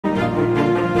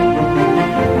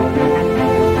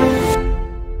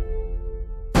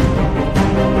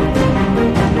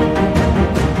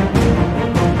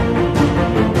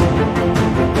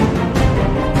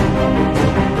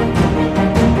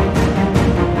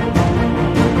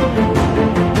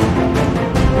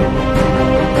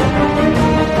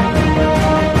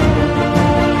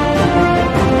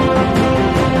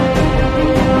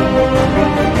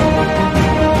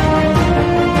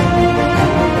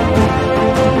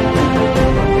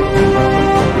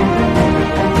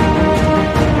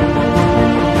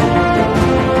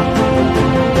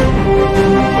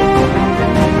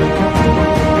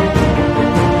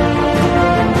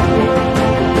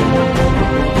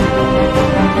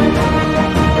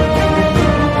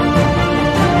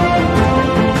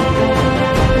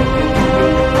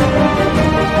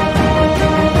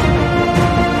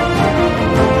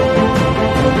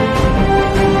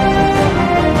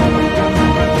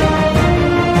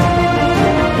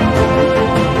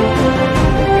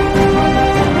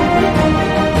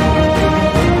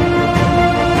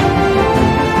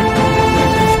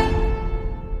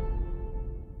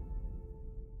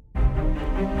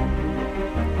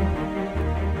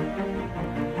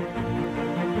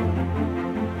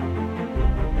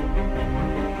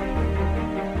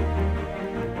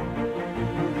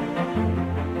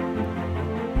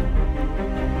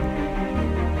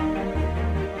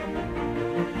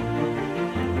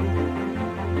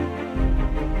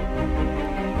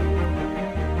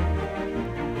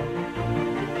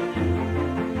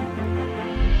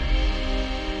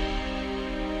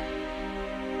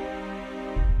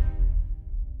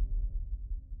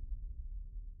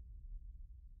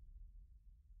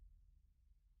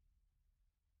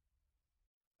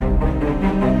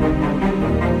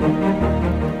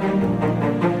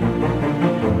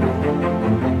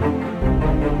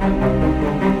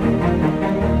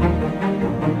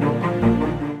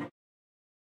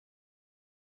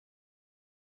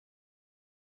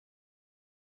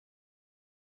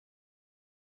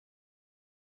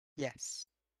Yes.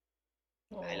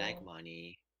 I like Oh.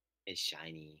 money. It's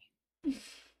shiny.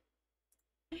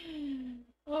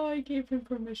 Oh, I gave him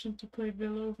permission to play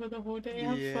Willow for the whole day.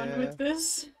 Have fun Yeah. with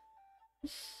this.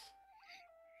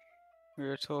 We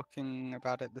were talking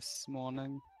about it this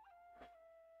morning.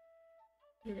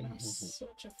 You're gonna have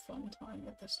such a fun time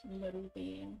with this little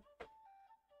being.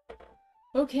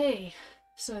 Okay,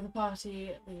 so the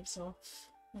party leaves off.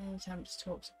 They attempt to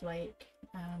talk to Blake,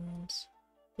 and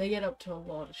they get up to a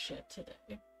lot of shit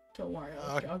today. Don't worry,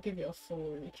 I'll give you a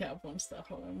full recap once they're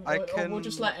home. Or we'll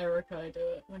just let Erica do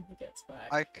it when he gets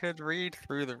back. I could read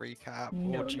through the recap,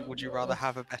 No, or would you rather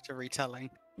have a better retelling?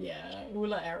 Yeah,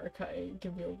 we'll let Erica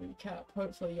give you a recap.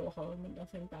 Hopefully you're home and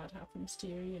nothing bad happens to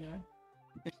you, you know.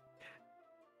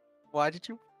 Why did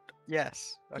you?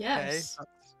 Yes. Okay. Yes.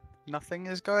 Nothing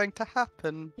is going to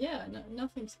happen. Yeah, no,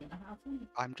 nothing's gonna happen.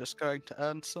 I'm just going to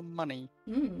earn some money.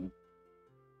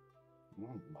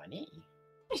 Money?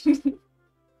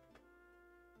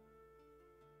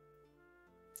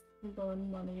 Earn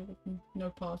money with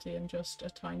no party and just a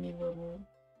tiny little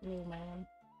man.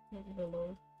 Little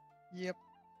Willow. Yep.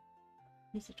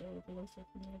 He's adorable, I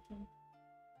fucking love him.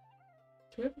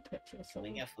 Do we have a picture of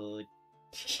Selling him? your food.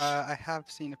 I have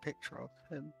seen a picture of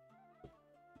him.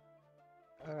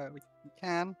 We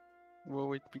can. Will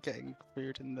we be getting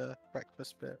food in the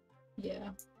breakfast bit?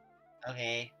 Yeah.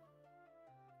 Okay.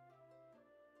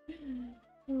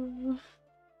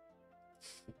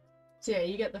 So yeah,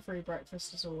 you get the free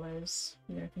breakfast as always.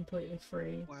 You know, completely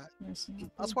free. Well, Nice and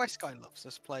happy. that's why Sky loves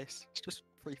this place. It's just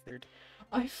free food.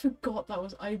 I forgot that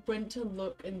was. I went to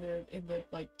look in the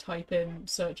like type in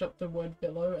search up the word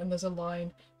Willow, and there's a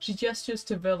line. She gestures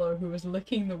to Willow, who was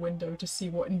licking the window to see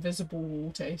what invisible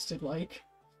wool tasted like.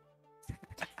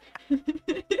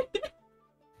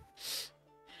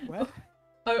 What?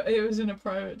 Oh, it was in a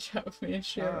private chat with me and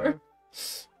Shira.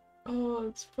 Oh,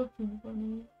 it's fucking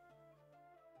funny.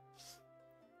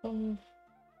 Oh,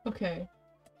 okay.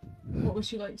 What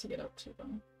would you like to get up to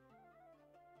then?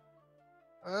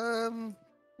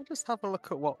 I'll just have a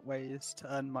look at what ways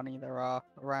to earn money there are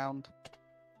around.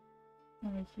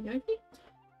 Okie dokie.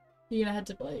 You gonna head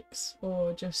to Blake's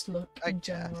or just look I in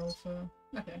general guess. for?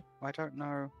 Okay. I don't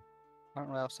know. I don't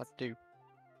know what else I'd do.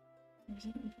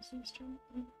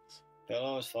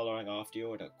 Pillow is following after you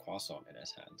with a croissant in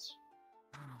his hands.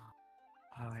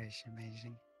 Oh, it's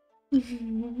amazing.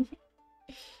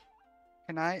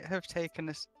 Can I have taken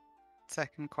a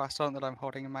second croissant that I'm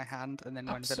holding in my hand, and then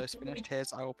when Villow's finished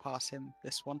his, I will pass him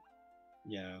this one?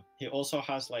 Yeah. He also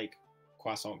has like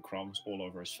croissant crumbs all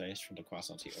over his face from the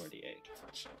croissants he already ate.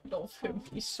 Love him,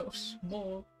 he's so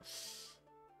small.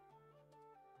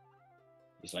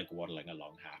 He's like waddling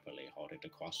along happily, holding the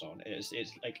croissant. It's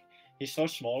like he's so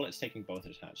small. It's taking both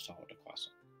his hands to hold the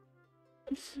croissant.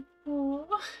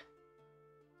 Aww.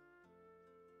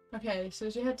 Okay, so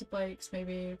as you head to Blake's,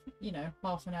 maybe, you know,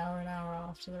 half an hour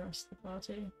after the rest of the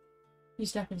party. You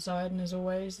step inside, and as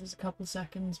always, there's a couple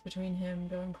seconds between him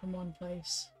going from one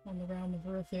place on the realm of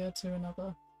Arithia to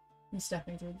another, and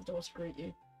stepping through the door to greet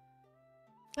you.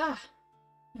 Ah!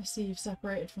 I see you've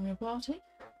separated from your party.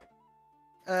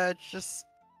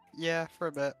 Yeah, for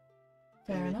a bit.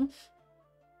 Fair enough.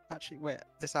 Actually, wait,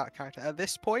 this out of character. At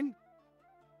this point,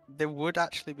 there would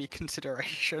actually be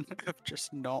consideration of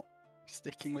just not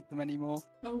sticking with them anymore.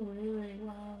 Oh, really?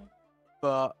 Wow.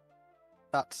 But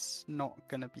that's not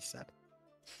gonna be said.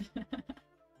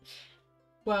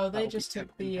 Well, they just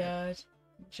took the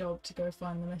job to go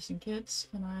find the missing kids.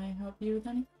 Can I help you with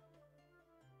anything?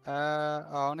 I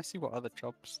want to see what other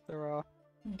jobs there are.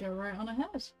 Go right on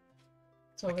ahead.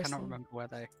 So I cannot remember where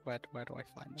do I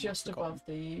find them? Just above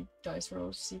the dice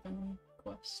rolls, Seven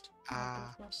quest.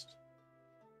 Quest.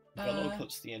 Willow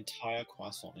puts the entire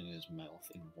croissant in his mouth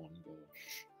in one go.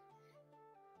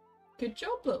 Good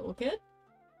job, little kid.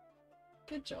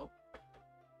 Good job.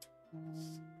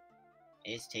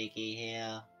 Is Tiki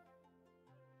here?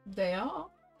 They are.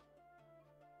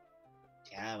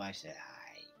 Tell him I said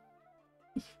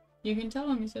hi. You can tell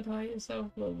him you said hi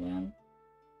yourself, little man.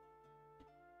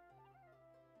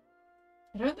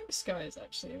 I don't think Sky is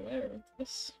actually aware of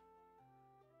this.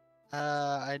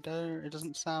 I don't. It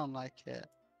doesn't sound like it.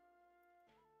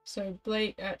 So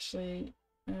Blake actually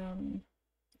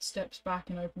steps back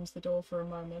and opens the door for a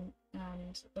moment,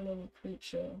 and a little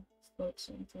creature floats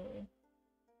in through.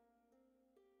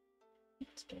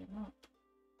 Let's get him up.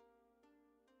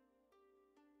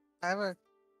 I have a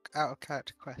out of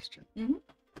character question. Mhm.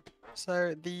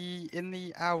 So in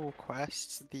the owl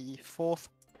quest, the fourth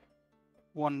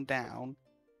one down,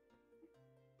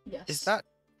 Yes. is that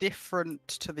different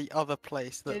to the other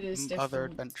place that It is other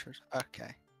different. adventurers?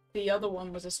 Okay. The other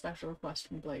one was a special request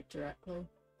from Blake directly.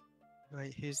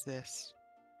 Wait, who's this?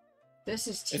 This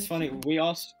is Tiki. It's funny. We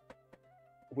asked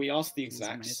the This is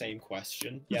exact amazing. same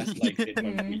question. Yes, like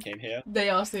when we came here. They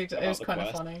asked the exact. It About was the kind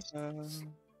of quest.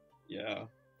 funny. Yeah.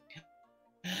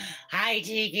 Hi,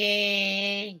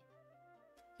 Tiki.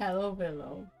 Hello,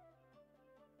 Willow.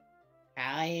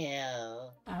 How are you?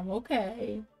 I'm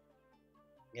okay.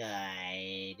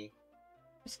 Good.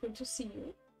 It's good to see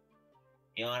you.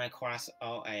 You want a cross?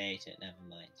 Oh, I ate it. Never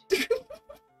mind.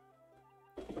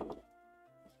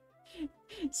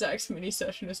 Zach's mini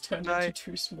session has turned No. into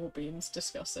two small beans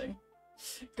discussing.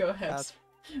 Go ahead.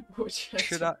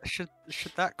 Should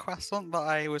that croissant that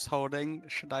I was holding,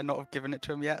 should I not have given it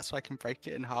to him yet so I can break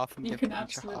it in half and You give can them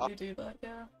each a half? absolutely do that,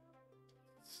 yeah.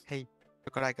 Hey,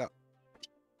 look what I got.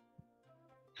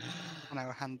 And I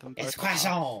will hand them both. It's a half.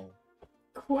 croissant.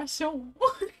 Croissant!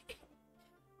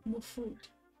 More food.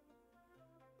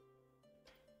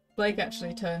 Blake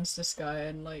actually turns to Sky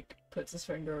and, like, puts his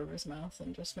finger over his mouth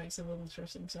and just makes a little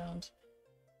interesting sound.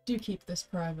 Do keep this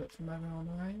private from everyone,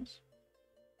 alright?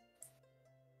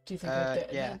 Do you think I'd get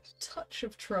in a yes. touch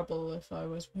of trouble if I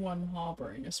was one,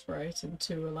 harbouring a sprite, and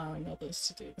two, allowing others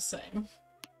to do the same?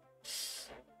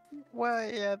 Well,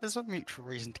 yeah, there's a mutual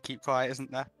reason to keep quiet,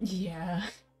 isn't there? Yeah.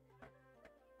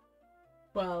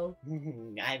 Well...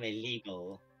 I'm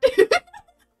illegal.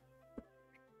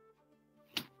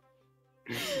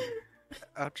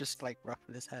 I'll just, like,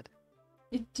 ruffle his head.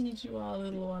 Indeed you are,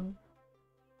 little one.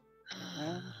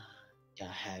 Your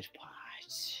head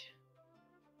parts.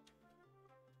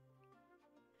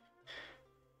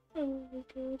 Oh my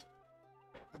god.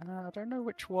 I don't know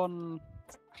which one.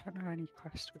 I don't know any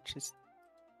quest which is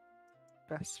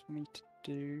best for me to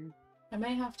do. I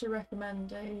may have to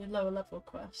recommend a lower level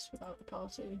quest without the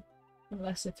party.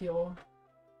 Unless if you're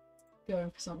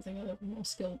going for something a little more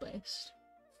skill based.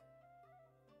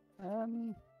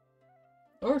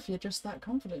 Or if you're just that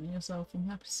confident in yourself, I'm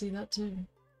happy to see that too.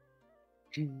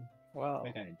 Well,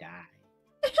 We're gonna die.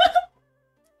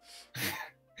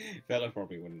 Bella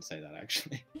probably wouldn't say that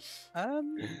actually.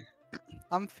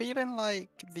 I'm feeling like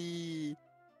the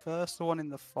first one in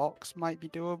the fox might be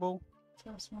doable.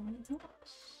 First one in the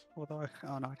box. Although,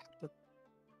 oh no, I'd have to.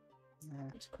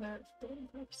 Yeah. Just clear it for building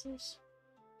purposes.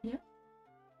 Yeah.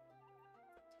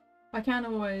 I can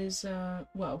always,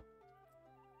 well,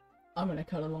 I'm going to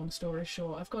cut a long story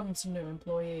short. I've gotten some new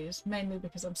employees, mainly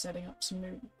because I'm setting up some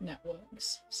new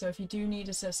networks. So if you do need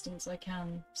assistance, I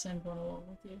can send one along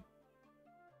with you.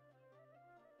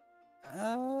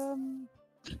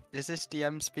 Is this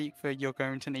DM speak for you're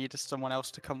going to need someone else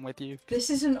to come with you? This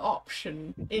is an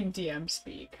option in DM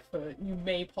speak, for you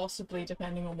may possibly,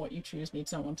 depending on what you choose, need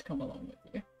someone to come along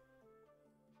with you.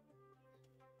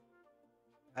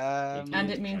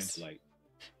 And it means...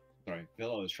 Sorry,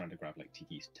 Villa was trying to grab like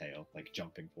Tiki's tail, like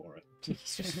jumping for it.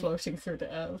 He's just floating through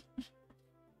the air.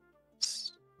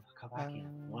 Come back here.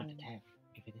 1 to 10.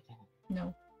 Give it a 10.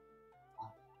 No.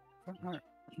 I don't know.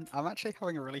 I'm actually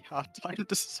having a really hard time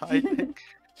deciding.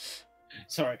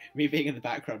 Sorry, me being in the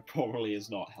background probably is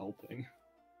not helping.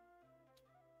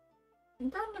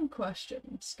 Random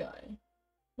question, Sky.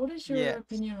 What is your Yes.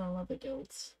 opinion on other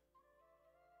guilds?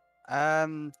 I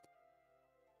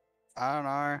don't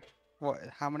know. What?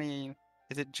 How many?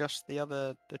 Is it just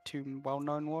the two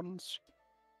well-known ones?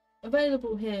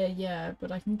 Available here, yeah,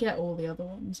 but I can get all the other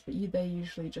ones, but they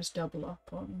usually just double up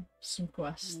on some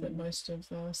quests that most of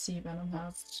Sea Venom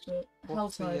have, but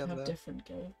what's the Helltide have other- different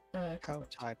guild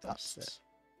Helltide, that's it. quests.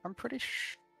 I'm pretty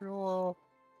sure.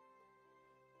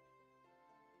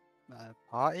 A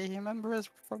party member is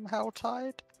from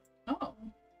Helltide, Oh,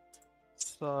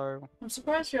 so I'm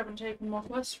surprised you haven't taken more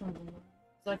quests from them.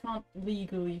 'Cause I can't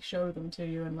legally show them to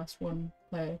you unless one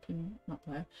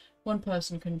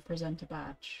person can present a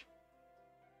badge.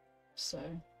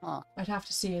 So, I'd have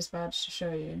to see his badge to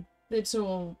show you. It's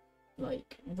all,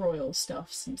 like, royal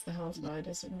stuff since the Helltide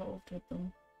is involved with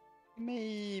them.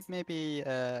 maybe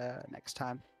next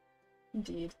time.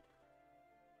 Indeed.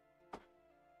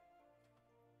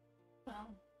 Well.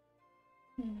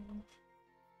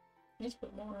 Need to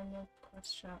put more in the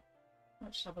quest chat. I'll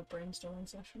just have a brainstorming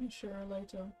session, sure,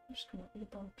 later. I'll just come up with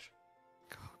a bunch.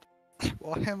 God,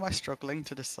 why am I struggling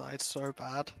to decide so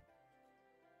bad?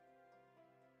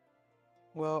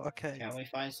 Well, okay. Can we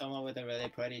find someone with a really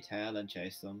pretty tail and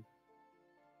chase them?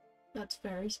 That's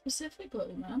very specific,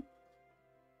 little man.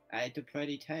 I had a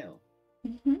pretty tail.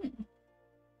 Mm-hmm.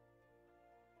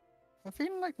 I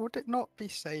feel like, would it not be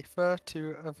safer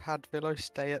to have had Willow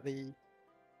stay at the inn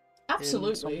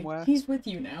Absolutely. somewhere? He's with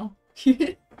you now.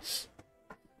 You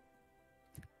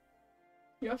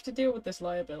have to deal with this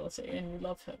liability, and you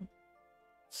love him.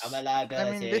 I'm a liability.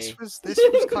 I mean, this was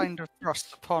kind of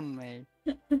thrust upon me,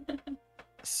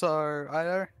 so I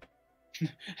don't.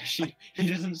 He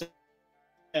doesn't say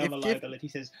I'm a liability. He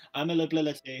says I'm a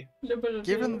liability.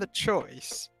 Given the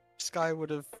choice, Sky would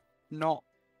have not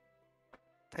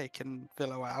taken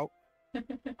Willow out.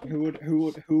 Who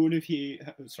would have he?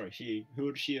 Sorry, she. Who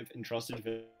would she have entrusted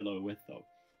Willow with though?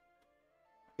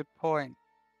 Good point.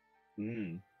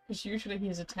 Because usually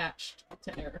he's attached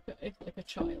to Erica like a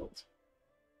child.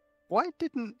 Why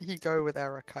didn't he go with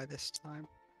Erica this time?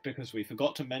 Because we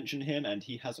forgot to mention him, and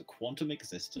he has a quantum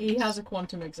existence. He has a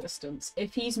quantum existence.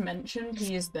 If he's mentioned,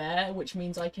 he is there, which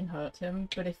means I can hurt him.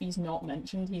 But if he's not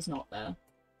mentioned, he's not there.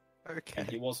 Okay. And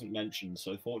he wasn't mentioned,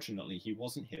 so fortunately he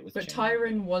wasn't hit with. But chain Tyron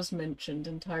lightning. was mentioned,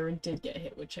 and Tyron did get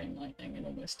hit with chain lightning and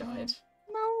almost died.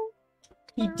 No.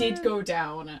 He did go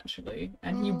down, actually,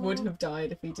 and he would Oh. have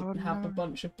died if he didn't Oh, have a no.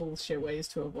 bunch of bullshit ways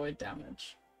to avoid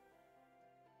damage.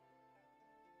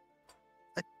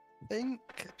 I think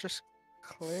just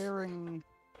clearing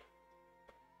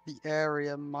the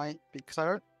area might be, because I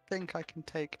don't think I can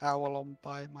take Owl on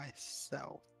by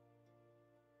myself.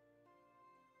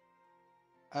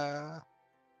 I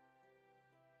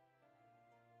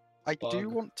do Bug.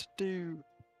 want to do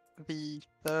the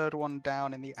third one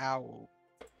down in the Owl,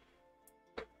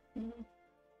 but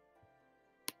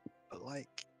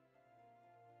like,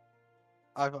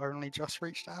 I've only just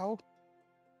reached Owl.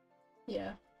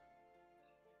 Yeah.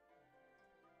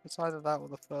 It's either that or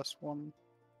the first one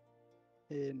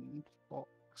in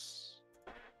Fox.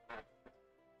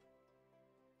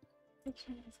 Which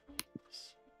one is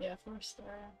this? Yeah, first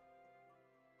area.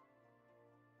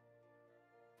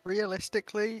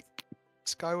 Realistically,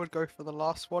 Sky would go for the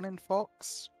last one in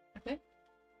Fox, Okay.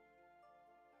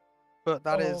 but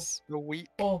that Oh. is a week,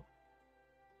 Oh.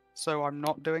 so I'm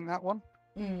not doing that one.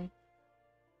 Mm.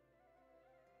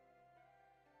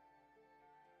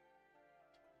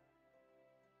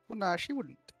 Well, no, she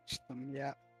wouldn't touch them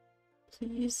yet.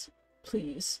 Please,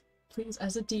 please, please,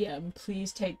 as a DM,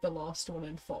 please take the last one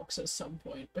in Fox at some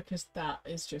point, because that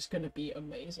is just going to be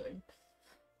amazing.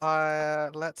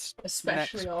 Let's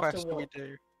Especially next after quest we what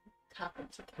do.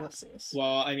 happened to Cassius.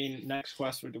 Well, I mean, next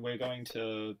quest we're going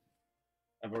to.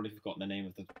 I've already forgotten the name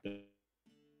of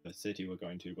the city we're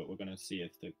going to, but we're going to see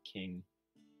if the king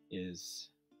is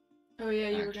Oh yeah,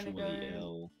 you were going to actually go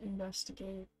ill.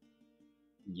 investigate.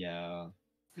 Yeah.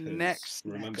 'cause Next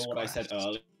Remember what I said quest.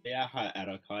 earlier? How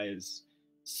Erokai is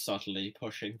subtly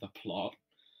pushing the plot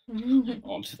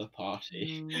onto the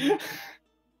party.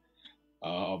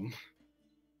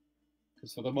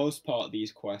 Because for the most part,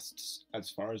 these quests, as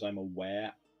far as I'm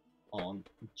aware, aren't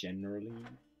generally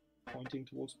pointing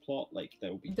towards plot. Like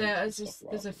there will be There's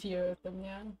stuff a around. few of them,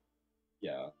 yeah.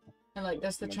 Yeah. And like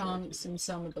there's the Majority chance of in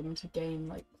some of them to gain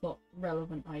like plot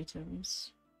relevant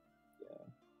items. Yeah.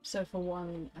 So for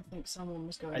one, I think someone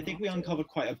was going I think we after- uncovered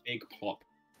quite a big plot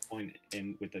point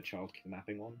in with the child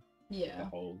kidnapping one. The Yeah.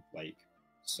 whole like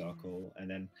circle, and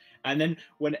then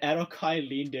when Erokai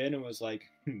leaned in and was like,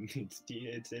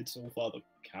 "It's all Father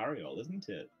Carriol, isn't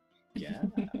it?" Yeah,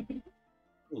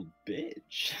 little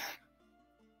bitch.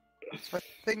 So I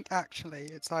think actually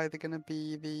it's either going to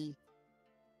be the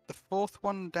fourth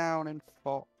one down in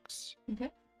Fox,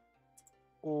 Okay.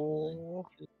 or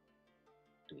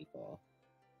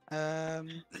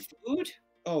Food?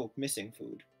 Oh, missing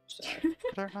food. Sorry.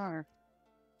 I don't know.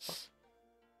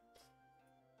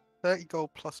 30 gold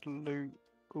plus loot.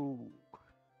 Ooh.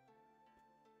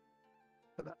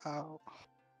 Oh.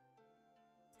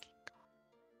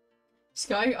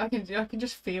 Sky, I can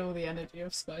just feel the energy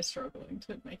of Sky struggling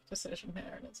to make a decision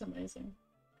here, and it's amazing.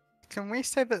 Can we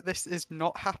say that this is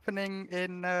not happening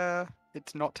in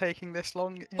it's not taking this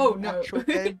long in Oh no! actual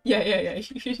game? yeah.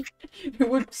 It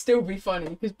would still be funny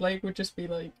because Blake would just be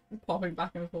like popping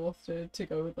back and forth to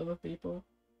go with other people.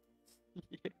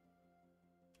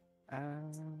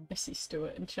 I see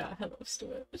Stuart in chat. Hello,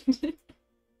 Stuart. Let's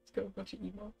go a bunch of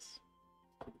emotes.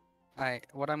 Alright,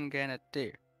 what I'm gonna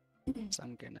do is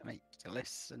I'm gonna make a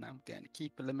list and I'm gonna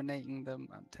keep eliminating them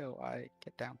until I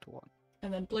get down to one.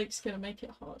 And then Blake's gonna make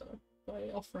it harder by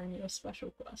offering you a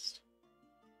special quest.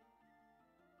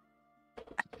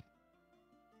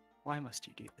 Why must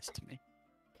you do this to me?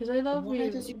 Because I love Why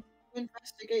you. does he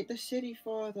investigate the city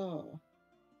further?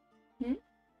 Hmm?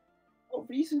 What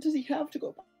reason does he have to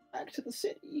go back to the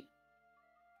city?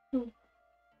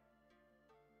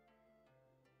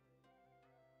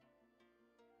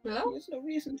 Well, He has no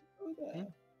reason to go there.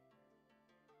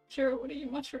 Sure, what are you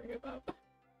muttering about?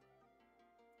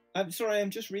 I'm sorry, I'm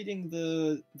just reading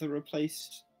the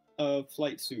replaced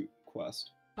flight suit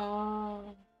quest. Why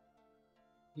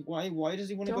does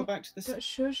he want to go back to the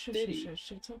Shush, city?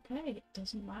 it's okay. It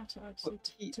doesn't matter.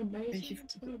 But It's amazing.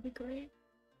 It's gonna be great.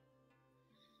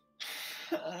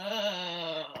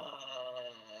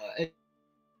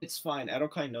 It's fine.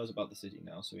 Erokai knows about the city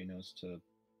now, so he knows to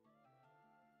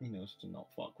not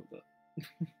fuck with it.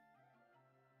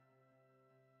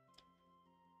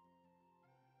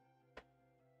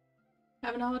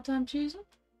 Having a hard time choosing?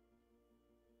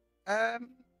 I'm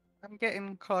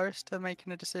getting close to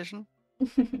making a decision.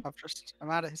 It's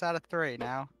out of 3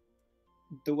 now.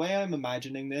 The way I'm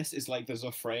imagining this is like there's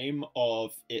a frame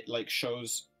of it, like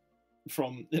shows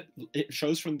from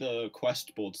the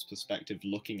quest board's perspective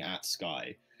looking at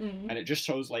Sky, and it just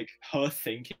shows like her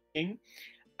thinking,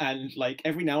 and like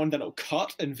every now and then it'll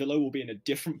cut and Villa will be in a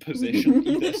different position,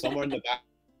 either somewhere in the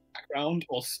background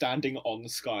or standing on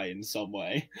Sky in some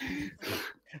way.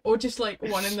 Or just like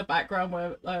one in the background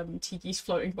where Tiki's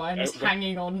floating by and is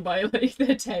hanging on by like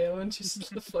their tail and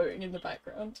just floating in the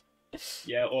background.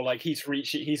 Yeah, or like he's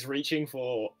reaching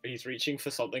for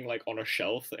something like on a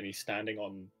shelf and he's standing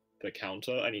on the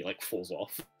counter and he like falls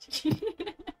off.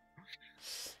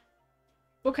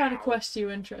 What kind of quest are you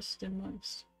interested in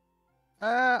most?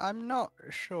 I'm not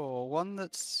sure. One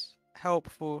that's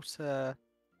helpful to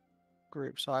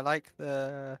groups. So I like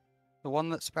the one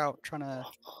that's about trying to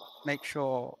make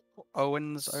sure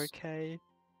Owen's okay.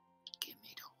 Give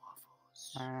me the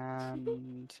waffles.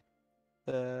 And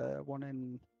the one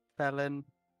in Felon,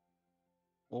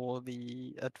 or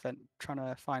the trying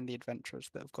to find the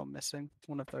adventurers that have gone missing.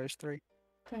 One of those 3.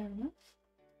 Fair enough.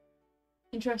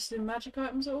 Interested in magic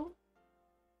items at all?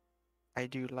 I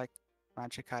do like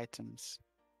magic items.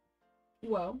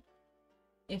 Well,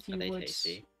 if you would...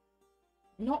 Tasty?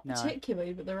 Not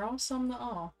particularly, but there are some that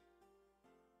are.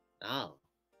 Oh,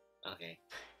 okay.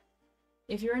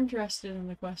 If you're interested in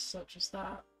a quest such as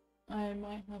that, I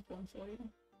might have one for you.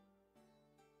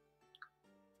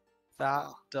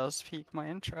 That does pique my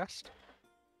interest.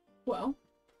 Well,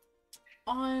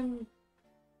 I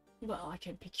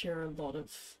can procure a lot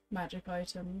of magic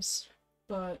items,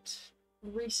 but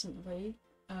recently,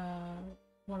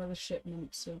 one of the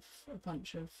shipments of a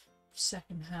bunch of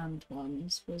second-hand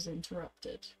ones was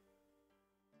interrupted.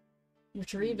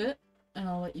 Retrieve it, and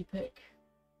I'll let you pick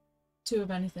 2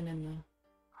 of anything in there.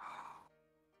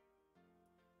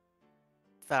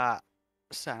 That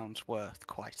sounds worth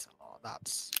quite a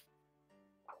lot.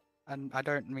 And I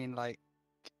don't mean like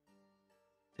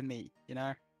to me, you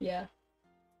know? Yeah.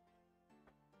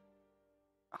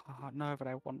 Oh, no, but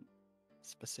I want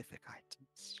specific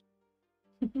items.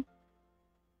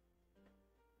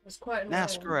 It's quite Nah,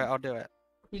 screw it, I'll do it.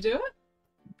 You do it?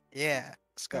 Yeah,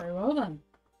 let's go. Very well then.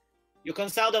 You can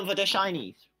sell them for the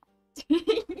shinies.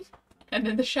 And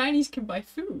then the shinies can buy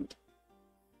food.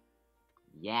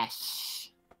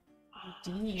 Yes.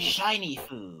 Indeed. Shiny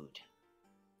food.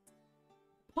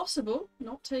 Possible,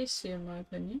 not tasty in my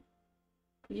opinion.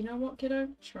 But you know what, kiddo?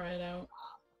 Try it out.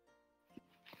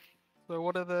 So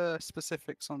what are the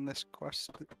specifics on this quest?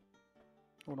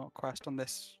 Or not quest, on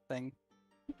this thing?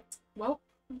 Well,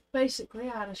 basically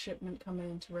I had a shipment coming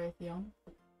into Raytheon.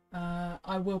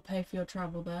 I will pay for your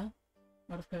travel there.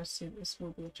 Out of courtesy, this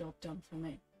will be a job done for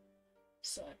me.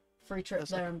 So, free trip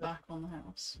there and back on the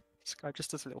house. This guy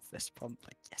just does a little fist pump,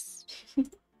 like, yes.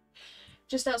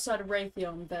 Just outside of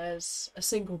Raytheon, there's a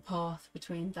single path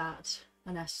between that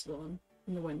and Estalon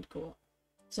in the Wind Court.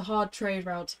 It's a hard trade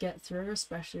route to get through,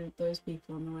 especially with those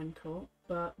people in the Wind Court,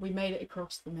 but we made it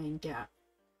across the main gap.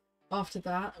 After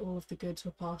that, all of the goods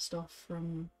were passed off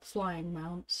from flying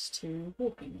mounts to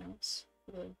walking mounts,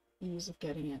 for the ease of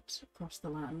getting it across the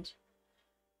land.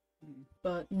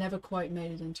 But never quite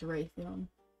made it into Raytheon.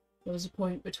 There was a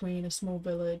point between a small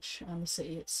village and the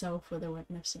city itself where they went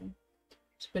missing.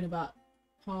 It's been about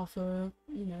half a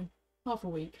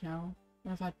week now.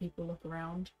 I've had people look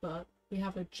around, but we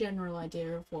have a general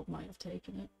idea of what might have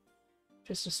taken it.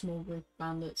 Just a small group of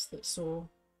bandits that saw,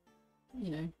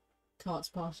 carts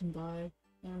passing by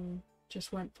and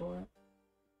just went for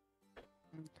it.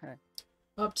 Okay.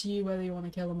 Up to you whether you want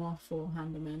to kill them off or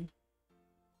hand them in.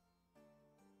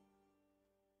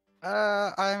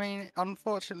 I mean,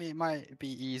 unfortunately, it might be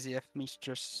easier for me to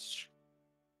just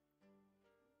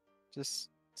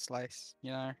slice,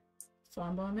 you know?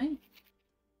 Fine by me.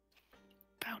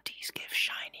 Bounties give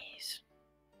shinies.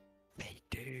 They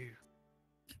do.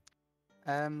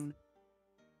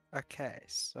 Okay,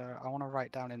 so I want to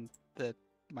write down in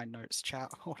my notes chat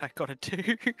what I gotta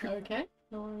do. Okay,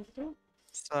 no worries at all.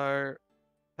 So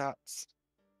that's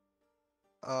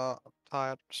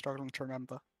tired, struggling to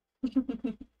remember.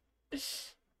 I've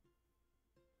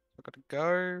got to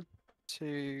go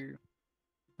to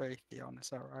Raytheon, is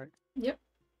that right? Yep.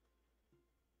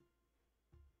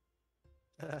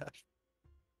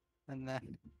 And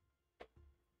then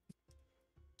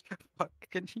fuck,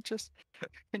 can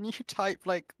you type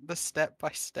like the step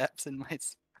by steps in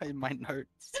my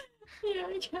notes? Yeah,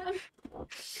 I can.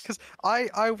 Because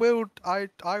I want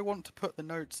to put the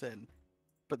notes in,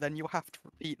 but then you'll have to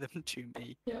repeat them to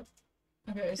me. Yep.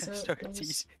 Okay, so, So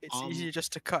it's easier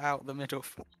just to cut out the middle.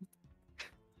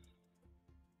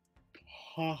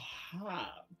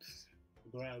 Perhaps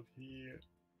grab here.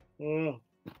 Oh.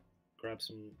 Grab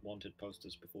some wanted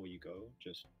posters before you go,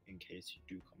 just in case you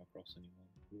do come across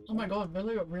anyone. Oh my god,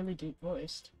 Villa got really deep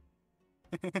voiced.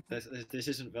 This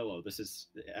isn't Velo. This is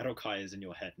Erokai is in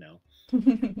your head now.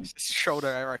 Shoulder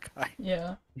Erokai.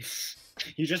 Yeah.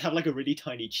 You just have like a really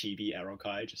tiny chibi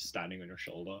Erokai just standing on your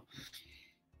shoulder.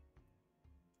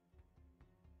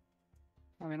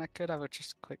 I mean, I could have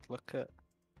just a quick look at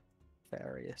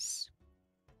various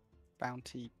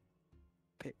bounty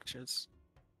pictures.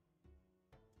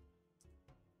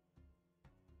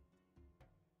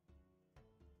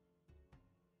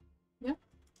 Yeah.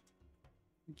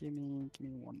 Give me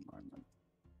one moment.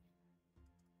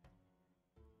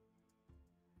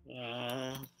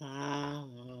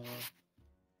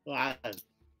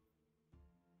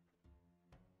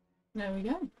 There we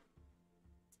go.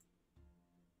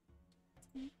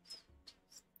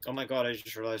 Oh my god, I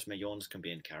just realized my yawns can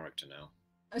be in character now.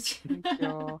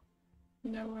 Your...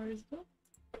 No worries.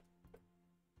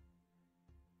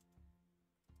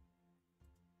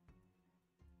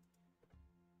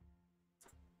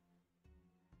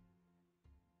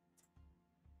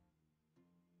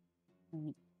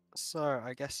 So,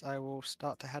 I guess I will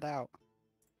start to head out.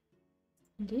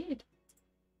 Indeed.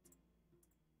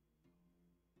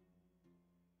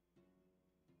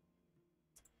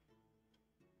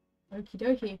 Okie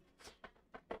dokie.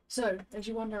 So, as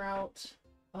you wander out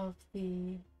of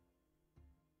the...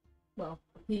 Well,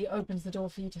 he opens the door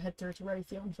for you to head through to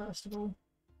Raytheon, first of all.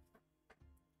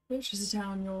 Which is a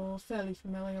town you're fairly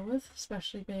familiar with,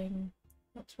 especially being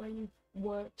that's where you've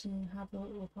worked and have a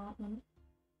little apartment.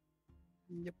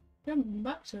 Yep. You haven't been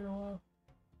back to it in a while.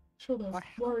 Sure they're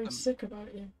worried sick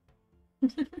about you.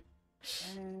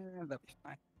 That'll be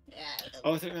fine. Yeah.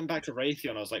 Oh, I think I'm back to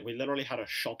Raytheon. I was like, we literally had a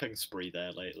shopping spree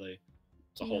there lately.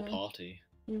 It's a whole Yeah. party.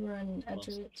 You were in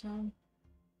Edgewood town.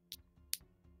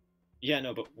 Yeah,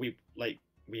 no, but we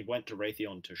went to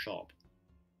Raytheon to shop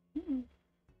Mm.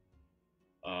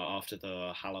 after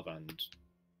the Halavand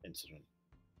incident.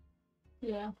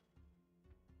 Yeah.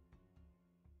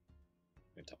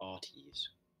 Went to Artie's.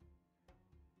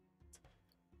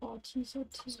 Artie's.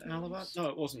 Was it Halavand? No,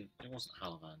 it wasn't. It wasn't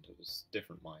Halavand. It was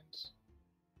different mines.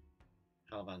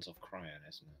 Halavand's off Cryon,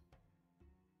 isn't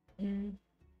it? Mm.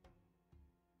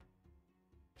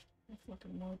 A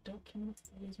fucking Word document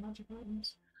for these magic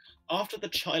items. After the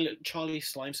Charlie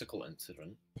Slimesicle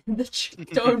incident.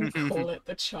 Don't call it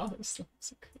the Charlie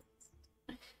Slimesicle.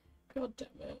 God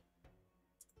damn it.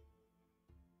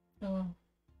 Oh.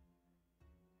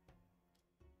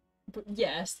 But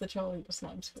yes, the Charlie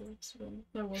Slimesicle incident.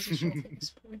 There was a shopping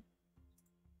spree.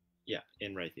 Yeah,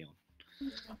 in Raytheon.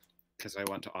 Yeah. Because I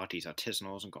went to Artie's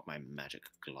Artisanals and got my magic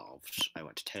gloves. I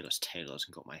went to Taylor's Tailors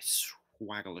and got my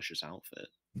swagalicious outfit.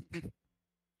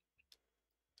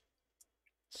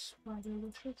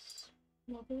 Swagalicious.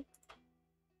 Love it.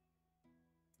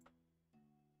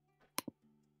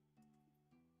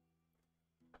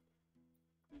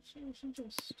 So we should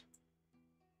just...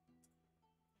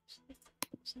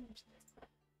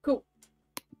 Cool.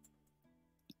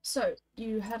 So,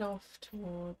 you head off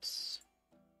towards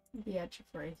the edge of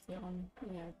Raytheon,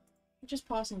 you know, just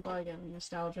passing by again,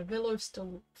 nostalgia. Villow's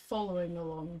still following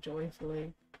along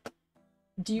joyfully.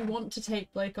 Do you want to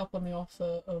take Blake up on the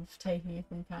offer of taking a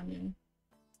companion?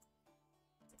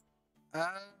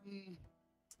 I'm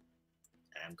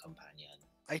companion.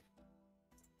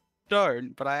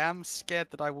 Don't, but I am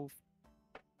scared that I will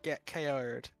get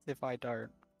KO'd if I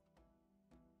don't.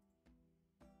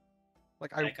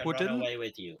 Like, I can wouldn't. run away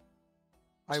with you.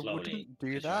 I Slowly, wouldn't do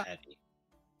 'cause you're that. heavy.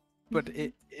 But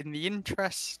in the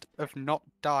interest of not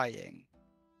dying,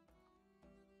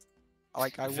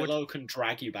 like I would, Willow can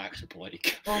drag you back to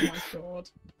Blake. Oh my god.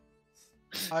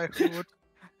 I would,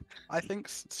 I think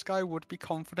Sky would be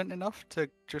confident enough to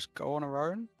just go on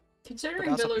her own. Considering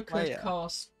as a Willow could player-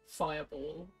 cast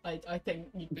Fireball, I think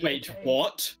you'd be Wait, okay.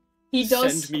 what? He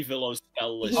does. Send me Villow's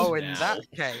spell list Oh, in now.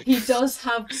 that case, He does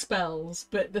have spells,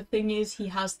 but the thing is, he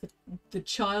has the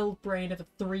child brain of a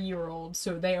 3-year-old,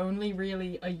 so they only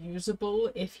really are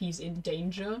usable if he's in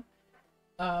danger.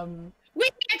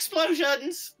 With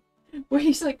explosions! Where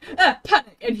he's like,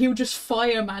 panic! And he'll just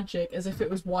fire magic as if it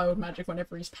was wild magic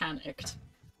whenever he's panicked.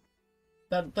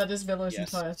 That is Villow's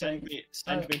entire thing.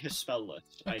 Send me his spell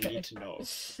list. Okay. I need to know.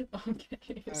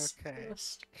 Okay. Okay.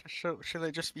 Shall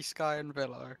it just be Sky and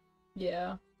Willow?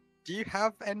 Yeah. Do you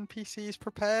have NPCs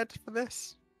prepared for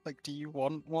this? Like, do you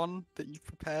want one that you've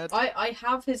prepared? I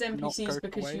have his Not go NPCs to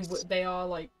because waste? they are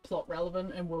like plot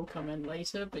relevant and will come in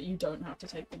later, but you don't have to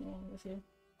take them along with you.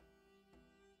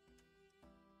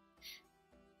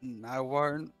 I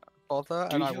won't bother,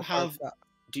 and I will hope that...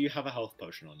 Do you have a health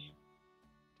potion on you?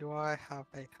 Do I have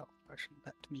a health potion?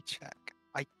 Let me check.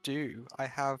 I do. I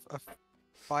have a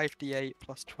 5d8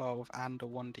 plus 12 and a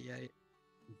 1d8.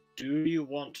 Do you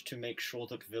want to make sure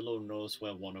that Willow knows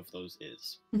where one of those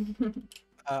is?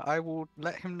 I will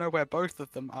let him know where both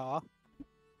of them are,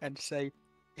 and say,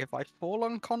 if I fall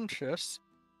unconscious,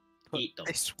 put Eat them.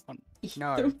 this one. Eat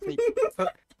No, them.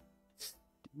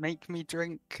 make me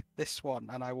drink this one,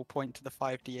 and I will point to the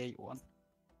 5d8 one.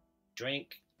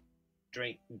 Drink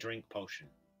potion.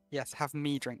 Yes, have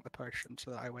me drink the potion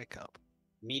so that I wake up.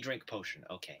 Me drink potion,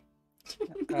 okay.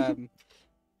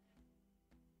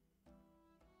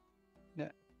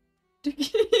 Yeah.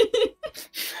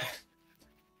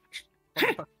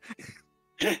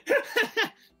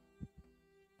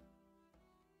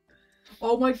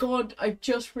 Oh my god, I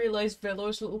just realised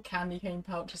Villow's little candy cane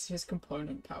pouch is his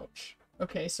component pouch.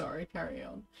 Okay, sorry, carry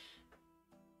on.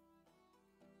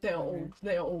 They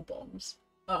are all bombs.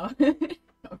 Okay.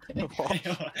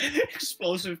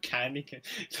 Explosive candy cane.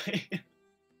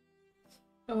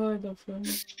 Oh, I love him.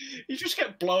 You just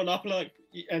get blown up, like,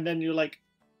 and then you're like,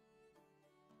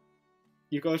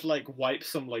 you go to like wipe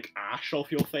some like ash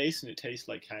off your face, and it tastes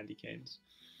like candy canes.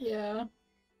 Yeah.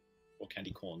 Or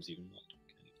candy corns, even not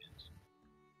candy canes.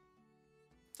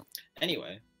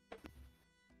 Anyway,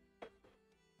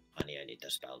 honey, I need the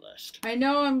spell list. I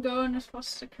know I'm going as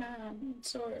fast as I can.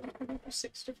 Sorry, I'm going for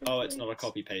 6 different Oh, it's not a things.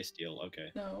 copy paste deal.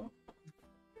 Okay, No.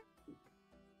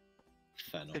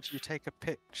 fair enough. Did you take a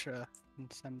picture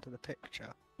and send to the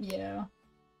picture? Yeah.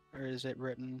 Or is it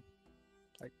written,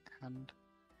 like, hand?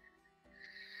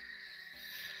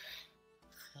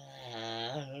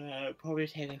 Probably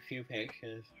take a few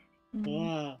pictures.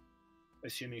 Mhm.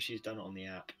 Assuming she's done it on the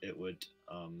app, it would,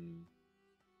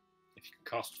 if you can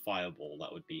cast Fireball,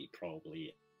 that would be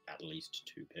probably at least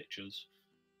 2 pictures.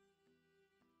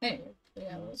 Anyway,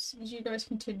 yeah, you guys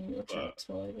continue your checks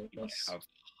while I do He might this.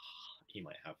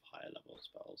 have higher level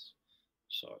spells,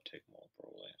 so it'd take more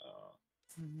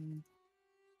probably.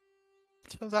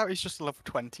 Turns out he's just a level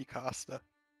 20 caster.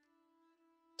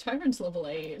 Tyrant's level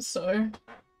 8, so...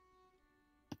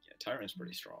 Yeah, Tyrant's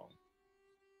pretty strong.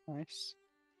 Nice.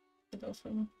 I love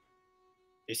him.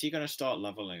 Is he gonna start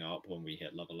leveling up when we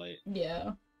hit level 8?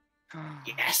 Yeah.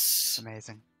 Yes!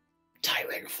 Amazing.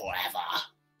 Tyrant forever!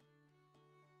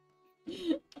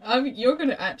 You're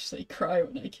gonna actually cry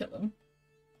when I kill him.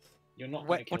 You're not gonna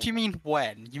What do kill you him. mean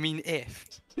when? You mean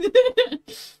if?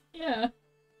 Yeah.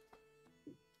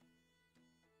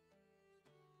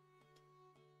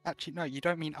 Actually, no, you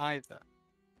don't mean either.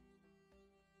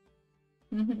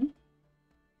 Mm-hmm.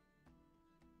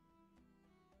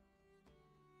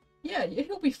 Yeah,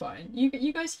 he'll be fine.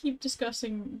 You guys keep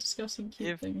discussing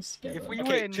cute things together. If we Okay,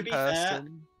 were in to be fair,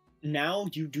 person... Now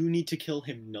you do need to kill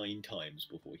him 9 times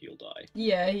before he'll die.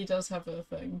 Yeah, he does have a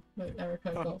thing that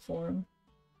Erica got for him.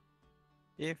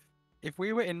 If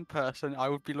we were in person, I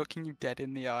would be looking you dead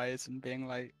in the eyes and being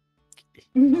like,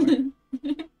 no.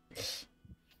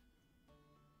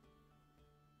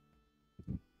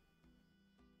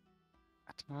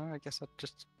 I don't know, I guess I'd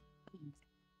just...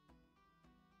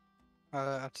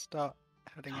 I'd start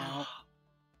heading out.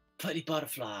 Pretty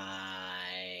butterfly!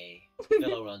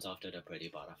 Willow runs after the pretty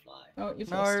butterfly. Oh,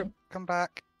 you've lost No, him. come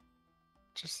back.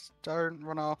 Just don't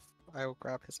run off. I'll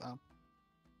grab his arm.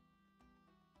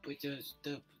 But the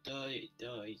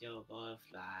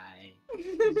butterfly.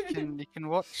 You can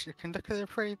watch, you can look at the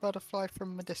pretty butterfly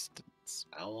from a distance.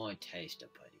 I want to taste the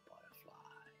pretty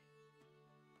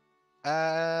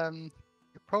butterfly.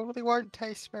 It probably won't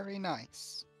taste very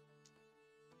nice.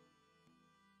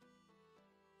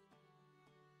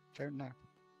 Don't know.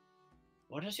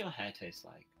 What does your hair taste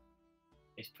like?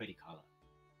 It's pretty color.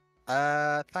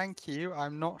 Thank you.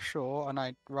 I'm not sure, and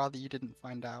I'd rather you didn't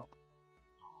find out.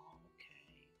 Oh,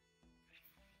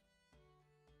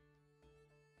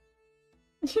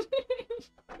 okay.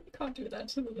 You can't do that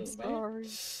to the little Sorry.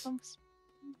 I'm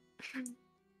baby.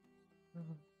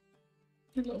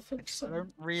 Little I foot just son.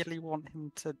 don't really want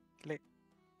him to lick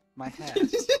my hair.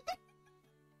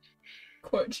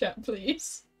 Quote chat,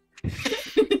 please.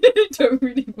 Don't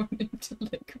really want him to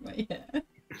lick my hair.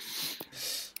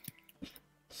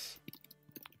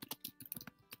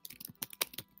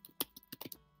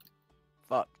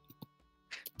 Fuck.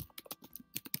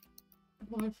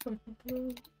 My fucking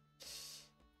god.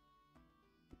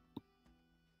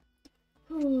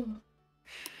 Oh.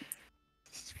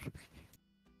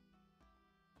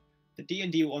 The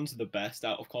D&D ones are the best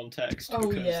out of context Oh,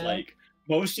 because yeah. like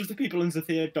most of the people in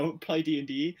Zathir don't play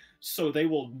D&D, so they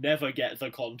will never get the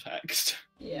context.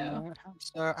 Yeah.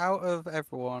 So out of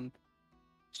everyone,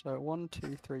 so 1,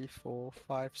 2, 3, 4,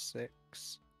 5,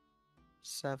 6,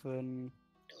 7.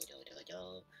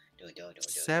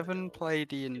 7 play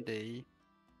D&D.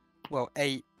 Well,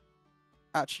 8.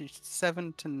 Actually,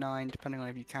 7 to 9, depending on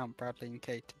if you count Bradley and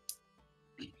Katie.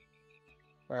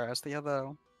 Whereas the other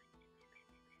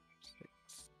 6,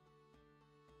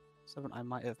 7, I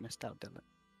might have missed out Dylan.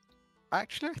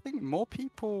 Actually, I think more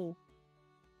people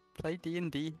play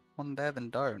D&D on there than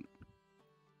don't.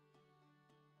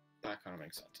 That kind of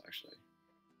makes sense, actually.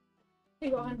 Hey,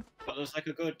 go on. But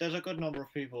there's a good number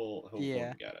of people who Yeah.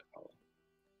 won't get it.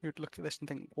 You'd look at this and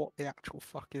think, what the actual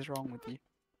fuck is wrong with you?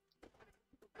 I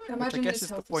Which I imagine guess his is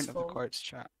the health point is of the full. quotes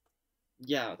chat.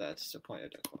 Yeah, that's the point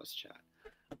of the close chat.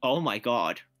 Oh my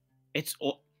god. It's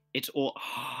all It's all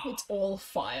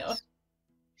fire.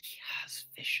 He has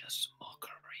vicious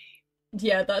mockery.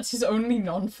 Yeah, that's his only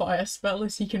non-fire spell,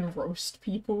 is he can roast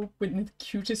people with the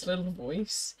cutest little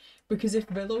voice. Because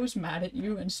if Willow's mad at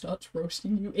you and starts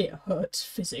roasting you, it hurts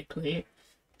physically.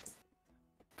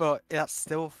 But that's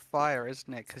still fire,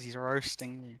 isn't it? Because he's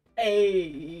roasting you.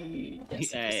 Hey,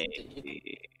 yes, Hey. it is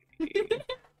indeed.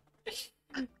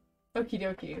 Okie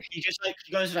dokie. He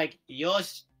goes like, you're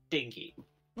stinky.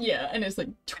 Yeah, and it's like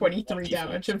 23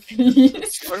 damage of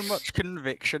So much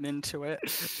conviction into it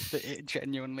that it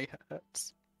genuinely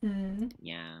hurts.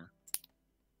 Yeah.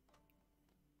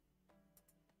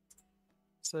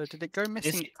 So did it go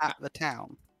missing at the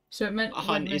town? So it meant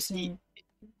Hun, went is he- missing.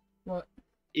 What?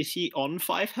 Is he on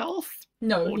 5 health?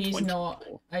 No, Or he's 24? not.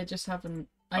 I just haven't.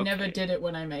 I never Okay. did it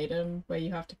when I made him, where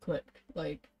you have to click,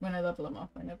 like, when I level him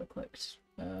up, I never clicked.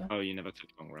 Oh, you never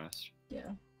clicked long rest.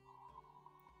 Yeah.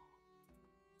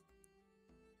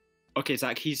 Okay,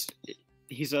 Zach, he's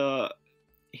a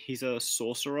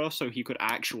sorcerer, so he could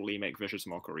actually make vicious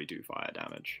mockery do fire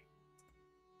damage.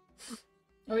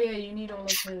 Oh yeah, you need all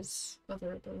of his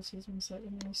other abilities in sight.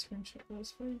 Let me screenshot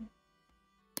those for you.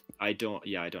 I don't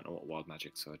know what wild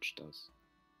magic surge does.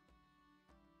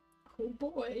 Oh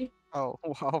boy. Oh,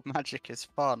 wild magic is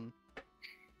fun.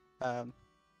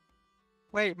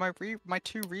 Wait, my 2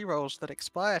 rerolls that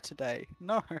expire today.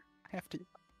 No, I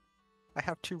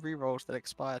have 2 rerolls that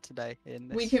expire today in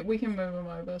this. We can move them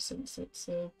over since it's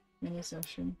a mini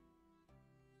session.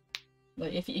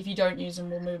 Like if you don't use them,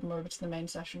 we'll move them over to the main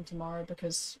session tomorrow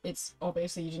because it's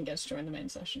obviously you didn't get to join the main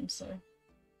session, so.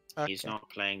 Okay. He's not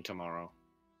playing tomorrow.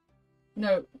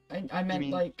 No, I meant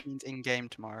like means in game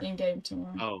tomorrow. in game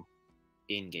tomorrow. Oh,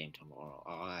 in game tomorrow.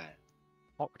 Alright.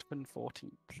 October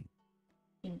 14th.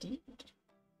 Indeed.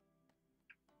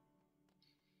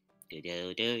 So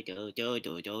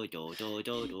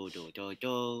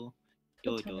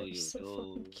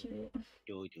fucking cute.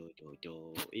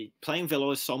 Playing Villa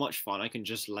is so much fun. I can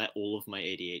just let all of my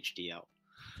ADHD out.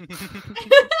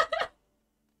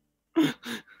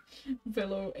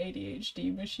 Willow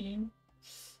ADHD machine.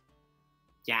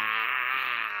 Yeah.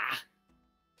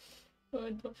 Oh, I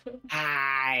love her.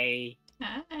 Hi.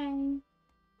 Hi.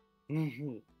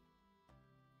 Hey,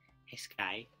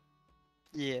 Sky.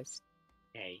 Yes.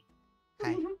 Hey.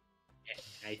 Hi.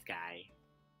 Hi, Sky.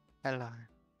 Hello.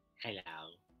 Hello.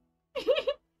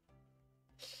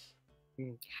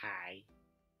 Hi.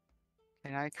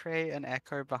 Can I create an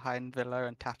echo behind Villa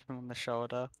and tap him on the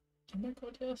shoulder? Oh my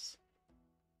god, yes.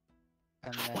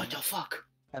 And then, What the fuck?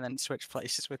 and then switch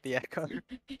places with the echo?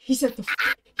 He said the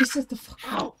fuck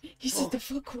Ow. word. He said the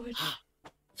fuck word.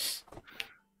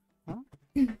 Huh?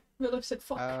 Willow said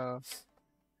fuck. Oh.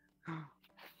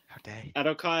 How dare you.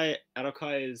 Adokai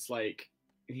is like,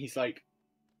 he's like,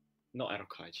 not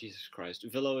Adokai, Jesus Christ.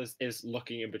 Villo is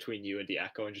looking in between you and the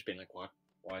echo and just being like, what?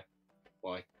 Why?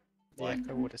 The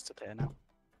echo will disappear now.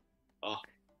 Oh.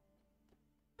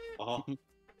 Oh.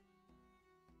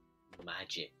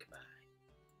 Magic, man.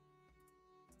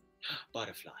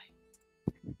 Butterfly.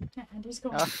 And he's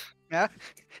gone. Yeah.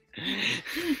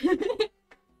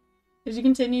 As you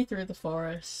continue through the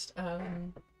forest,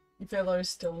 Villow's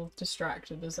still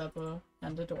distracted as ever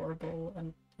and adorable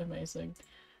and amazing.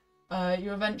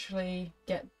 You eventually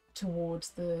get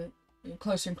towards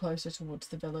closer and closer towards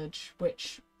the village,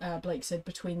 which Blake said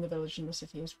between the village and the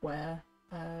city is where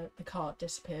the cart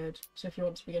disappeared. So if you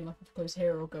want to begin like a close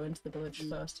here or go into the village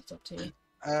first, it's up to you.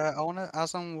 I wanna,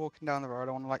 as I'm walking down the road,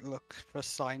 I wanna like look for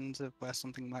signs of where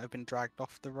something might have been dragged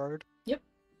off the road.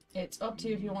 It's up to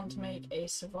you if you want to make a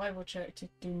survival check to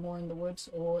do more in the woods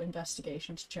or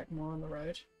investigation to check more on the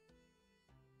road.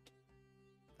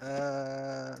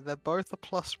 They're both a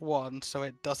 +1, so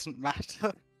it doesn't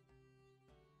matter.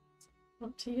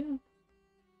 Up to you.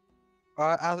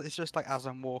 It's just like as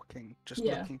I'm walking, just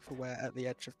Yeah. looking for where at the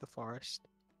edge of the forest.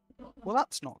 Well,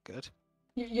 that's not good.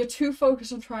 You're too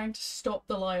focused on trying to stop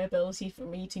the liability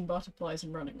from eating butterflies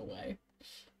and running away.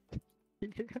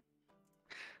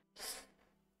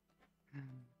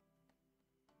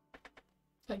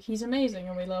 Like, he's amazing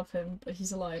and we love him, but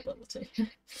he's a liability.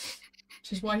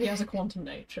 Which is why he has a quantum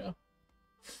nature.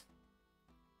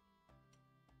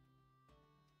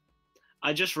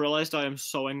 I just realized I am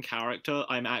so in character.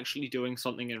 I'm actually doing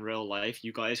something in real life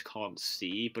you guys can't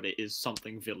see, but it is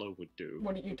something Villa would do.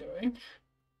 What are you doing?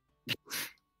 I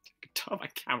could turn my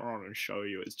camera on and show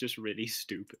you. It's just really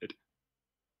stupid.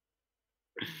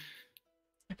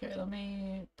 Okay, let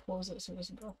me pause it so it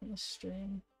doesn't go off in the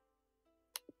stream.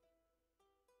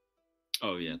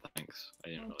 Oh yeah, thanks. I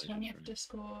didn't I'll realize turn it was off streaming.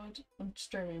 Discord. I'm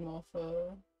streaming more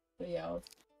but yeah, I'll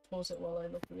pause it while I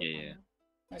look at it. Yeah.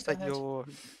 Right, It's go like ahead. you're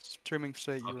streaming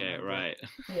so you Okay, remember. right.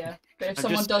 Yeah, but if I'm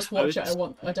someone just- does I watch was it, just-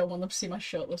 I don't want them to see my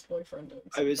shirtless boyfriend doing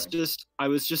I was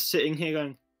something. just sitting here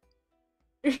going,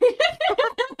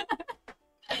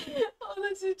 Oh,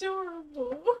 that's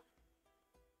adorable.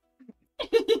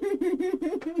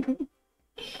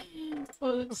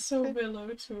 Oh, that's so Okay. Willow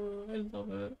too. I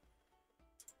love it.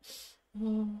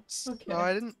 Oh, okay. So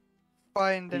I didn't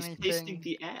find he's anything. tasting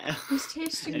the air. He's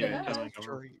tasting Anyway, the turn air. my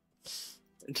camera off.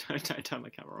 Street. Turn my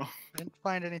camera off. I didn't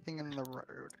find anything in the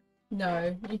road.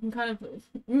 No, you can kind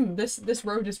of. This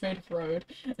road is made of road.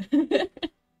 The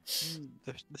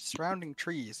surrounding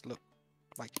trees look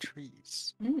like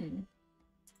trees.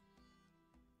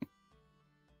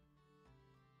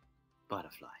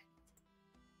 Butterfly.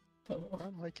 I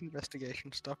don't like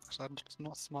investigation stuff because I'm just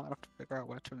not smart enough to figure out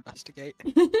where to investigate.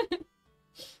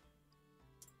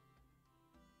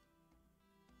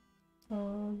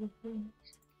 Oh,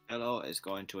 Hello is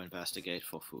going to investigate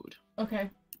for food. okay.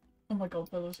 Oh my god,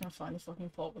 Willow's gonna find the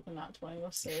fucking plot with the nat 20,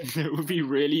 let's see. It would be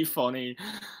really funny.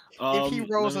 If he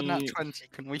rolls a let nat me- 20,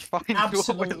 can we find what we're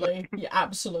Absolutely. looking Yeah,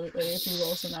 absolutely, if he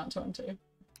rolls a nat 20.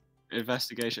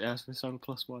 Investigation, ask me some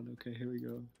 +1. Okay, here we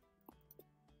go.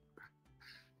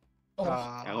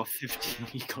 Oh. Oh,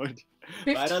 15, good.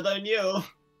 50 Better than you.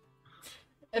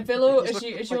 Villo, He's as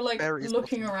looking you're like like berries or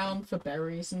looking something. around for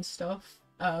berries and stuff,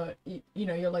 you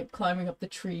know, you're like climbing up the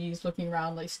trees, looking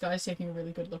around, like Sky's taking a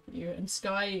really good look at you, and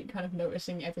Sky, kind of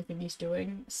noticing everything he's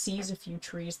doing, sees a few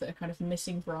trees that are kind of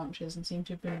missing branches and seem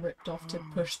to have been ripped off to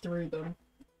push through them.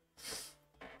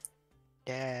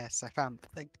 Yes, I found the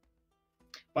thing.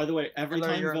 By the way,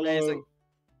 Hello, you're amazing.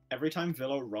 every time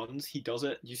Villo runs, he does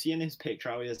it. You see in his picture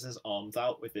how he has his arms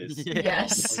out with his. Yeah.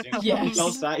 Yes, He yes.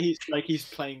 does that. He's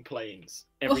playing planes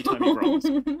every time he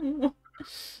runs.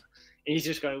 He's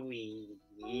just going wee.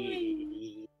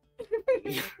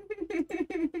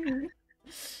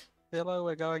 Philo,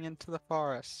 we're going into the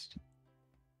forest.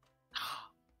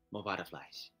 More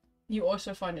butterflies. You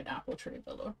also find an apple tree,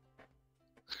 Villo.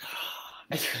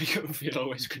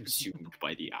 Villo is consumed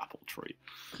by the apple tree.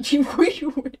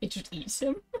 It just eats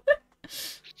him.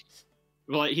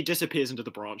 Well, like, he disappears into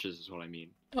the branches, is what I mean.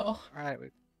 Oh, Right,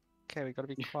 okay, we gotta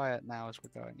be quiet now as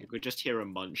we're going You in. could just hear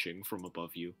him munching from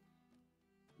above you.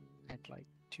 I'd like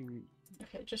to.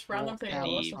 okay. Just random thing. I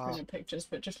down was the looking at pictures,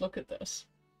 but just look at this.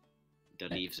 The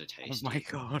leaves are Oh tasty. my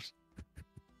god.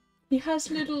 He has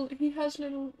little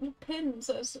pins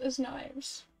as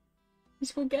knives.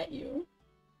 He's gonna get you.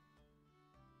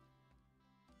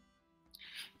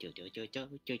 We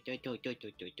just go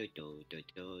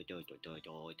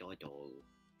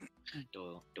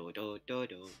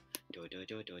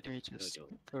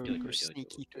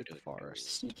sneaky through the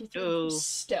forest. Sneaky through. No.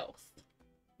 Stealth.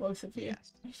 Both of you.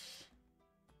 Yes.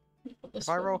 You've got this If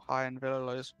I one. roll high and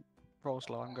Villa rolls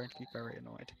low, I'm going to be very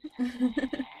annoyed.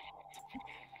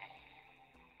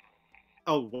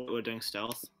 Oh, we're doing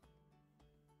stealth.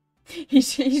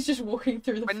 he's just walking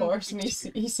through the When forest and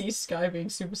did he sees Sky being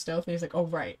super stealthy. He's like, oh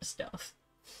right, stealth.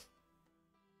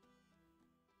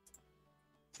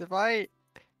 So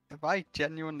if I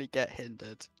genuinely get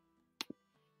hindered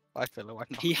by Philo, I'm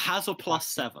not. He has a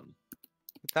 +7.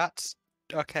 That's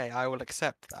okay. I will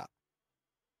accept that.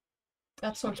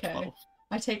 That's That's okay. 12.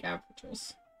 I take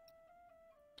averages.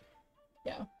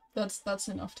 Yeah, that's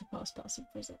enough to pass passive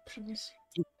perceptions.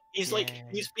 He's like Yeah.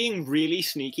 he's being really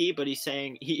sneaky, but he's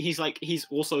saying he's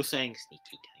also saying sneaky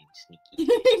time,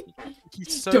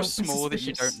 He's so Don't be small that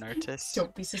you don't suspicious. notice.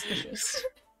 Don't be suspicious.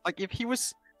 Like if he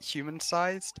was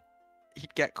human-sized,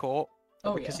 he'd get caught.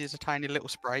 But Oh because yeah. he's a tiny little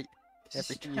sprite,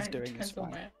 everything he's doing is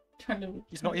fine.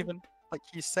 He's not even like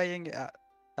he's saying it at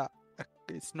that.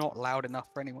 It's not loud enough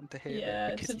for anyone to hear Yeah,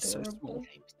 it it's because he's so small.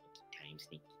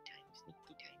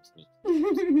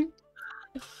 adorable.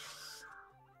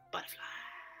 Butterfly.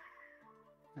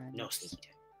 And No it's sneaky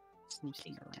time.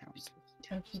 sneaking around.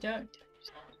 Okie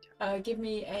doke. Give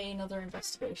me another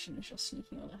investigation as you're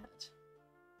sneaking on ahead.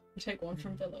 You take one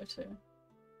from Villo too.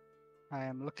 I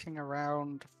am looking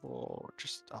around for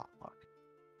just oh fuck.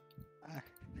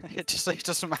 It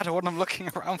doesn't matter what I'm looking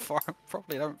around for. I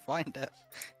probably don't find it.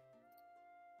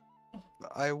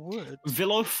 But I would.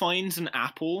 Villo finds an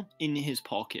apple in his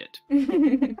pocket.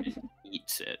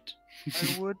 Eats it.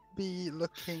 I would be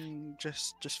looking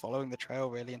just following the trail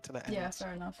really until it ends. Yeah,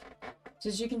 fair enough. So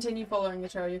as you continue following the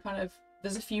trail, you kind of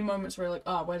there's a few moments where you're like,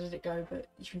 oh, where did it go? But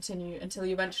you continue until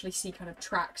you eventually see kind of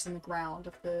tracks in the ground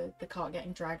of the cart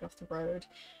getting dragged off the road,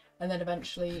 and then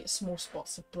eventually small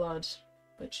spots of blood,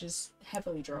 which is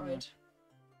heavily dried.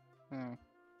 Hmm.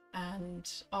 And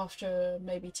after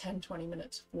maybe 10-20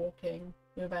 minutes of walking,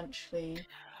 you eventually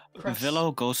crest...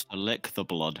 Villo goes to lick the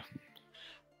blood.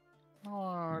 Oh,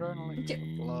 I don't like the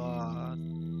blood.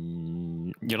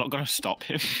 You're not gonna stop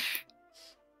him.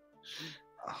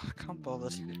 Oh, I can't bother.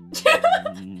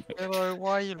 Hello,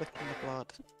 why are you licking the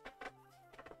blood?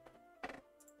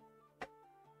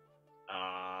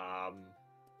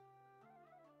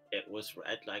 It was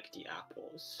red like the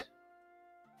apples.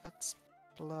 That's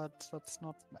blood. That's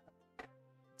not.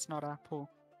 It's not apple.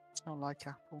 It's not like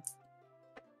apple.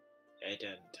 It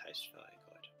didn't taste very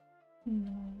good.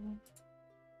 No.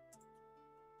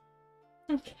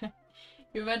 Okay.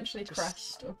 You eventually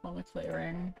crest upon a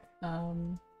clearing,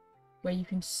 where you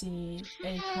can see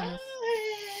a kind of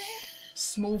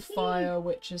small fire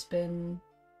which has been...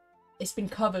 It's been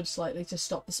covered slightly to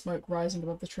stop the smoke rising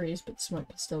above the trees, but the smoke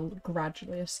can still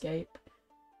gradually escape.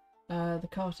 The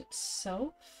cart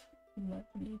itself... Let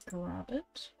me grab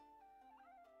it.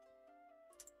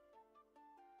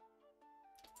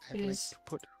 I'd like to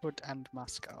put hood and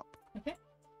mask up. Okay.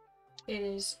 It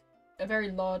is a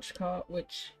very large cart,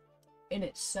 which in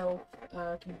itself can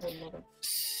hold a lot of...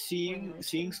 Seeing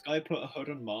Sky put a hood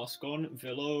and mask on,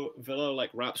 Villo like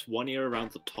wraps one ear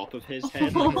around the top of his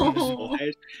head, like on his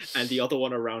forehead, and the other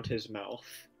one around his mouth.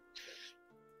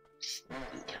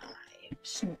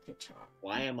 Sneaky time.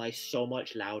 Why am I so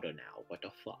much louder now? What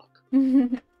the fuck?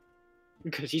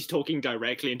 Because he's talking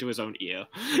directly into his own ear.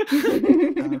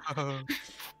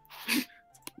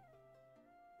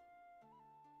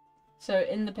 So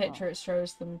in the picture it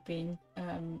shows them being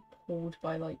pulled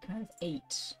by like kind of 8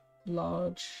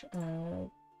 large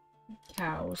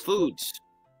cows. Foods.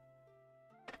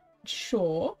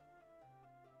 Sure.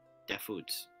 They're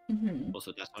foods. Mm-hmm.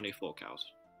 Also, that's only 4 cows.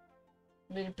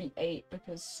 It'd be 8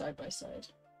 because side by side.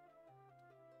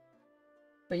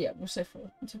 But yeah, we'll say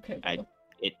 4. It's okay.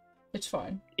 It's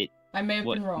fine. I may have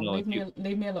been wrong. No,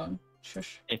 leave me alone.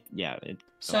 Shush. Silence,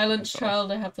 Silence,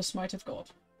 child. I have the smite of God.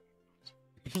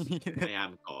 I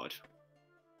am God.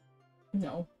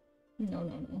 No.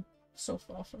 No. So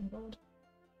far from God.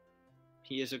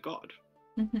 He is a god.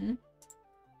 Mm-hmm.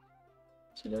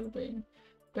 It's a little being.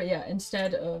 But yeah,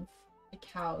 instead of the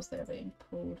cows, they're being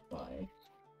pulled by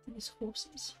these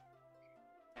horses.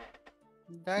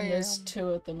 And there's 2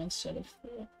 of them instead of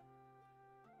 4.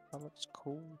 Oh, that's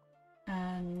cool.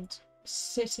 And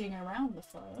sitting around the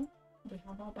fire, we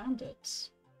have our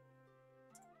bandits.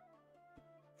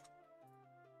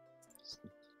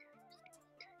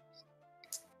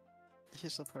 You're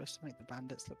supposed to make the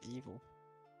bandits look evil.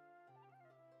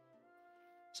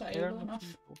 Is that They're evil not enough?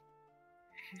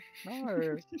 evil.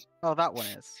 No. Oh, that one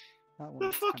is. That one The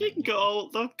is kinda fucking evil.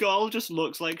 the girl just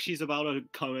looks like she's about to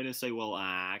come in and say, well,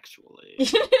 actually.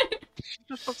 She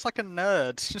just looks like a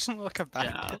nerd. She doesn't look like a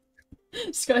bandit.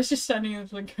 This guy's just standing there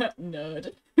like a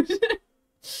nerd.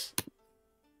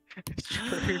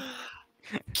 True.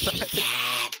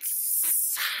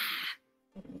 Cats!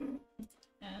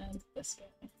 And this guy.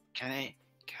 Can I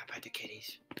pet the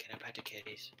kitties? Can I pet the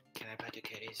kitties? Can I pet the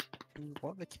kitties?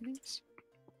 What, the kitties?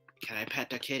 Can I pet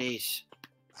the kitties?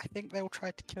 I think they'll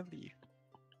try to kill you.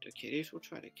 The kitties will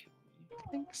try to kill me. I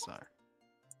think so.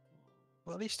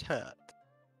 Well, at least hurt.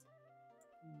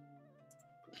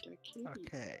 But they're kitties.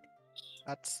 Okay.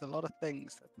 That's a lot of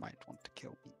things that might want to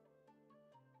kill me.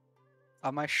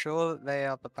 Am I sure that they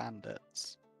are the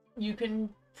bandits? You can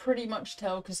pretty much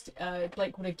tell because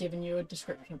Blake would have given you a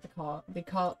description of the cart. The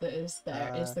cart that is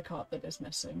there is the cart that is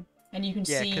missing, and you can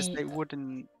Yeah, see. because they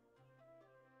wouldn't.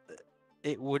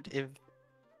 It would if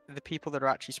the people that are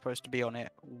actually supposed to be on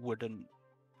it wouldn't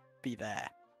be there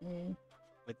Mm.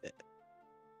 with it.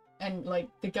 And like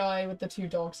the guy with the 2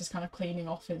 dogs is kind of cleaning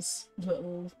off his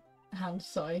little hand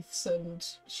scythes, and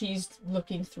she's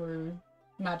looking through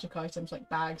magic items, like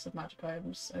bags of magic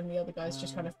items, and the other guy's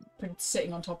just kind of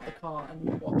sitting on top of the cart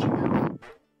and watching her.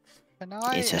 Can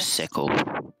I It's a sickle.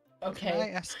 Can I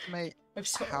Okay, estimate I'm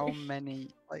sorry. how many,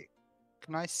 like,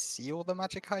 can I see all the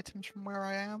magic items from where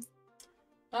I am?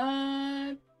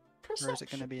 Or is it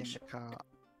going to be in the perception. cart?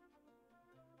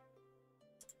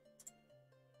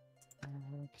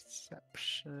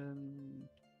 Perception.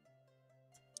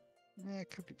 Yeah,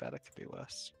 it could be better, could be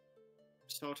worse.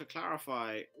 So to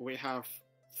clarify, we have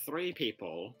 3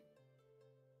 people,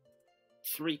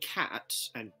 3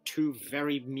 cats, and 2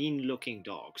 very mean-looking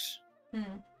dogs.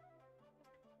 Hmm.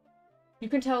 You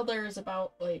can tell there's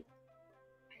about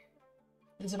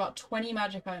 20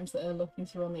 magic items that are looking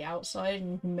through on the outside,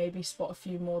 and you can maybe spot a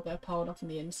few more that are piled up on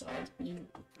the inside. Okay,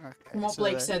 From what so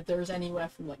Blake said, there's anywhere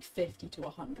from like 50 to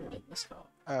 100 in this cart.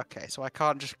 Okay, so I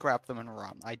can't just grab them and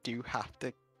run. I do have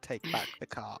to take back the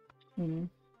cart. Hmm.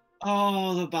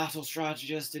 Oh, the battle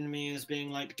strategist in me is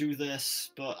being like, do this,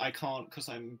 but I can't because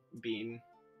I'm Bean.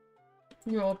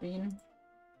 You're Bean.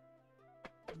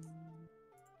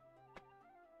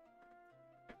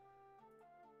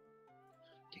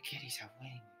 The kitties have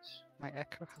wings. My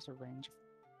echo has a range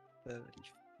of 30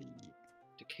 feet.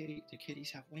 The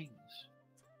kitties have wings.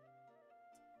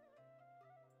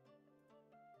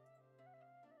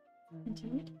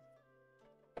 Continue.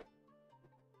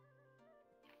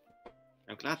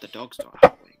 I'm glad the dogs don't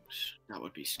have wings. That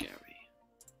would be scary.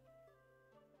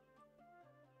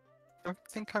 I don't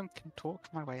think I can talk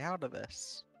my way out of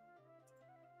this.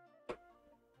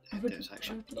 would- There's I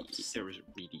actually would love to see- there is a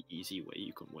really easy way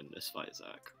you can win this fight,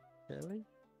 Zach. Really?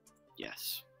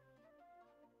 Yes.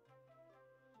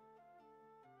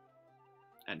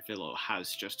 And Philo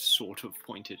has just sort of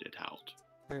pointed it out.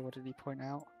 Wait, what did he point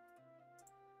out?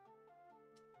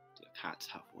 The cats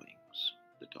have wings.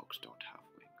 The dogs don't have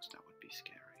wings. That would be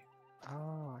scary.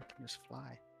 Oh, I can just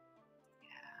fly. Yeah.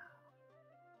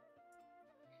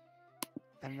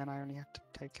 And then I only have to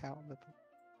take out the...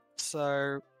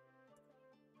 So...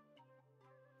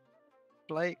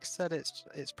 Blake said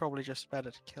it's probably just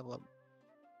better to kill them.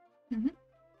 Mhm.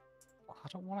 I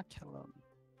don't want to kill them.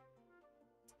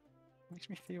 Makes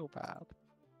me feel bad.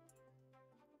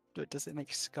 Does it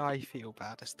make Sky feel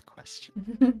bad is the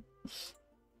question.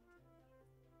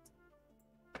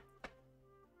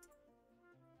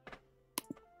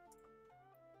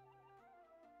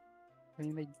 I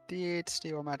mean, they did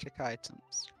steal magic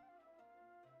items.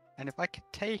 And if I could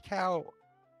take out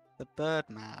the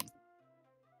Birdman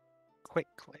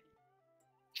quickly,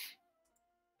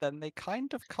 then they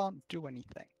kind of can't do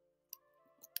anything.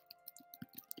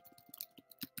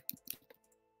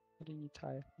 What do you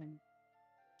typing?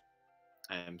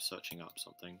 I am searching up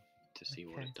something to see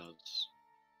what Okay. it does.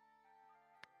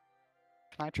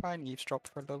 Can I try and eavesdrop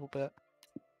for a little bit?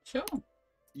 Sure.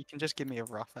 You can just give me a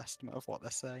rough estimate of what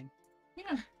they're saying.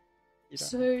 Yeah. You don't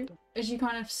So, have to. as you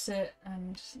kind of sit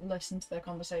and listen to their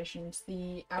conversations,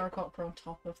 the Aracocra on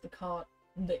top of the cart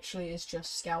literally is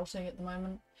just scouting at the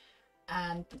moment.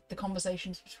 And the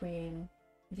conversations between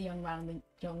the young man and the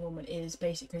young woman is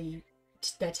basically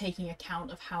they're taking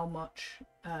account of how much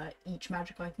each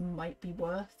magic item might be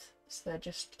worth. So they're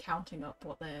just counting up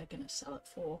what they're going to sell it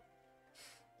for.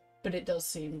 But it does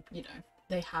seem,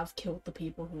 they have killed the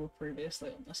people who were previously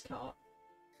on this cart.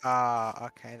 Ah,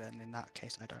 okay, then in that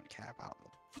case I don't care about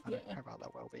them. I don't Yeah. care about their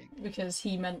well-being. Because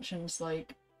he mentions,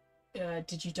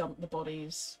 did you dump the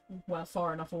bodies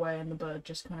far enough away? And the bird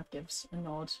just kind of gives a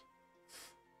nod.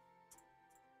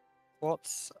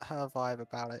 What's her vibe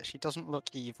about it? She doesn't look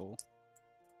evil.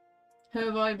 Her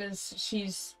vibe is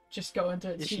she's just going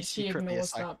through it. Is she She secretly a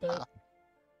ignores that bit. psychopath?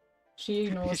 She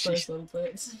ignores Is she- those little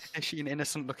bits. Is she an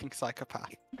innocent-looking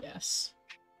psychopath? Yes.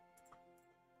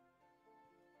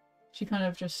 She kind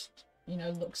of just,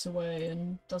 looks away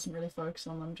and doesn't really focus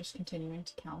on them, just continuing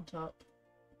to count up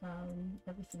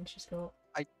everything she's got.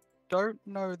 Don't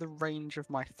know the range of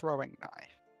my throwing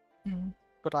knife, Mm.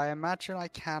 but I imagine I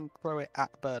can throw it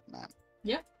at Birdman.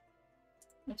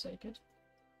 I'd say good.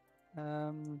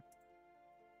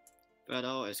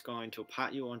 Birdo is going to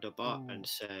pat you on the butt Ooh. and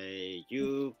say,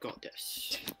 "You got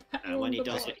this." Pat you And when on he the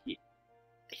does butt. it,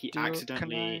 he Can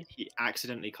I-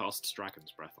 accidentally casts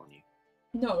Dragon's Breath on you.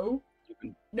 No. You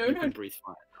can No, you no. can breathe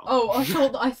fire now. Oh,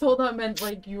 I thought that meant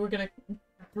you were gonna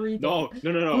breathe. No,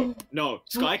 it. no.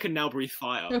 Sky can now breathe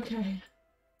fire. Okay.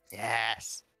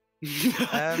 Yes.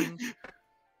 Can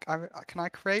I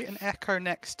create an echo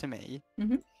next to me?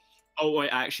 Oh wait,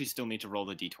 I actually still need to roll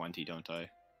the d20, don't I?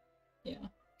 Yeah.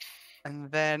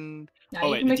 And then Now Oh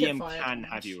you wait, can the make it DM fire can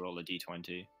damage. have you roll a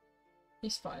d20.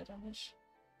 It's fire damage.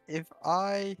 if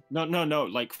I No,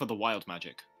 like for the wild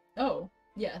magic. Oh,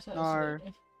 yes,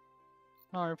 absolutely.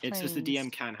 no, It says the please,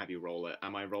 DM can have you roll it.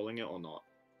 Am I rolling it or not?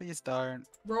 please don't.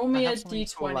 Roll I me a have something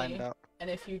cool lined d20, up. and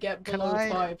if you get Can below I-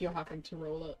 5, you're having to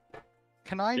roll it.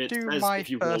 Can I It do says my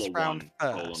if you roll a first round 1,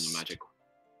 first? roll on the magic.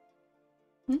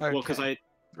 Okay. Well, because I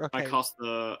okay. cast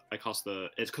the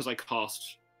it's because I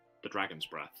cast the dragon's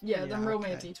breath. Yeah, then Yeah, roll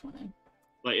me a okay. d20.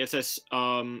 Like it says,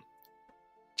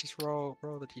 Just roll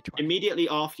the d20. immediately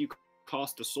after you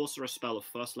cast a sorcerer spell of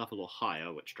first level or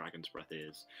higher, which dragon's breath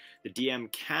is, the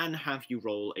DM can have you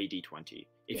roll a d20.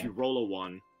 If Yeah. you roll a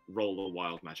 1, roll a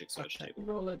wild magic search Okay. table.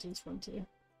 Roll a d20.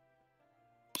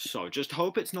 So just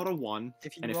hope it's not a 1.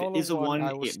 If you And if roll it is a 1,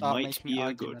 I will it start might making be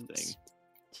a good arguments thing.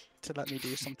 to let me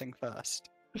do something first.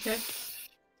 Okay.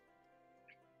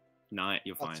 Nah,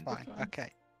 you're That's fine. fine. Fine.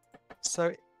 Okay.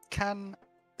 So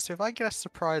if I get a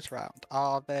surprise round,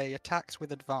 are they attacks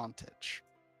with advantage?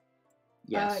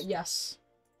 Yes.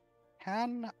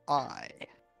 Can I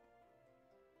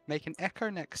make an echo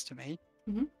next to me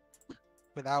Mhm.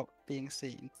 without being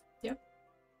seen? Yep.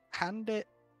 Hand it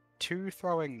 2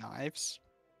 throwing knives,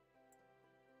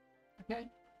 Okay.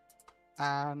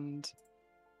 and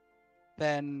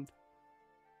then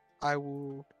I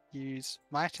will use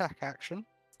my attack action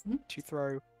Mhm. to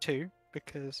throw 2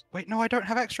 because wait, no, I don't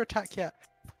have extra attack yet.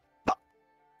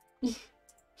 You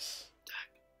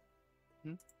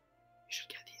should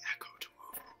get the echo to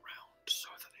move around so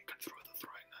that it can throw the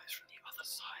throwing knives from the other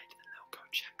side, and they'll go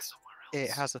check somewhere else.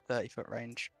 It has a 30-foot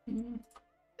range. Mhm.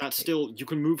 That's still you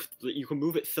can move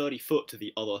it 30 foot to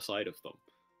the other side of them,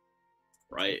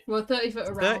 right? Well, 30 foot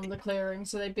around 30. the clearing,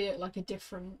 so they'd be at like a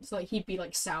different. So like he'd be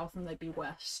like south and they'd be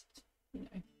west. You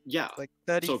know. Yeah. Like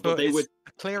 30 So, but foot they is, would-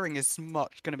 the clearing is going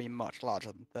to be much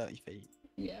larger than 30 feet.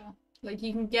 Yeah. Like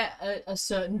you can get a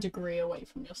certain degree away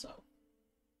from yourself.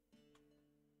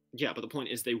 Yeah, but the point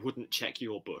is they wouldn't check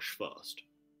your bush first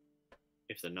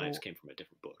if the knives Well- came from a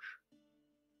different bush.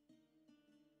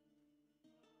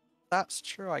 That's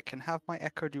true. I can have my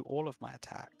echo do all of my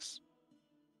attacks.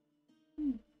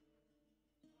 Hmm.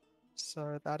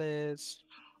 So that is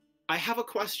I have a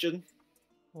question.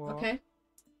 what? Okay.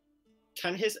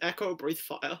 Can his echo breathe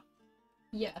fire?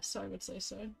 Yes, I would say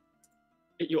so.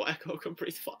 Your echo can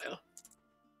breathe fire.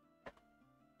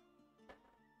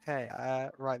 Okay,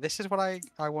 right. This is what I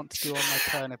want to do on my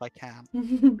turn if I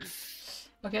can.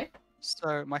 Okay.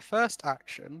 So my first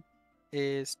action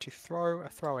is to throw a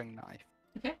throwing knife.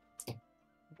 Okay.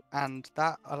 And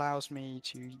that allows me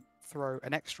to throw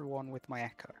an extra one with my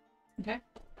echo. Okay.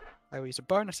 I will use a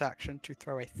bonus action to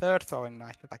throw a third throwing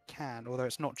knife if I can, although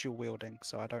it's not dual wielding,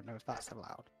 so I don't know if that's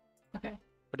allowed. Okay.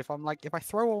 But if I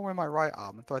throw one with my right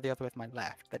arm and throw the other with my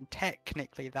left, then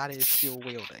technically that is dual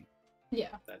wielding. Yeah.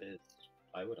 That is,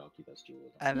 I would argue that's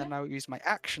dual. And then I will use my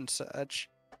action surge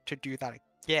to do that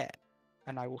again.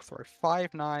 And I will throw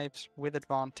 5 knives with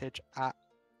advantage at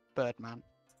Birdman.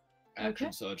 Action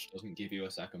Okay. surge doesn't give you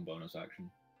a second bonus action.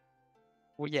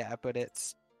 Well, yeah, but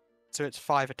it's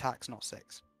 5 attacks, not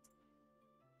 6.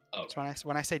 Oh, So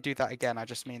when I say do that again, I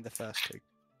just mean the first 2.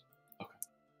 Okay.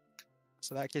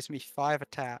 So that gives me 5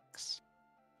 attacks.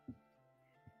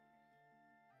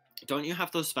 Don't you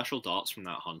have those special darts from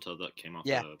that hunter that came up?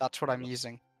 Yeah, that's what I'm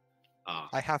using. Ah,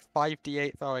 I have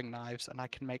 5d8 throwing knives, and I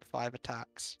can make 5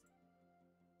 attacks.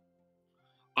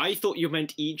 I thought you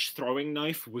meant each throwing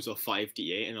knife was a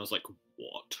 5d8, and I was like,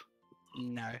 what?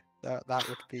 No, that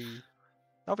would be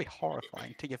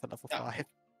horrifying to give a level 5.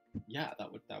 Yeah, that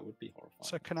would be horrifying.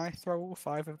 So can I throw all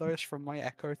 5 of those from my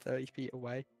echo 30 feet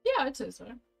away? Yeah, I'd say so.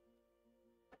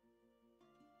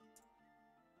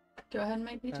 Go ahead and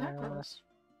make the attack rolls.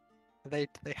 They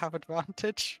have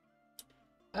advantage.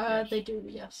 Yes. They do,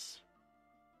 yes.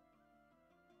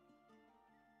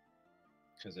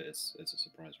 Because it's a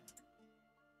surprise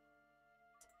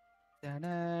round.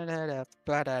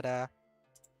 Da-da-da-da-ba-da-da.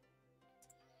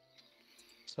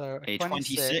 So A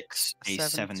 26, a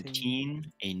 17,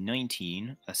 17, a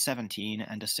 19, a 17,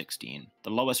 and a 16. The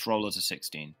lowest roll is a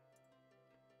 16.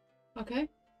 Okay.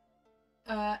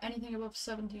 Anything above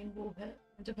 17 will hit,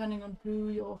 depending on who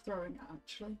you're throwing at,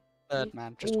 actually.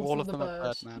 Birdman, just all for of the them are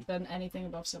bird, Birdman. Then anything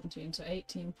above 17, so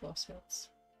 18 plus hits.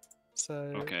 So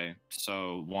Okay,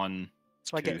 so 1.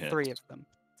 so I 2 get 3 of hits. them.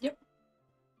 Yep.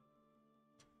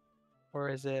 Or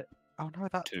is it? Oh no,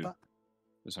 2. that.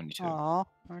 There's only 2. Aw,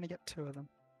 I only get 2 of them.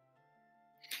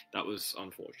 That was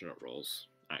unfortunate rolls,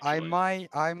 actually.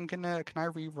 Can I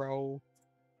re-roll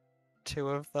 2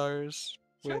 of those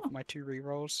Sure. with my 2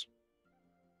 re-rolls?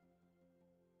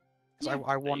 Because Yeah,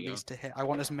 I want you go. these to hit. I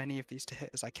want as many of these to hit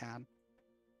as I can.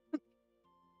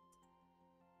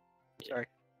 Sorry.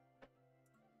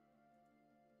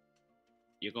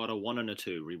 You got a 1 and a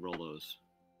 2. Reroll those.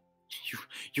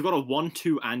 You got a 1,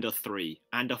 2, and a 3,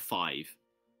 and a 5.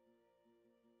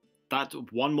 That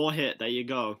one more hit. There you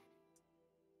go.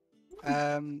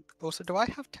 Also, do I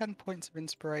have 10 points of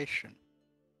inspiration?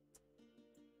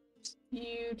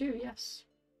 you do, yes.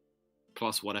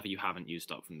 Plus whatever you haven't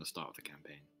used up from the start of the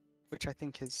campaign. Which I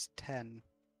think is 10.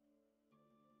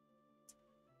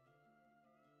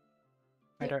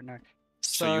 I Yep. don't know.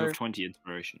 So you have 20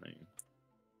 inspiration, don't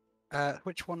you?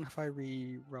 Which one have I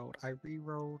re-rolled? I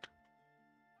re-rolled.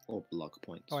 Or luck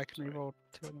points. Oh, I can sorry. re-roll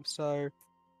 2 of them. So,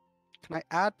 can I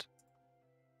add?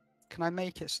 Can I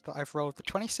make it so that I've rolled the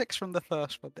 26 from the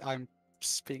first one? I'm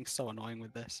being so annoying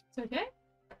with this. It's okay.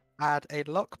 Add a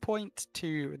luck point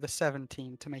to the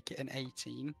 17 to make it an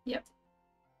 18. Yep.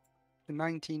 The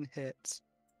 19 hits.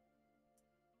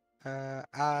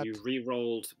 Add. You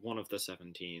re-rolled one of the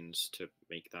 17s to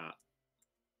make that.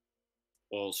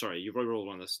 Well, sorry, you re-rolled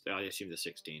one of the. I assume the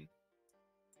 16.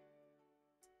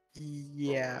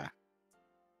 Yeah. Alright.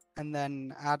 And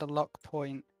then add a luck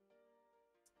point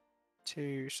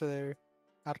to. So.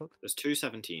 Add, There's 2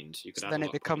 17s. You could so add then a it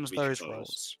luck becomes point to each those of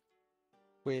rolls.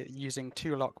 We're using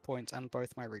 2 luck points and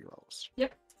both my rerolls.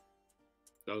 Yep.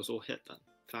 Those all hit then.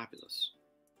 Fabulous.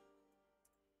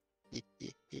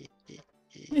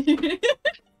 Roll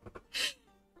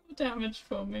damage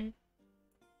for me.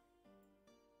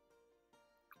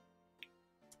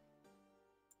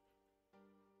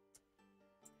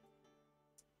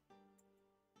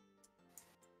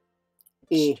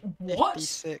 Oh. What?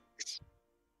 D6.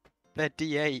 They're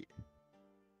D8.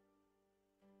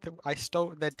 I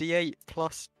stole. They're D8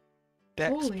 plus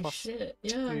Dex Holy plus shit,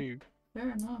 yeah, 2.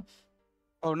 fair enough.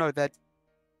 Oh no,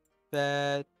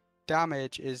 their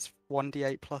damage is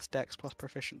 1d8 plus Dex plus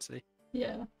proficiency.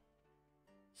 Yeah.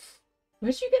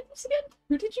 Where'd you get this again?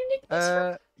 Who did you nick this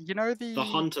from? You know the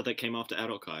hunter that came after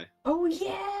Erokai. Oh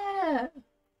yeah!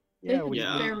 They Yeah, had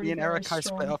Yeah. very, me and very Erokai split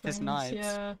strong up his things, knives.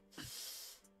 Yeah.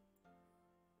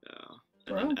 Yeah.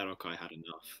 And then Bro. Erokai had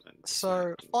enough. And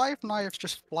So snapped. 5 knives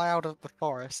just fly out of the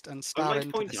forest and stab like to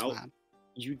into point this out- man.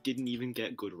 You didn't even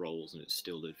get good rolls and it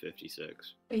still did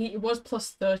 56. It was plus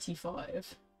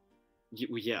 35.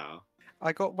 Well, yeah.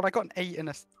 I got an 8 and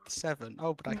a 7.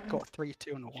 Oh, but I got 3,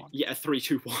 2, and a 1. Yeah, 3,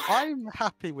 2, 1. I'm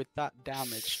happy with that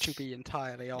damage, to be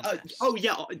entirely honest. Oh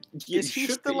yeah, yeah, Is he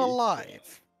should still be.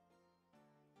 alive?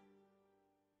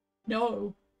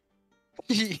 No.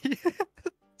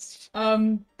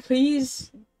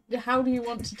 Please, how do you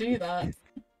want to do that?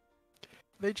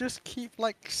 They just keep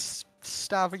like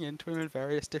stabbing into him in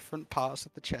various different parts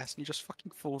of the chest, and he just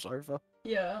fucking falls over.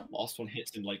 Yeah. Last one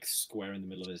hits him like square in the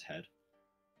middle of his head.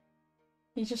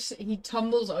 He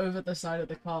tumbles over the side of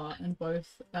the car and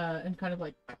and kind of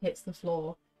like hits the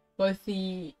floor. Both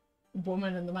the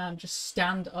woman and the man just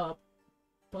stand up,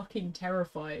 fucking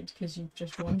terrified because you've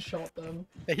just one-shot them,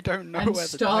 They don't know and where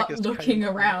the start daggers looking came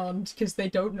from. around because they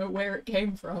don't know where it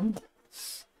came from.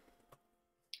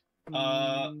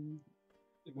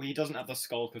 Well, he doesn't have the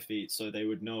Skulker feat, so they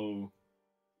would know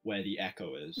where the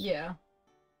echo is. Yeah.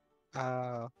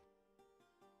 Uh,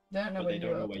 They don't know But where they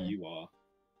don't know where okay. you are.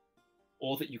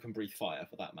 Or that you can breathe fire,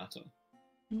 for that matter.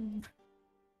 Mm.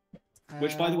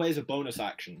 Which, by the way, is a bonus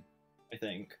action, I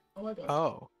think. Oh my god.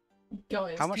 Oh.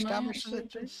 Guys, How much can I damage does actually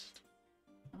it do? just...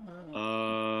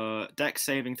 Dex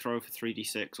saving throw for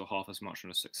 3d6 or half as much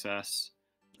on a success.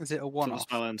 Is it a Till the one-off?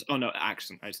 spell ends. Oh no,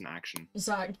 action. It's an action.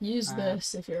 Zach, use Ah.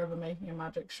 this if you're ever making a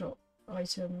magic shop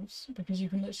items, because you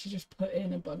can literally just put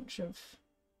in a bunch of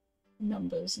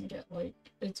numbers and get like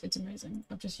it's amazing.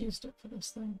 I've just used it for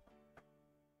this thing.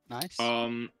 Nice.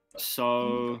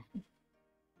 So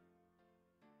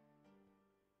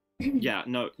yeah,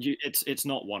 no, it's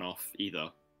not one off either.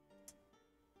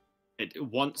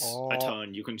 Once a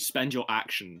turn, you can spend your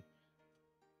action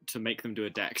to make them do a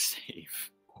dex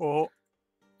save Oh.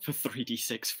 for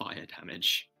 3d6 fire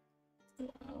damage.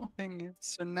 Wow.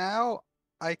 So now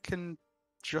I can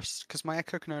just, because my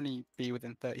echo can only be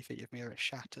within 30 feet of me or it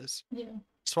shatters. Yeah.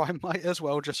 So I might as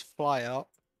well just fly up.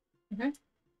 Okay.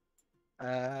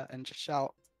 And just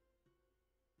shout.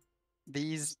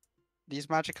 These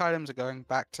magic items are going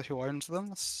back to who owns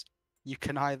them. You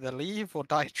can either leave or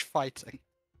die fighting.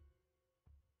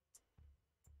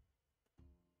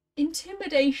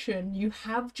 Intimidation, you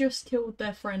have just killed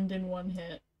their friend in one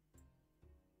hit.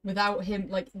 Without him,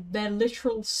 like, their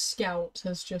literal scout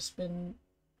has just been...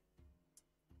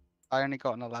 I only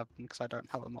got an 11 because I don't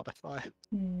have a modifier.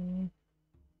 Hmm.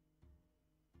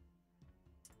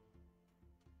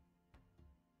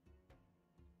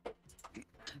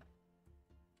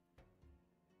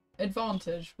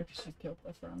 advantage because you've killed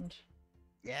their friend.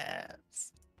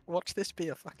 Yes. Watch this be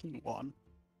a fucking 1.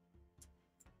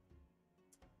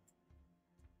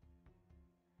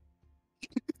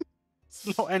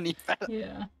 It's not any better.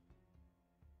 Yeah.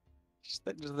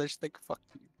 They just think, fuck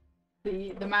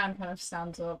you. The man kind of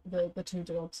stands up, the two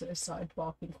dogs at his side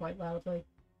barking quite loudly.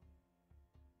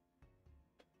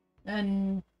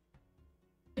 And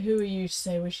who are you to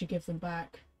say we should give them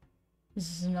back? This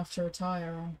is enough to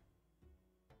retire on.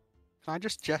 Can I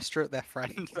just gesture at their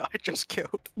friend that I just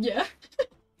killed? Yeah.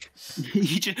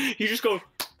 you just go,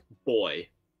 boy.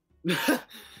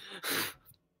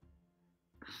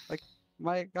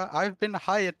 My God, I've been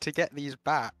hired to get these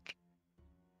back.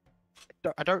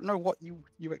 I don't know what you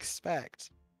expect.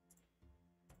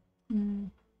 Mm.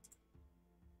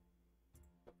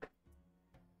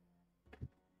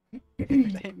 If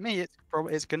it hit me,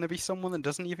 it's gonna be someone that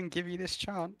doesn't even give you this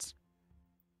chance.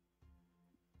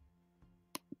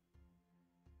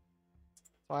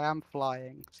 So I am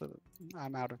flying, so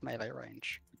I'm out of melee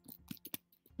range.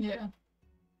 Yeah.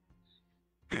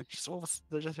 Just all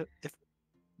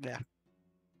yeah.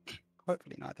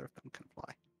 Hopefully neither of them can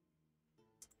fly.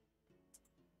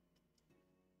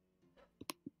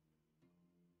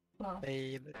 Well,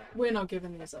 we're not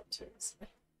giving these up too easily.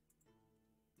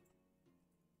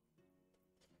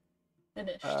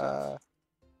 Initiative.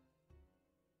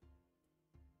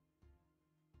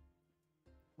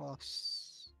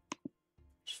 Plus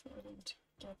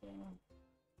 22.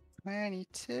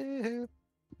 22.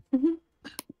 20.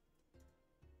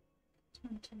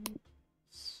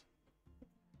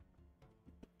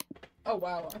 Oh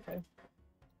wow, okay.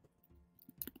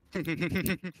 Let's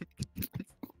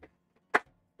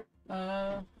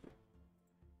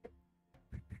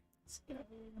go.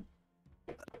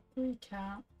 3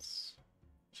 cats.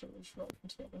 Should we just roll them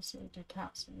together so we do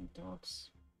cats and dogs?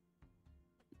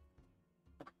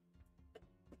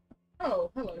 Oh,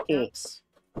 hello, cats.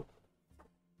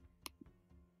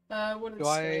 What did Do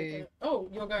Sky I get? Oh,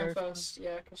 you're going go first.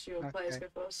 Yeah, because your players Okay.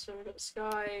 go first. So we've got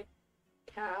Sky,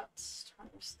 cats,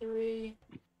 times 3,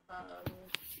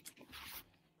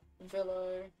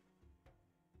 Villo,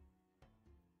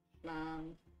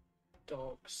 man,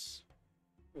 dogs,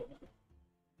 woman.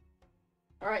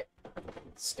 Alright,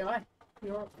 Sky,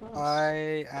 you're up first.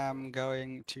 I am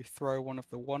going to throw one of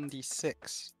the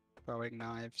 1d6 throwing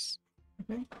knives.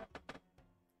 Okay.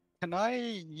 Can I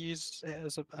use it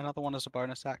as another one as a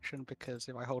bonus action? Because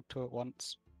if I hold 2 at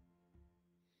once.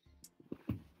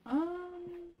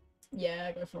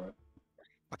 Yeah, go for it.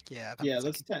 Fuck yeah. Yeah,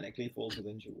 that's technically falls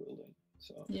within dual wielding.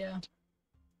 So Yeah.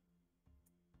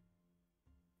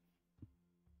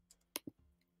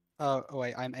 Oh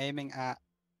wait, I'm aiming at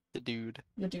the dude.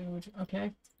 The dude,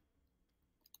 okay.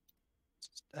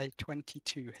 A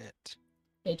 22 hit.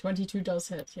 A 22 does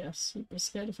hit, yes. You'd be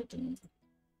scared if it didn't.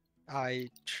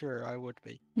 Sure I would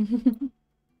be.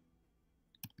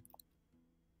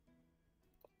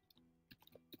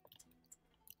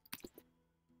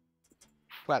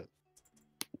 Well,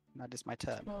 that is my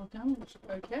turn. 12 damage,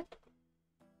 okay.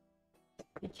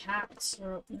 The cats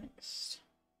are up next.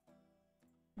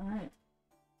 Alright.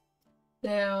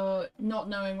 They're not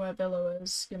knowing where Billow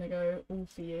is, gonna go all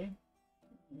for you.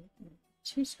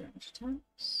 2 skirmish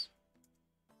attacks.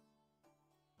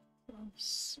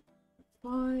 Plus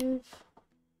 5.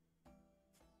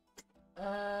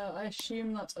 I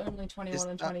assume that's only 21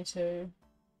 and 22.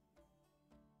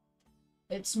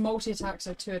 It's multi-attack,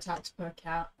 so 2 attacks per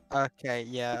cat. Okay,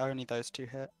 yeah, only those 2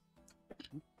 hit.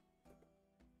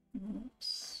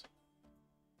 Oops.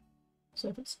 So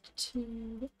if it's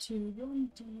 2,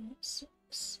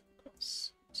 1d6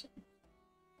 plus 2.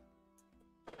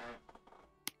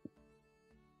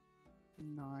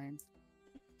 9.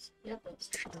 Yep, that's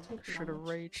Should have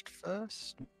raged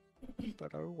first,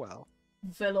 but oh well.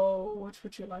 Velo, what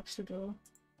would you like to do?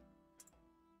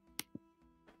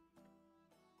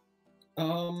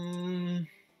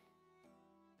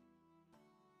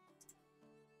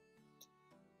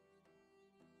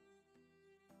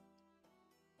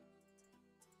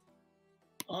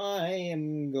 I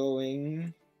am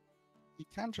going. You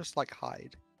can just like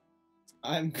hide.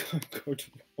 I'm going to go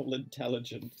to roll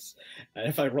intelligence, and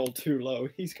if I roll too low,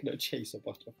 he's gonna chase a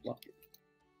butterfly.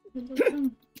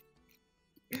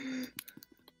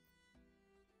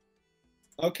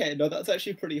 Okay, no, that's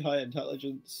actually pretty high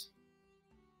intelligence.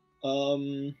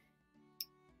 Oh,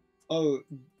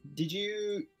 did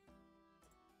you?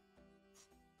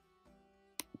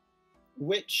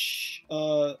 Which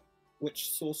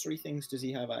sorcery things does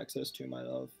he have access to, my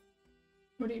love?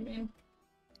 What do you mean?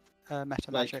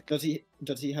 Meta Like, magic. does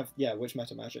he have? Yeah, which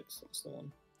meta magics? That's the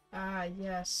one. Ah,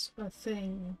 yes, a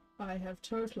thing. I have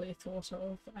totally thought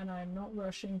of, and I'm not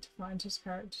rushing to find his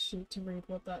character sheet to read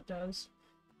what that does.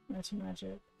 Meta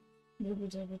magic. We're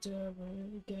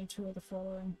getting two of the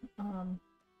following.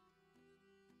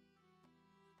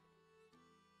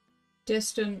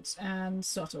 Distance and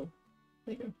subtle.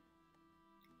 There you go.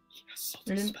 Yes,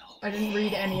 I didn't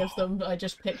read any of them, but I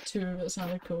just picked two that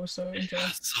sounded cool, so enjoy.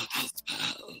 Subtle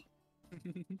spell.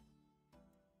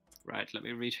 Right, let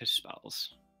me read his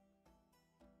spells.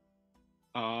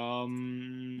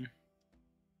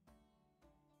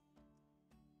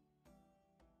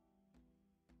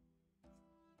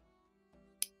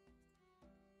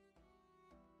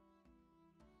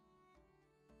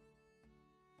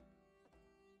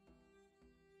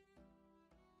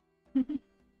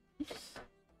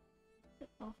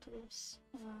 After this,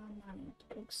 and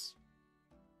books.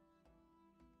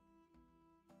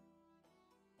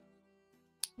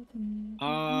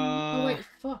 Oh wait,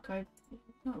 fuck! No,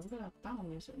 we're gonna have battle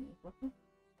music in this, fucker.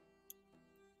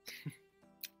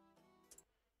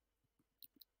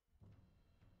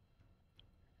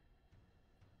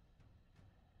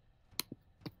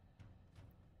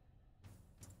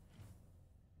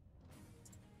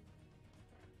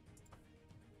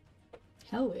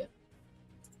 Hell yeah!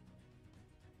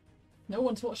 No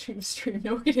one's watching the stream.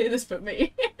 No one can hear this but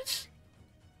me.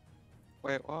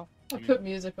 Wait, what? I put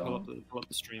music on. Pull up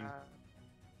the stream.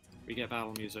 We get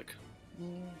battle music.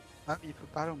 How do you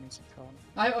put battle music on?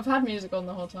 I've had music on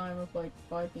the whole time of like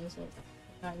vibe music.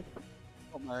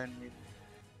 On my own music.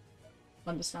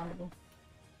 Understandable.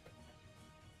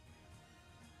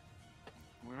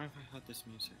 Where have I heard this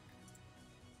music?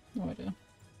 No idea.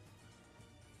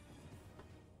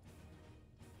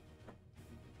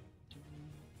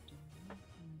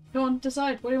 Go on,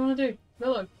 decide. What do you want to do?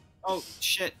 Willow. Oh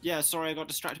shit! Yeah, sorry, I got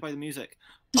distracted by the music.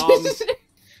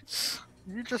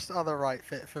 You just are the right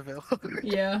fit for Vil.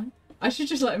 Yeah. I should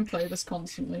just let him play this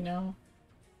constantly now.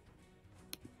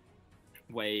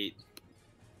 Wait.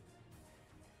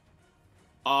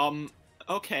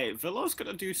 Okay, Villow's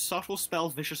gonna do subtle spell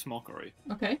vicious mockery.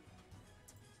 Okay.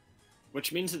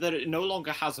 Which means that it no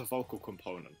longer has a vocal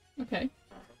component. Okay.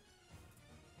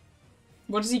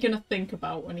 What is he gonna think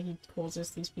about when he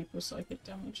causes these people psychic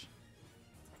damage?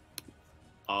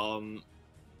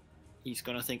 He's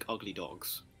gonna think ugly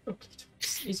dogs. Okay.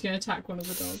 He's gonna attack one of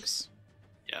the dogs.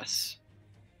 Yes.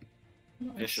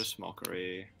 Nice. Vicious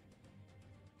mockery.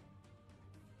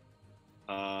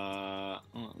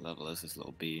 What level is this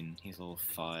little bean? He's level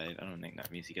 5. I don't think that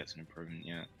means he gets an improvement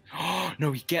yet. Oh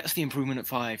no, he gets the improvement at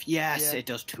 5. Yes, Yeah. it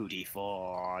does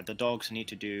 2d4. The dogs need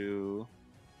to do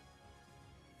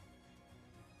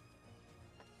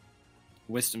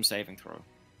wisdom saving throw.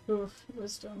 Oof,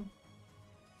 wisdom.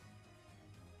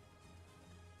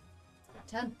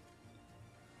 10.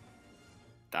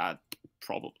 That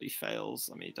probably fails.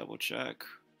 Let me double check.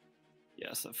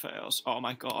 Yes, that fails. Oh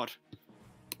my god.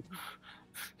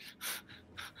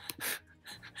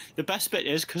 The best bit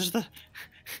is because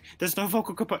there's no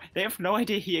vocal component. They have no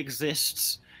idea he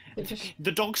exists.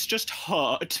 The dog's just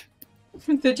hurt.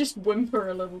 They just whimper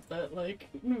a little bit, like.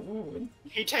 Ooh.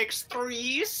 He takes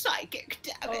 3 psychic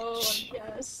damage. Oh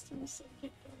yes, 3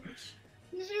 psychic damage.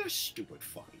 You stupid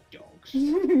fucking dogs.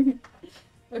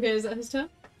 Okay, is that his turn?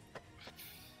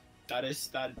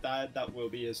 That will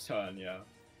be his turn, yeah.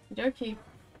 Okie.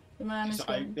 The man is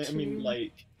going to... I mean,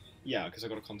 like, yeah, because I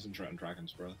got to concentrate on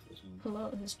Dragon's Breath as well. pull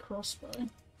out his crossbow and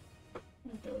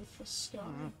go for Sky.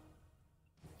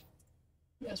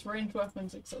 Yes, ranged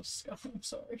weapons except Sky, I'm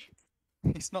sorry.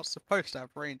 He's not supposed to have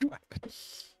ranged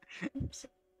weapons.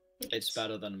 It's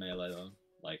better than melee, though.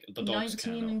 Like, the dogs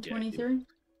 19 and 23?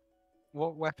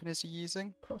 What weapon is he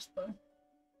using? Crossbow.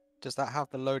 Does that have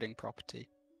the loading property?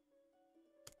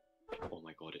 Oh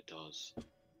my god, it does.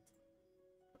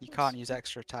 You can't use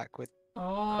extra attack with...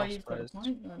 Oh, you've got a crossbows.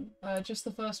 point then. Just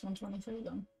the first one, 23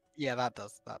 then. Yeah, that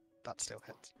does. That still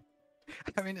hits.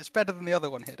 I mean, it's better than the other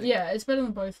one hitting. Yeah, it's better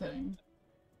than both hitting.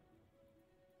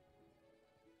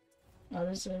 Oh,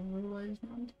 there's a rule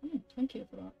thank you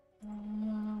for that.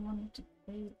 1 to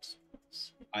 8.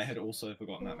 I had also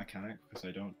forgotten that mechanic because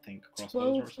I don't think crossbows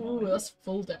 12. are a small Ooh, that's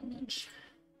full damage.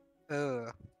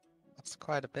 Ugh. That's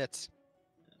quite a bit.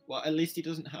 Well, at least he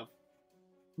doesn't have...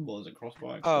 What is it,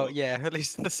 crossbow? Oh, yeah, at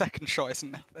least the second shot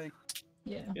isn't that thing.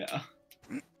 Yeah. Yeah.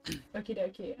 Okie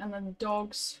dokie. And then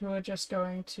dogs who are just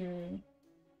going to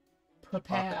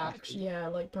prepare action. Yeah,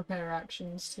 like prepare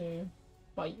actions to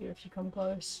bite you if you come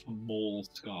close. Maul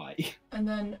Sky. And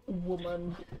then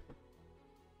woman.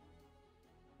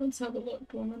 Let's have a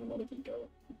look, woman. What have you got?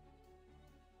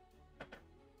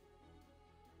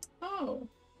 Oh.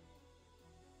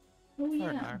 Oh I don't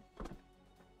yeah. know.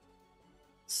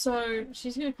 So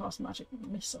she's gonna cast magic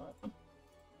missile.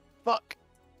 Fuck.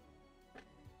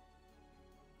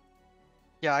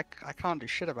 Yeah, I can't do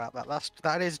shit about that.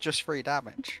 That is just 3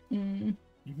 damage. Mm.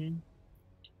 Mm-hmm.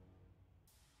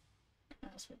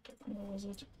 That's what the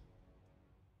wizard.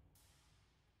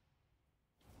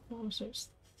 Oh, so it's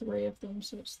 3 of them,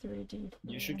 so it's 3d4.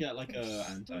 You should get like a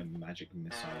anti-magic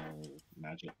missile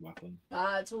magic weapon.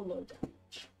 Ah, it's all low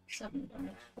damage. 7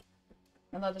 damage.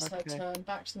 And that is her Okay. turn.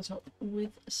 Back to the top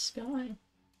with Sky.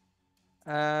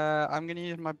 I'm gonna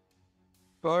use my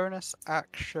bonus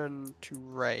action to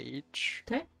rage.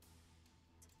 Okay.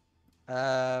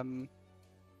 And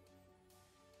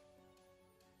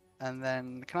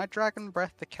then can I dragon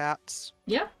breath the cats?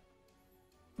 Yeah.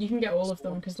 You can get all of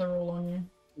them because they're all on you.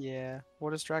 Yeah.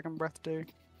 What does dragon breath do?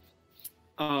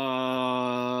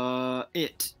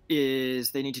 It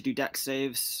is. They need to do dex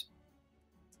saves.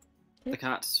 The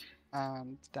cats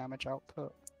And damage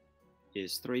output.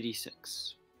 is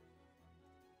 3d6,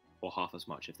 or half as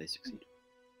much if they succeed.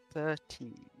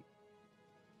 13.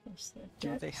 Plus their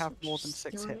Do they dex, have which more than is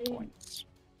 6 hit 3. points?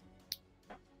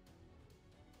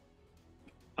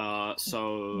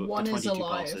 So One the is 22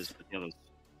 alive. passes, but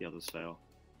the others fail.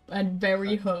 And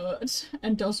very hurt,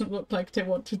 and doesn't look like they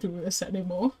want to do this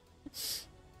anymore.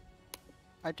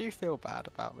 I do feel bad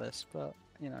about this, but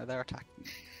you know they're attacking.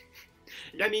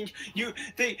 I mean,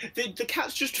 the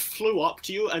cats just flew up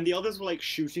to you, and the others were like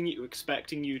shooting at you,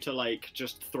 expecting you to like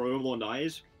just throw more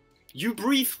knives. You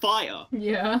breathe fire.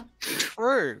 Yeah.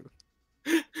 True.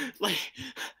 Like,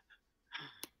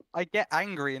 I get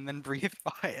angry and then breathe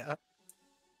fire.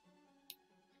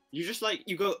 you just like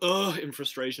you go ugh in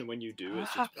frustration when you do.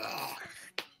 It's just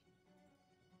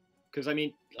because I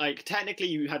mean, like technically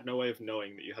you had no way of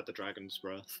knowing that you had the dragon's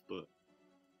breath, but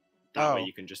that way Oh.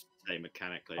 you can just say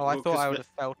mechanically. Oh, I Well, thought 'cause I would have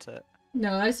felt it.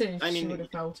 No, I say I she mean- would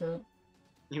have felt it.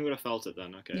 You would have felt it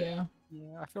then, okay. Yeah.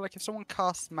 Yeah, I feel like if someone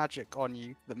casts magic on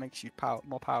you that makes you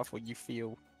more powerful, you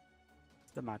feel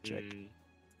the magic. Mm.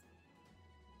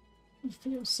 You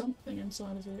feel something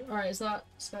inside of you. Alright, is that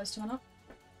Sky's turn up?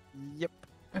 Yep.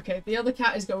 Okay, the other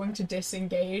cat is going to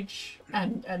disengage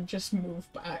and just move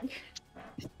back.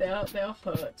 They're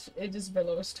hurt. It is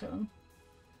Villow's turn.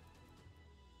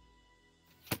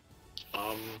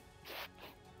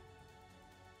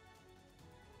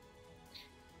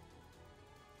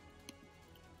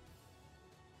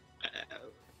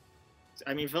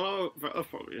 I mean, Villow's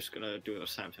probably just gonna do the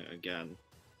same thing again.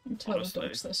 And tell the Honestly.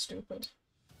 dogs they're stupid.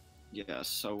 Yeah,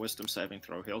 so wisdom saving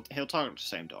throw. He'll target the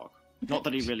same dog. Not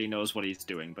that he really knows what he's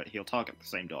doing, but he'll target the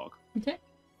same dog. Okay.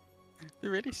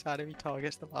 You're really sad if he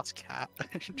targets the last cat.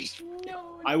 Just-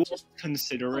 No, I was just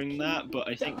considering that, fucking but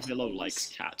I think Willow dies.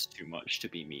 likes cats too much to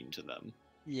be mean to them.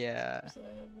 yeah. So,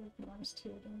 -2,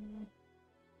 don't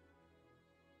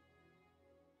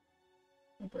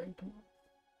I? Brain come up.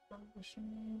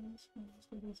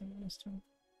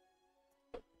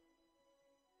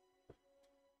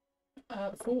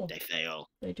 4. They fail.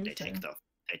 They do They fail.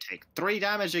 take 3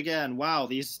 damage again. Wow,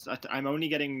 these I'm only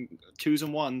getting 2s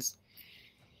and 1s.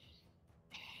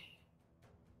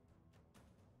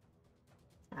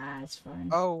 Ah, it's fine.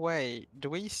 Oh wait, do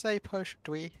we say potion?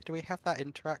 Do we have that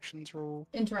interactions rule?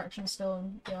 Interaction still,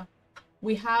 yeah.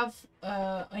 We have,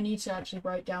 I need to actually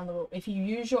write down the rule. If you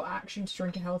use your action to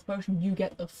drink a health potion, you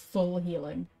get the full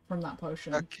healing from that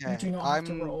potion. Okay, You do not have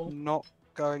to roll. I'm not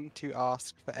going to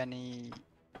ask for any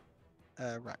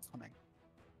retconning.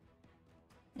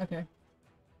 Okay.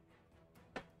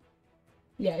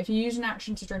 Yeah, if you use an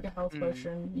action to drink a health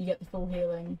potion, you get the full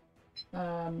healing.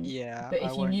 Yeah. But I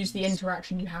if you won't use the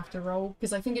interaction, you have to roll.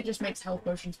 Because I think it just makes health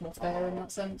potions more fair in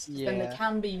that sense. Then they Yeah.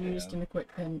 can be used in a quick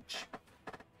pinch.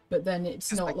 But then it's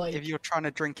 'cause, not like... if you're trying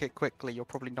to drink it quickly, you're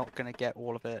probably not going to get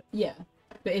all of it. Yeah.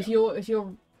 But if you're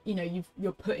you know,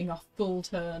 you're putting a full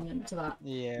turn into that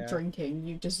Yeah. drinking,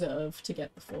 you deserve to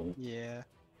get the full. Yeah.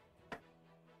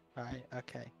 Right.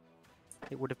 Okay.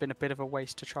 It would have been a bit of a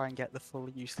waste to try and get the full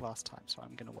use last time, so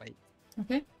I'm going to wait.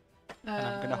 Okay. And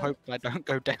I'm going to hope I don't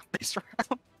go down this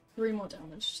round. 3 more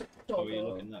damage. to Oh, you're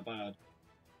Doggo. looking that bad.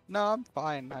 No, I'm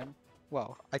fine.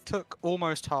 Well, I took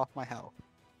almost half my health.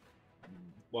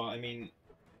 Well, I mean,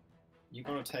 you're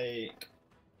gonna take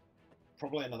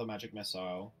probably another magic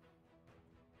missile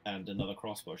and another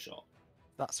crossbow shot.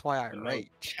 That's why I But no rage.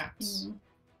 cats. Mhm.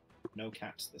 No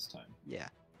cats this time. Yeah.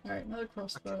 Alright, another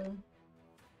crossbow.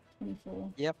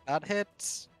 24. Yep, that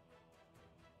hits.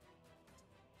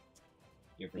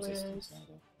 You have resistance With- now,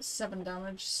 though. 7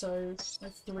 damage, so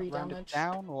like 3 Rounded damage.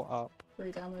 down or up?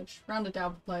 3 damage. Rounded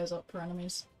down for players, up for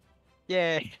enemies.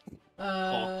 Yay.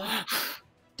 Oh.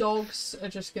 dogs are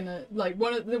just gonna like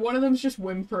one of them's just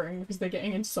whimpering because they're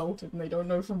getting insulted and they don't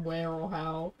know from where or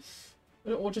how,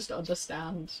 or just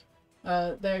understand.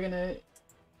 They're gonna.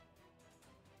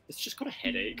 It's just got a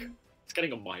headache. It's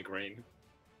getting a migraine.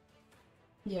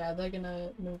 Yeah, they're gonna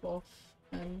move off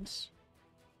and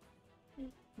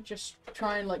just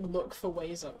try and like look for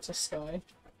ways up to sky.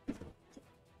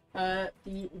 The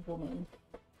woman.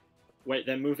 Wait,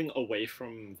 they're moving away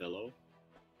from Willow?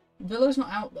 Willow's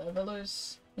not out there.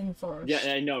 Willow's in the forest.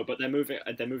 Yeah, I know, but they're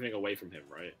moving away from him,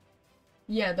 right?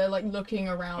 Yeah, they're like looking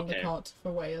around the Okay. cart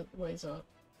for ways up.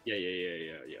 Yeah.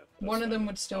 One of them fine.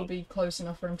 would still be close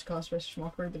enough for him to cast Vicious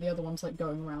Mockery, but the other one's like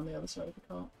going around the other side of the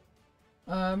cart.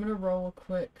 I'm gonna roll a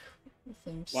quick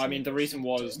thing. Well, I mean, the reason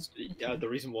was Okay.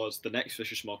 the next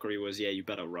Vicious Mockery was, yeah, you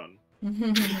better run.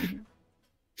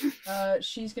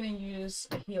 She's gonna use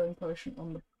a healing potion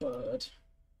on the bird.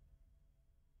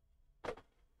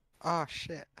 Oh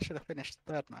shit! I should have finished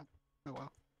the third man. Oh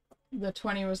well. The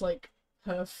 20 was like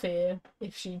her fear.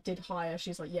 If she did higher,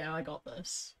 she's like, yeah, I got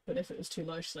this. But if it was too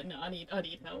low, she's like, no, I need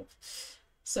help.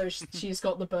 So she's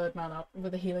got the Birdman up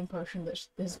with a healing potion that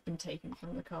has been taken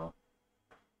from the cart.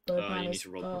 Birdman You need is to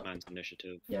roll up. Birdman's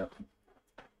initiative. Yep.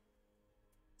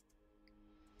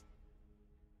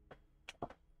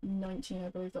 19, I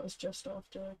believe that was just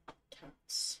after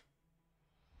cats.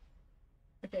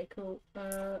 Okay, cool.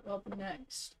 Up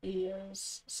next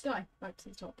is Sky. Back to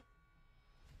the top.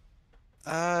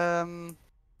 I'm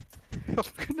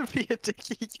gonna be a dick.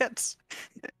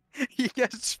 He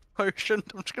gets potioned.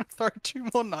 I'm just gonna throw 2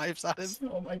 more knives at him.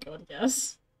 Oh my god,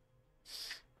 yes.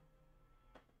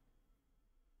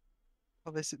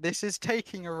 Oh, this is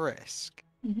taking a risk.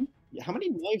 Yeah, how many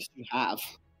knives do you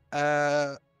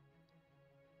have?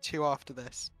 2 after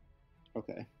this.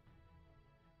 Okay.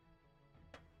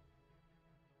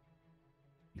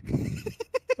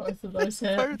 Both of those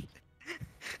hit. Both.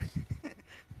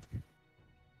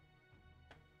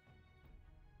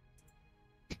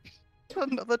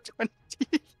 Got another 20.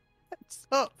 Heads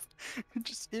up.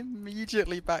 Just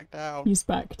immediately back down. He's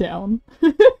back down.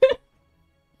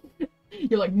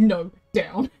 You're like, no,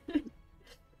 down.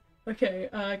 Okay,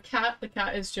 cat. The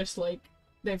cat is just like,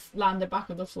 they've landed back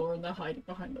on the floor and they're hiding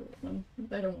behind the woman.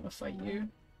 They don't want to fight you.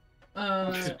 Fine,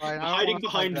 I don't Hiding wanna fight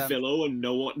behind them. Willow and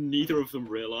neither of them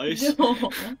realise.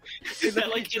 They're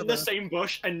like in the same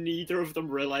bush and neither of them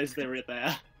realise they were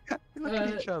there. They look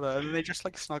at each other and they just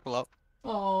like snuggle up.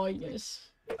 Oh,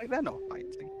 yes. Like they're not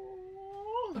fighting.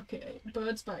 Okay,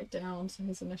 bird's back down, so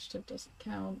his initiative doesn't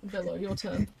count. Willow, your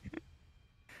turn.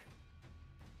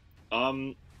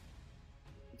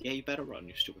 Yeah, you better run,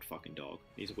 you stupid fucking dog.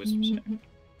 He's a wisdom save.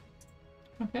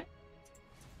 Okay.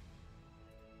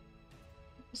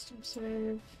 Wisdom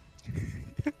save.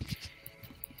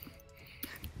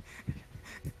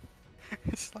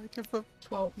 It's like if a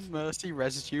 12. mercy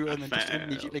residue and then just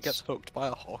immediately gets hooked by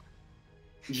a hawk.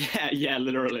 Yeah,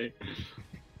 literally.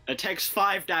 It takes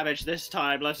 5 damage this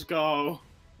time, let's go!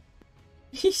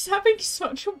 He's having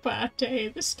such a bad day.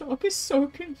 This dog is so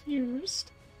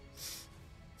confused.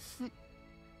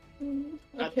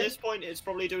 At this point, it's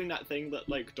probably doing that thing that,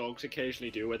 like, dogs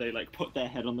occasionally do, where they, like, put their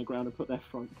head on the ground and put their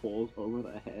front paws over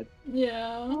their head.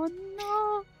 Yeah. Oh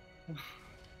no!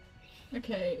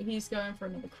 Okay, he's going for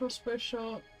another crossbow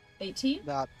shot. 18?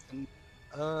 That,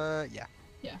 yeah.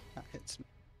 Yeah. That hits me.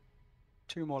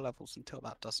 2 more levels until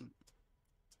that doesn't.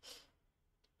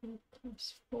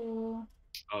 Plus 4.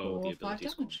 Oh, the 5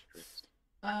 ability's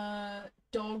damage.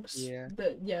 Dogs. Yeah.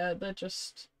 They're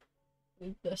just...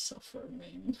 They're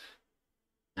suffering.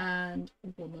 And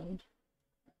woman.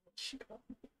 What she got?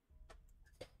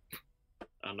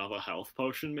 Another health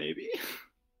potion, maybe?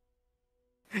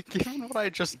 Given what I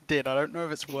just did, I don't know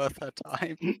if it's worth her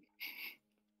time.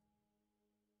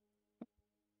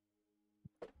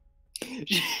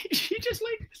 She just,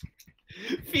 like,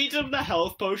 feeds him the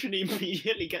health potion, he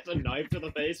immediately gets a knife to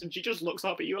the face, and she just looks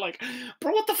up at you like,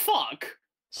 bro, what the fuck?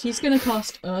 She's gonna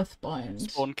cast Earthbind.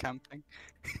 Spawn camping.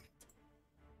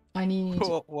 I need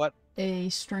What? a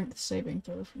strength saving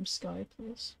throw from Sky,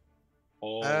 please.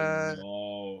 Oh,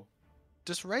 no.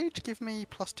 Does rage give me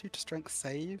 +2 to strength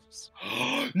saves?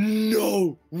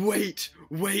 No! Wait!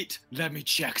 Let me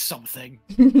check something.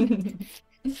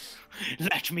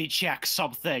 Let me check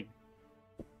something.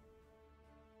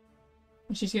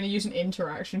 She's gonna use an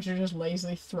interaction to just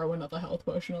lazily throw another health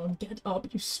potion on. Get up,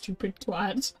 you stupid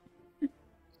twat.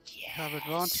 Have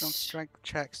advantage on strength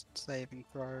checks, saving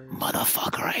throws.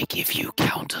 Motherfucker, I give you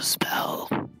counter spell.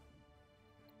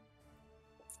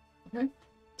 Okay.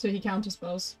 So he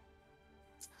counterspells.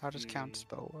 How does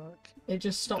counterspell work? It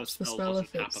just stops the spell spell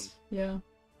if doesn't it's... happen. Yeah.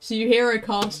 So you hear her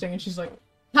casting and she's like,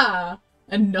 ha!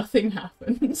 and nothing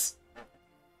happens.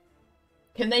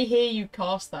 Can they hear you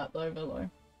cast that though, Vilo?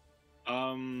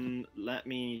 Let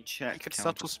me check. You could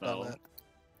subtle spell it.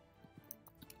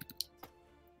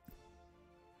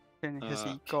 Has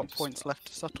he got points left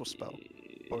to subtle spell?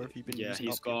 Or have you been using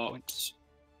up your points?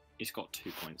 He's got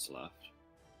 2 points left.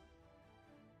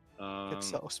 Could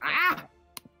subtle spell.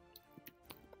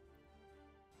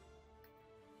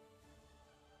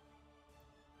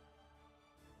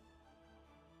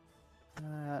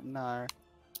 No.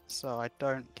 So I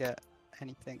don't get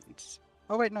anything.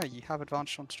 Oh wait, no, you have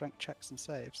advantage on strength checks and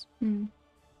saves. Mm.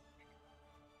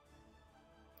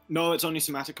 No, it's only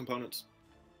somatic components.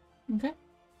 Okay.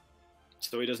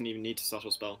 So he doesn't even need to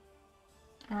subtle spell.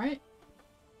 Alright.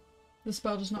 The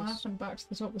spell does not happen back to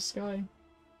the top of the sky.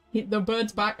 The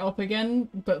bird's back up again,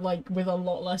 but like with a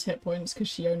lot less hit points because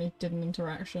she only did an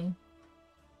interaction.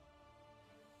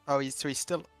 Oh, so he's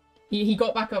still... He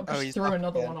got back up, just threw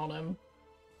another again. one on him.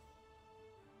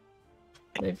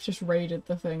 They've just raided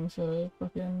the thing for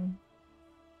fucking...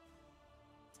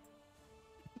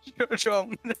 Sure,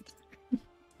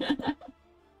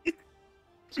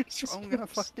 That's what I'm gonna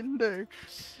fucking do.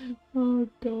 Oh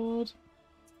god.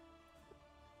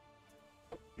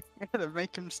 I'm gonna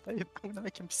make him stay. I'm gonna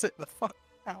make him sit the fuck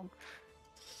down.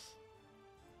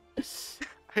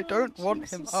 I don't want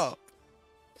him up.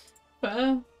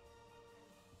 Fair.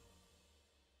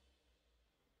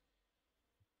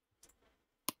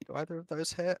 Do either of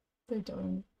those hit? They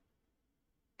don't.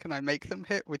 Can I make them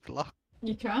hit with luck?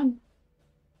 You can.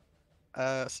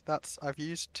 So that's I've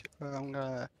used. I'm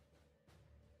gonna.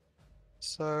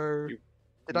 So You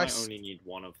did might only need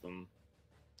one of them.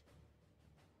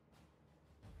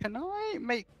 Can I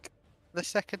make the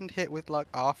second hit with luck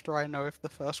after I know if the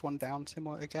first one downs him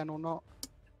again or not?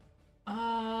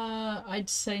 I'd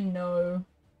say no.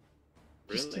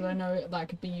 Really? Just 'cause I know that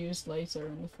could be used later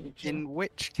in the future. In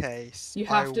which case, You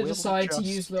have I to will decide to just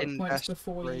use luck points invest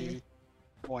before you. 3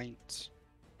 points.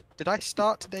 Did I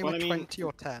start today Well, with I mean, 20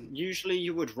 or 10? Usually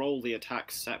you would roll the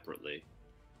attacks separately.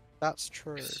 That's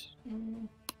true. Mm.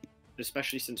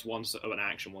 Especially since one's an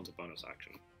action, one's a bonus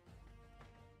action.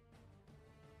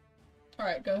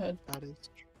 Alright, go ahead. That is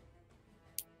true.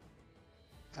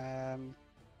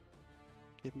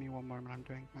 Give me one moment, I'm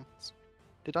doing maths.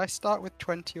 Did I start with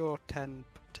 20 or 10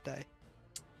 today?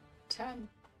 10.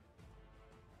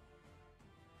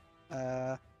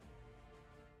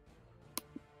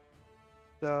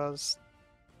 Does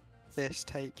this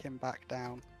take him back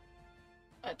down?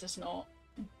 It does not.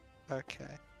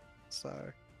 Okay, so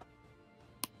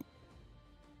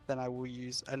then I will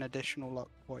use an additional luck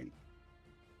point.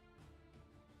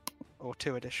 Or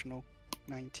 2 additional.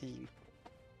 19.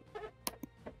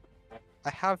 I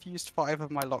have used 5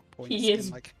 of my luck points He is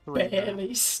in like 3 barely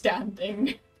rounds.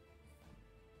 standing.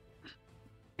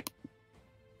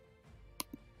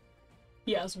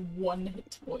 He has 1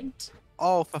 hit point.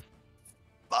 Oh, for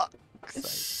fuck's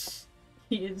sake.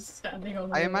 He is standing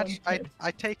on I the imagine one hit.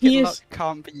 I take He it is- luck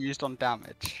can't be used on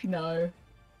damage. No.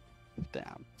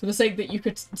 Damn. For the sake that you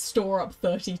could store up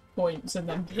 30 points and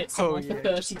then hit someone for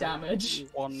 30 just damage.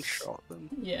 one shot them.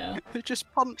 Yeah. They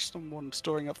just punch someone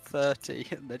storing up 30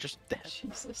 and they're just dead.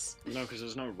 Jesus. No, because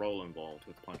there's no roll involved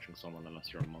with punching someone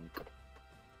unless you're a monk.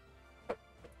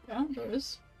 Yeah, there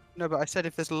is. No, but I said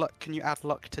if there's luck, can you add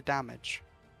luck to damage?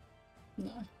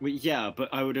 No. Well, yeah, but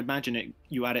I would imagine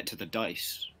you add it to the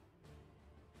dice.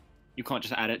 You can't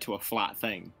just add it to a flat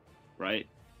thing, right?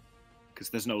 Because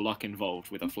there's no luck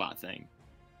involved with a flat thing.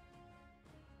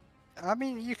 I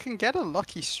mean, you can get a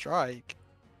lucky strike.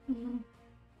 Mm.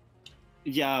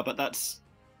 Yeah, but that's...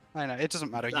 I know, it doesn't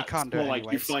matter, you that's can't do more it like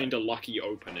anyway. you find a lucky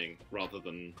opening rather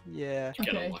than Yeah. you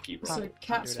get Okay, a lucky roll. so Can't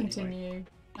cats do it anyway.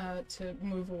 continue to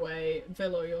move away.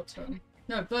 Vilo, your turn.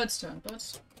 No, Bird's turn.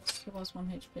 Bird's still has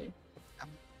 1 HP.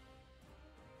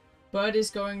 Bird is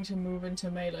going to move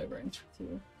into melee range with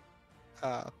you.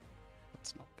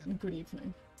 That's not good. Good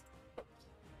evening.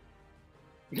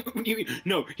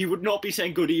 No, he would not be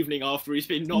saying good evening after he's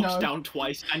been knocked No. down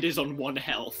twice and is on 1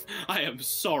 health. I am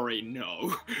sorry,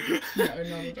 no. No, not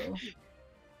at all.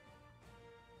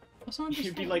 That's not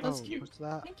You'd be fine. like, That's Oh, cute. was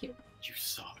that? Thank you. You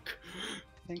suck.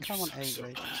 I think You I'm on suck 8 so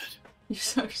rage. bad. You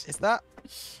so Is that...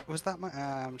 Was that my...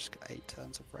 I'm just got 8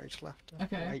 turns of rage left.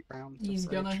 Okay. 8 rounds He's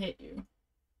of gonna rage. hit you.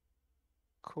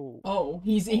 Cool. Oh,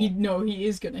 he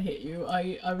is gonna hit you.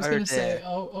 I was Oh, gonna say, dear.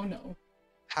 oh no.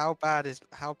 How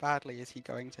badly is he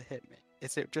going to hit me?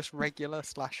 Is it just regular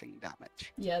slashing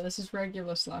damage? Yeah, this is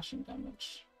regular slashing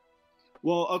damage.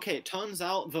 Well, okay, it turns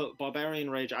out that Barbarian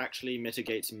Rage actually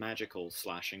mitigates magical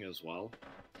slashing as well.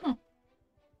 Huh.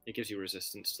 It gives you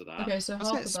resistance to that. Okay, so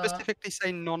Doesn't half it of that. specifically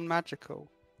say non-magical?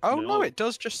 Oh No. no, it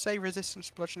does just say resistance,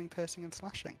 bludgeoning, piercing, and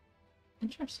slashing.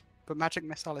 Interesting. But magic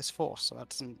missile is force, so that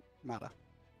doesn't matter.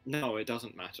 No, it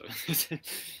doesn't matter.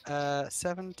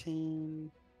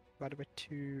 17 divided by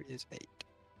 2 is 8.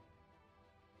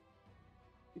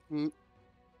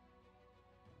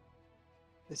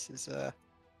 This is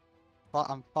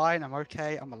I'm fine. I'm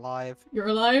okay. I'm alive. You're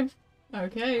alive?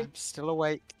 Okay. I'm still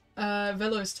awake.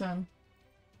 Velo's turn.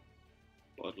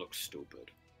 Bud looks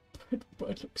stupid.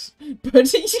 Bud looks... Bud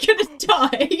is gonna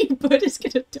die! Bud is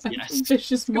gonna die Yes. from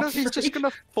vicious mockery. He's just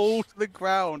gonna fall to the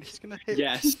ground. He's gonna hit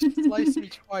Yes. slice me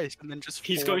twice and then just.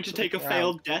 He's fall going to the take a ground.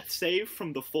 failed death save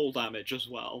from the fall damage as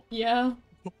well. Yeah.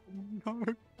 No.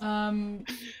 Um...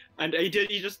 And he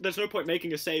just there's no point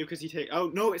making a save because oh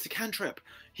no, it's a cantrip.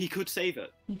 He could save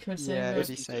it. You could say Yeah, that. if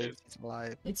he saves, he's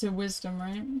alive. It's a wisdom,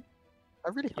 right? I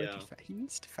really hope Yeah. he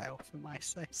needs to fail for my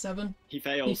sake. 7. He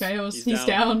fails. He fails. He's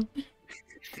down.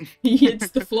 He hits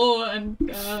the floor and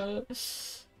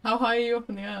how high are you up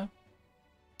in the air?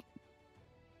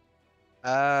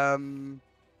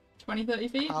 20, 30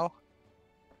 feet? How?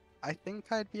 I think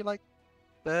I'd be like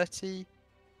 30.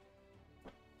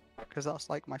 Because that's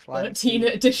like my flying 13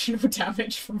 speed. additional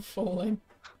damage from falling.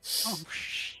 Oh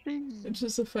shit. It's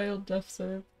just a failed death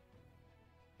save.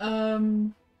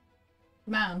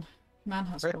 Man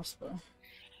has Right. crossbow.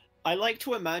 I like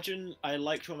to imagine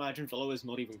Velo is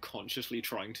not even consciously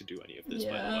trying to do any of this,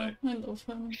 by the Yeah, way. I love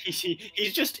him.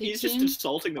 He's just 18?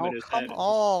 insulting them Oh in his come head.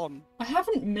 on! I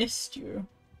haven't missed you.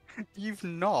 You've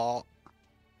not.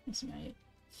 Yes, mate.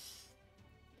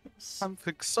 It's I'm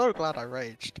so glad I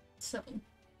raged. 7.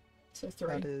 So 3.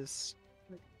 That is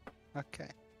okay.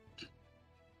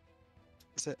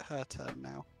 Is it her turn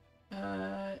now?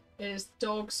 It is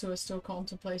dogs who are still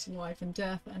contemplating life and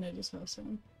death, and it is her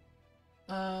turn.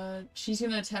 She's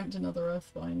gonna attempt another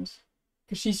Earthbind.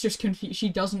 Because she's just confused. She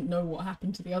doesn't know what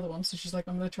happened to the other one, so she's like,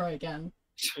 I'm gonna try again.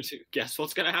 Guess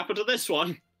what's gonna happen to this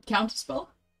one? Counterspell?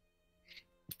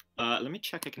 Let me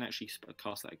check. I can actually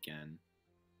cast that again.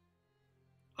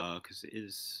 Because it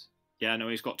is. Yeah, no,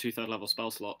 he's got 2 3rd-level spell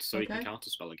slots, so he can Okay.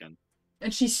 counterspell again.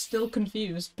 And she's still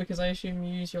confused, because I assume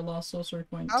you use your last sorcery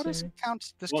point How to... does it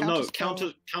count? Does Well, no,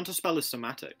 counterspell- counterspell is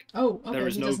somatic. Oh, okay, There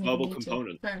is he no doesn't even verbal need to.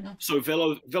 component. Fair enough. So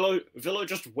Vilo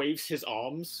just waves his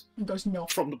arms And goes, no,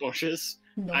 from the bushes,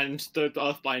 no, and the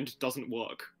Earthbind doesn't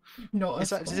work. not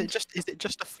Is Earthbind. it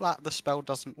just a flat? The spell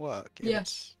doesn't work. If Yeah.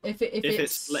 it's- If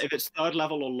If it's 3rd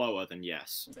level or lower, then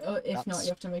yes. if not, That's- you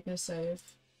have to make a save.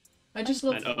 I just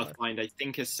love And Earthbind, I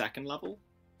think, is 2nd level.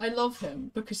 I love him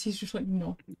because he's just like,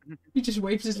 no. He just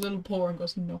waves his little paw and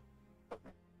goes, no.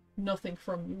 Nothing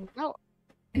from you. No.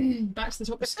 Back to the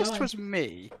top of If sky. this was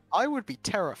me, I would be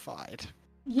terrified.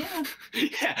 Yeah.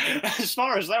 Yeah, as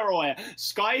far as they're aware,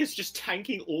 Sky is just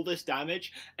tanking all this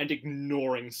damage and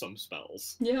ignoring some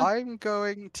spells. Yeah. I'm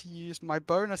going to use my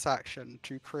bonus action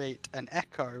to create an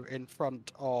echo in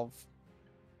front of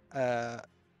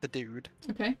the dude,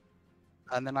 Okay.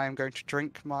 and then I'm going to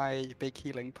drink my big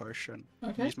healing potion.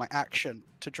 Okay. Use my action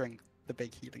to drink the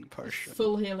big healing potion,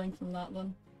 Full healing from that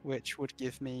then. which would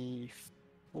give me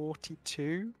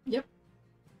 42. Yep.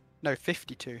 No,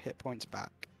 52 hit points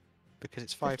back, because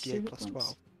it's 52 5d8 hit plus points.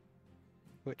 12,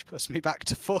 which puts me back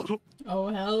to full. Oh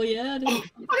hell yeah, dude. Oh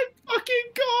my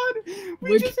fucking god!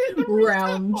 We We're just hit the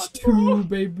round reset button, 2,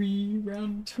 baby.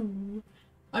 Round 2.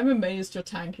 I'm amazed you're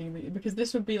tanking because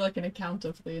this would be like an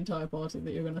encounter for the entire party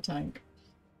that you're gonna tank.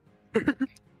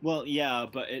 Well, yeah,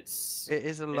 but it's It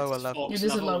is a lower it's level. Fox It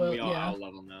is a level and lower- we are yeah. our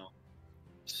level now.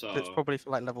 So It's probably for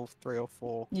like level 3 or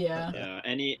 4. Yeah. yeah,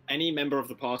 any member of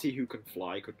the party who can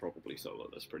fly could probably solo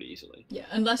this pretty easily. Yeah,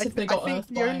 unless I if they thi- I got think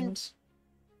the only- Earthbind.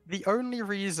 The only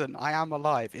reason I am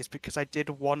alive is because I did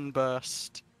one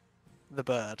burst the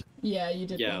bird. Yeah, you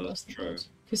did Yeah, one that's less true.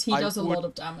 because he I does a would- lot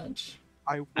of damage.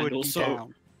 I would also- be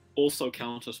down. Also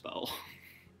counterspell.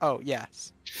 Oh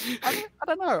yes. I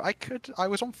don't know. I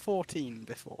was on 14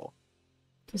 before.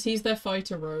 Because he's their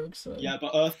fighter rogue, so Yeah,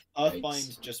 but Earthbind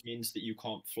Yikes. just means that you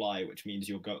can't fly, which means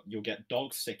you'll get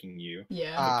dogs sicking you.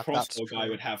 yeah, Ah, The crossbow that's guy true.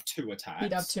 would have 2 attacks.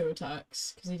 he'd have 2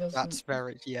 attacks because he doesn't. That's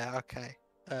very okay.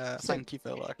 So- Thank you,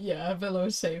 Villa. Yeah, Villa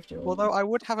has saved you. Although I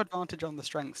would have advantage on the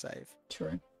strength save.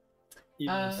 True.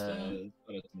 Even still,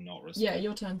 but it's not risky. Yeah,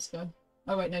 your turn, Sky.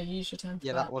 Oh wait, no, you used your turn for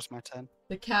Yeah, that. that was my turn.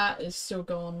 The cat is still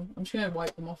gone. I'm just gonna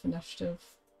wipe them off initiative.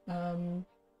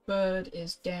 Bird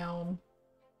is down.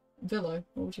 Villa,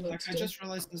 what would you like Like, to I do? just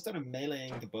realized instead of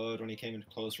meleeing the bird when he came into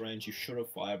close range, you should have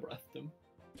fire breathed him.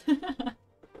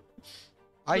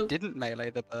 I Well- didn't melee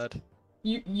the bird.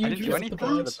 you I didn't do killed anything the to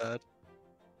bird. the bird.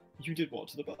 You did what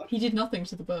to the bird? He did nothing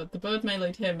to the bird. The bird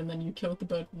meleeed him, and then you killed the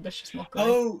bird with vicious mockery.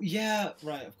 Oh yeah,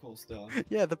 right. Of course, duh.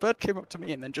 Yeah, the bird came up to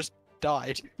me and then just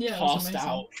died. Yeah, it was Passed amazing.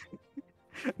 out.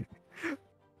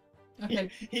 Okay.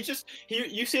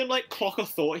 You see him like clock a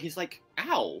thought. He's like,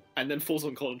 "Ow," and then falls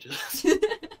unconscious.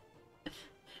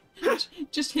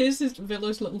 Just hears his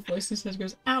Villow's little voice in his head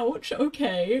goes, "Ouch,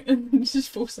 okay," and then just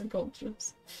falls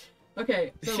unconscious.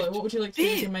 Okay, Villow, what would you like to do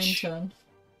with your main Bitch! turn?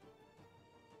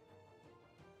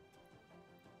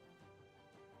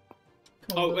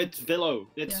 Come on, Oh, Villow. it's Villow.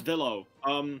 It's Yeah.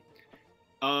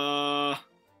 Villow.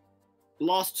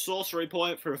 Last sorcery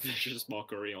point for a vicious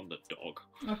mockery on the dog.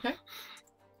 Okay.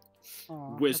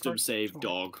 Aw, I Wisdom broke the save tool.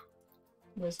 dog.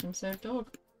 Wisdom save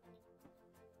dog.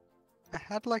 I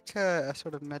had like a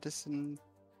sort of medicine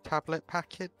tablet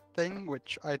packet thing,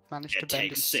 which I'd managed to It bend in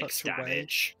takes 6 such a way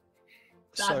damage.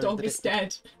 That so dog that is it would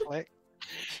dead. click.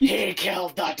 He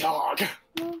killed the dog.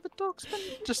 No, the dog's been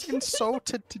just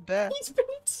insulted to death.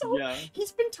 Yeah.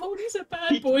 He's been told he's a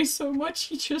bad boy so much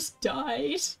he just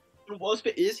died. The worst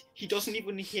bit is he doesn't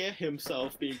even hear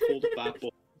himself being called a bad boy.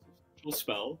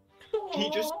 Spell.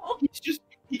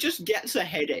 He just gets a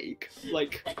headache.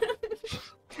 Like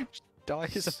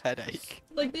Dies of headache.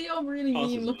 Like, they are really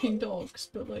Passes mean-looking out. dogs,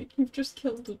 but like, you've just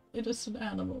killed an innocent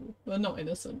animal. Well, not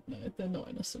innocent. No, they're not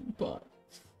innocent, but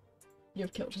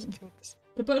you've killed them. Killed this-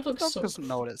 The bird The looks dog so. doesn't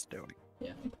know what it's doing.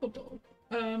 Yeah, poor dog.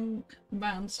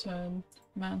 Man's turn.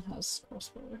 Man has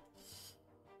crossbow.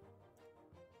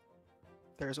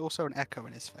 There is also an echo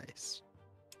in his face.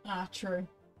 Ah, true.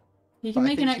 He But can I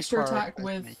make an think he extra attack prioritised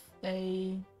with me.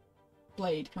 a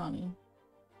blade, can't he?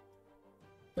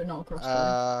 But not a crossbow.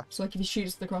 Uh, So like if he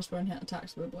shoots the crossbow and hit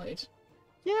attacks with a blade.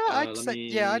 yeah, let I'd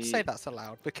say me- that's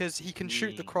allowed because he can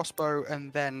shoot the me- crossbow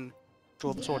and then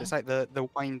draw the sword. Yeah. It's like the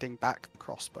winding back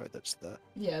crossbow that's the.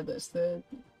 Yeah, that's the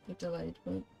delayed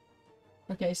but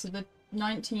okay, so the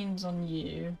 19's on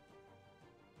you.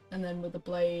 And then with the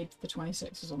blade, the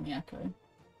 26 is on the echo.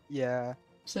 Yeah.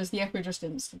 So is the echo just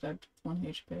insta dead 1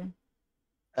 HP?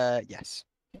 Yes.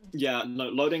 yeah, no.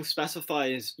 Loading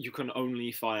specifies you can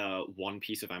only fire 1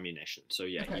 piece of ammunition. So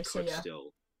yeah, Okay, he so could yeah.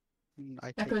 still. I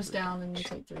take Echoes 3 down and you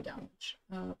damage. take 3 damage.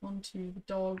 Onto the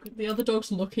dog. The other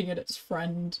dog's looking at its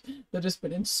friend that has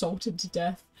been insulted to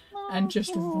death and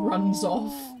just runs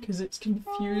off because it's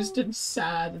confused and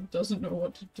sad and doesn't know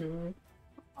what to do.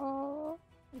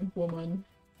 Woman.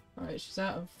 Alright, she's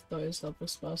out of those level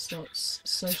spell slots,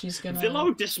 so she's gonna.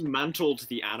 Villow dismantled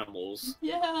the animals.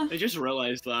 Yeah. I just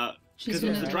realized that She's because it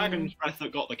was gonna the do, dragon's breath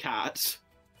that got the cats.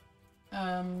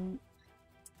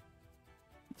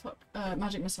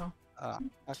 magic missile Okay.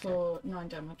 for 9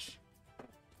 damage.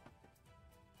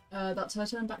 That's her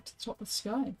turn back to the top of the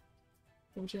sky.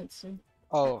 What would you like to see?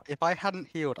 Oh, if I hadn't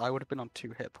healed, I would have been on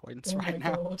 2 hit points Oh right my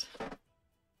now. god.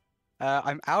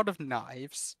 I'm out of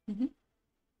knives. Mhm.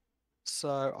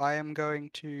 So I am going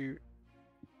to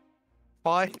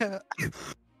fire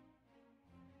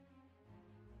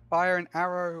fire an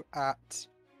arrow at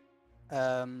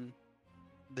the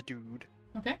dude.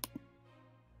 Okay.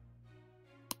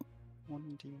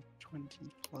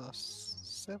 1d20 plus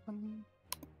 7.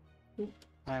 Oop.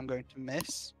 I am going to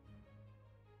miss.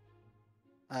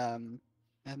 And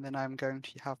then I'm going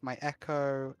to have my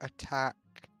echo attack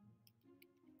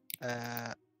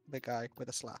the guy with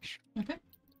a slash. Okay.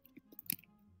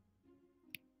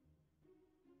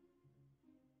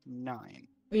 9.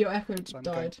 Oh, your echo So I'm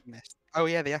going died. to miss. Oh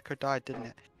yeah, the echo died, didn't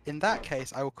it? In that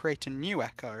case, I will create a new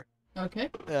echo Okay.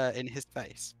 in his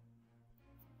face.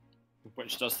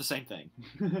 Which does the same thing.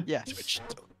 Yes, which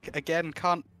again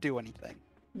can't do anything,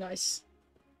 Nice.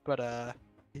 but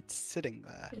it's sitting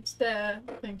there. It's there,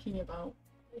 thinking about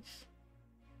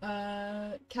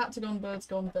life. Cats are gone, birds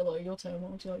gone, Billow, your turn.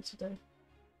 What would you like to do?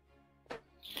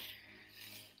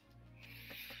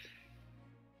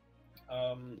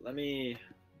 Let me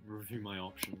review my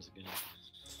options again.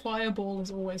 Fireball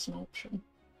is always an option.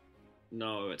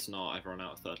 No, it's not. I've run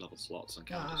out of 3rd level slots and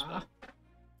can't spell.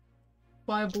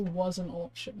 Fireball was an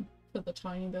option for the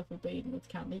tiny little bean with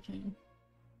Candy Cane.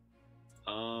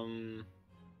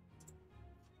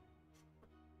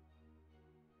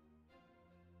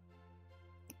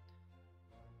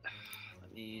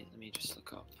 Let me just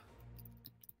look up.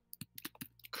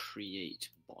 Create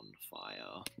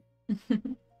bonfire.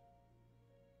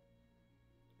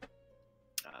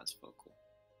 That's vocal.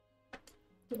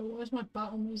 Where's my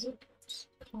battle music? It's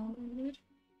calm and weird.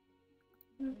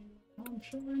 I'm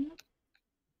sure right now.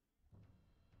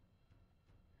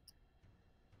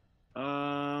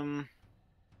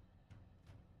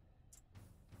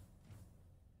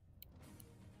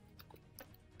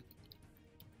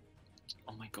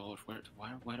 Oh my god,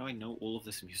 where do I know all of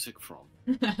this music from?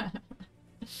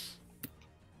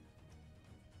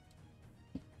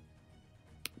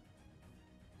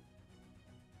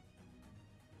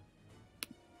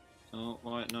 Oh,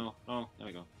 wait, no. Oh, there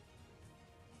we go.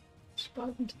 Just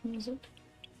vibe into the music.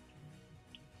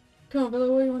 Come on,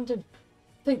 Villa, what do you want to do?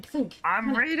 Think. I'm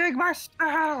Panic. reading my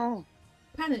spell!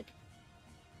 Panic.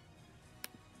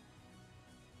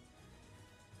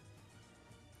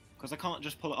 Because I can't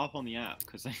just pull it up on the app,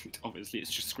 because obviously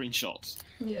it's just screenshots.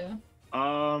 Yeah.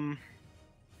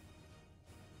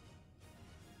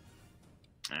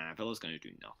 Villa's gonna do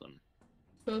nothing.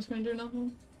 Villa's gonna do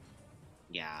nothing?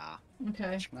 Yeah.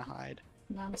 Okay. Just gonna hide.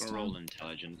 Man's Gonna roll turn.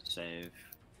 intelligence save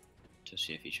to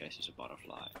see if he chases a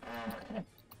butterfly. Okay.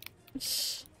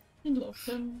 In love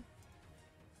him.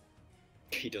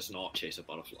 He does not chase a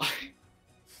butterfly.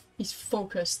 He's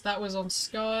focused. That was on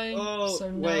Sky. Oh,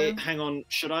 so no. wait, hang on.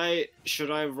 Should I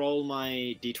roll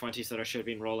my d20s that I should have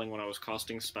been rolling when I was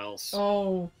casting spells?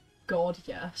 Oh god,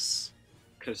 yes.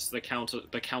 Because the counter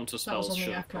That was spells on should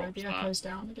the have echo. dropped The that. echo's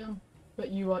down again. But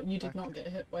you did not get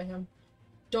hit by him.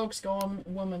 Dog's gone.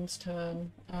 Woman's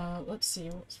turn. Let's see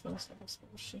what's first level spell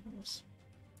she has.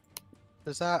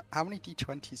 Does that... How many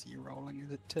d20s are you rolling?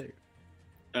 Is it 2?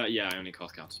 Yeah, I only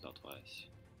cast counter spell twice.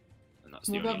 And that's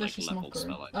the What about only vicious leveled mockery?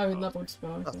 spell I Oh, got. leveled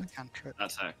spell. That's Okay. a cantrip.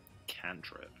 That's a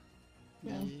cantrip.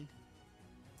 Yeah.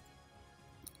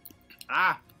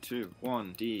 Ah! 2,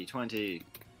 1, d20.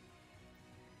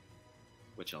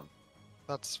 Which one?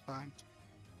 That's fine.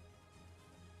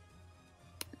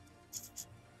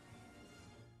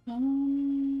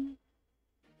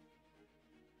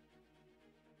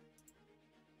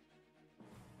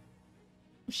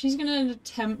 She's gonna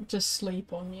attempt to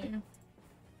sleep on you.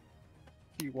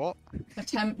 You what?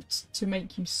 Attempt to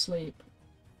make you sleep.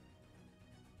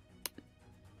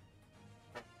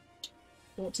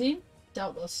 14?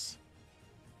 Doubtless.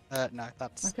 No,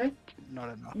 that's Okay. not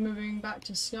enough. Moving back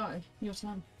to Sky. Your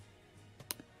turn.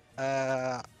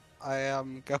 I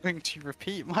am going to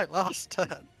repeat my last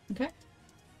turn. Okay.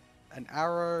 An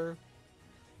arrow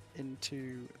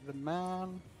into the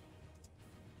man.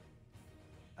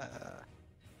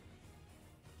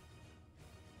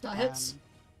 That hits.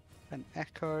 An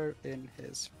echo in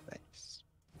his face.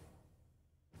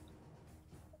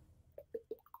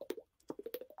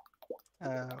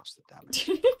 What's the damage?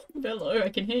 Below, I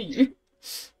can hear you.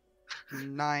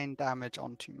 9 damage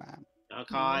onto man.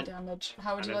 Okay. 9 damage.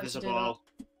 How would I'm you like to do that? invisible.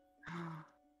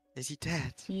 Is he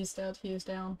dead? He is dead. He is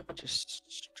down. Just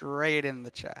straight in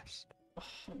the chest. Oh,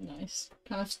 nice.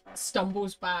 Kind of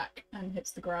stumbles back and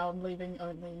hits the ground, leaving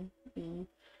only the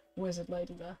wizard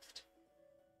lady left.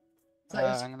 Is that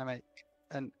yours? I'm gonna make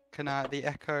and can the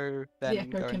echo The then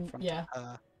echo go in can, front yeah. of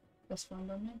her? That's fine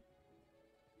by me.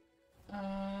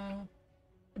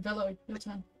 Velo, your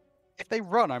turn. If they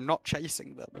run, I'm not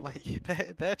chasing them. Like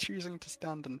they're choosing to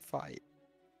stand and fight.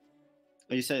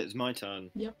 Oh, you say it's my turn?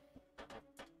 Yep.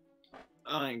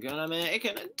 I'm gonna make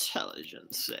an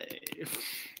intelligence save.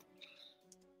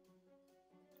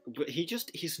 But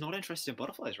he's not interested in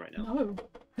butterflies right now. No.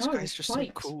 This No, guy's just so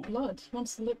fight. cool. Blood. He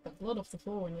wants to lick that blood off the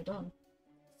floor when you're done.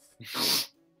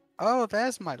 Oh,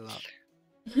 there's my luck.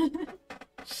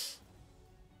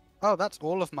 Oh, that's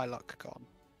all of my luck gone.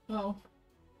 Oh.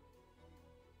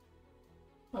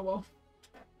 Oh well.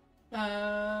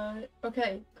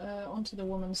 Okay, onto the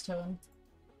woman's turn.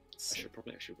 I should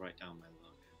probably actually write down my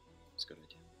luck. It's a good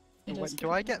idea. It is Do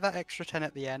good. I get that extra 10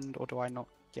 at the end, or do I not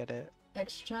get it?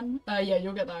 Extra 10? Yeah,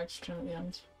 you'll get that extra 10 at the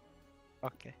end.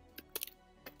 Okay.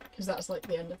 Because that's like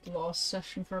the end of the last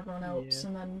session for everyone else, Yeah.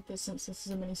 and then since this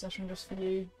is a mini session just for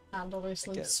you, and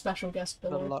obviously get special guest The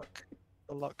below.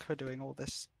 luck for doing all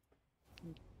this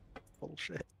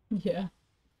bullshit. Yeah.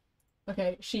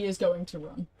 Okay, she is going to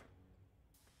run.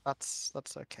 That's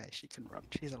okay. She can run.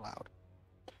 She's allowed.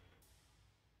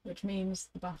 Which means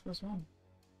the battle is won.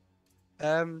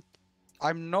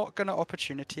 I'm not gonna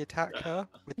opportunity attack her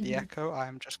with the Mhm. echo. I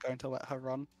am just going to let her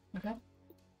run. Okay.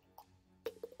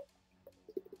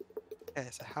 Okay,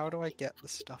 so how do I get the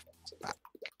stuff back?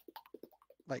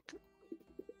 Like,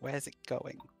 where's it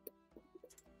going?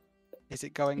 Is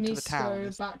it going It to the needs to town? go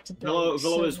Is- back to Villa Blake's,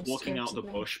 is so walking out the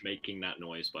ostensibly- bush making that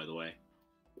noise, by the way.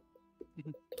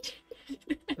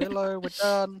 Willow, we're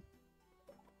done.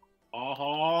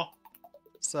 Uh-huh.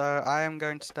 So I am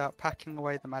going to start packing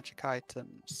away the magic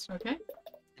items Okay.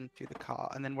 into the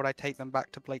car, and then would I take them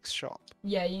back to Blake's shop?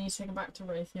 Yeah, you need to take him back to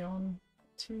Raytheon.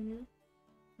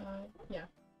 Yeah.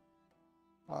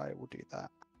 I will do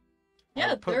that.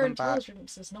 Yeah, I'll put their them back.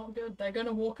 intelligence is not good. They're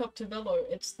gonna walk up to Villo.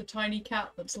 It's the tiny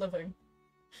cat that's living.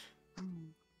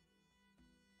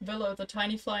 Villo, the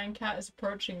tiny flying cat, is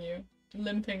approaching you,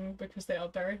 limping because they are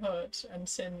very hurt and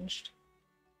singed.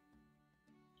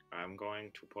 I'm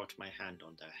going to put my hand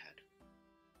on their head.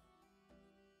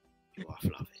 You are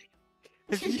fluffy.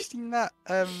 Have you seen that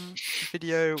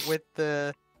video with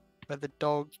where the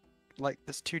dog, like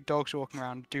there's two dogs walking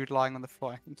around, dude lying on the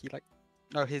floor. I think he like,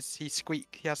 no, he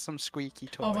has some squeaky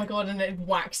toy. Oh my god, and it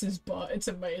whacks his butt. It's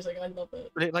amazing. I love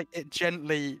it. But it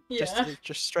gently Yeah.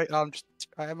 just straight arm.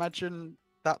 I imagine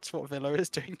that's what Willow is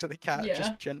doing to the cat. Yeah.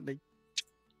 Just gently,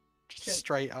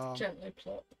 straight arm. Gently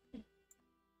plop.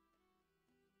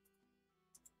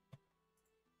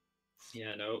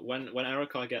 Yeah, no. When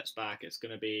Erika gets back, it's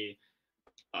gonna be,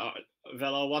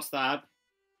 Villa, what's that?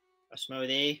 A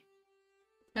smoothie?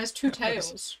 It has two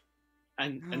tails.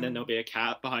 And then there'll be a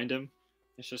cat behind him.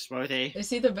 It's just smoothie.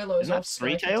 It's either Willows Isn't or that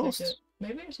three tails?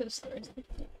 Maybe it is three.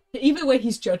 Either way,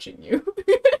 he's judging you.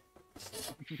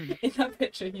 In that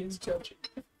picture, he is judging.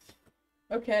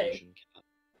 Okay. Asian cat.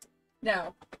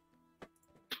 Now.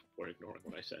 We're ignoring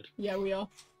what I said. Yeah, we are.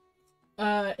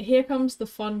 Here comes the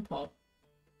fun part.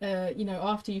 You know,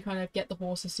 after you kind of get the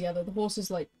horses together, the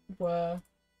horses were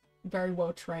very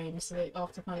well trained, so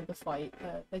after kind of the fight,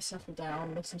 they settle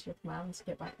down, listen to your commands,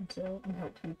 get back and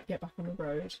help you get back on the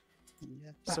road.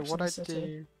 Yeah. So what I'd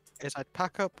do is I'd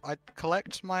pack up, I'd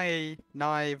collect my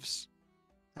knives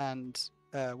and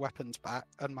weapons back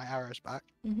and my arrows back,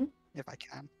 if I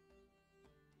can.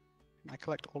 And I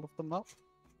collect all of them up.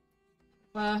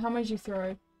 How many did you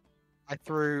throw? I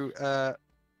threw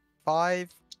 5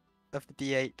 of the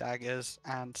D8 daggers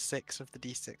and 6 of the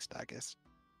D6 daggers.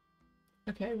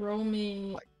 Okay, roll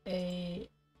me a...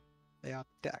 They are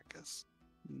daggers,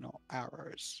 not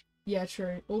arrows. Yeah,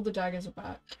 true. All the daggers are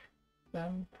back.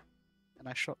 And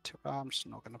I shot 2. I'm just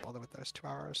not going to bother with those 2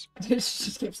 arrows. She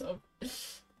just gives up.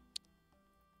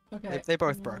 Okay. They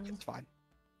both broke, it's fine.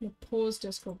 We'll pause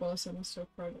Discord while I send us to a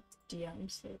private DM,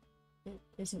 so it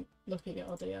isn't looking at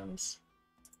our DMs.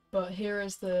 But here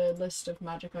is the list of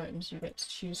magic items you get to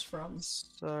choose from.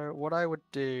 So what I would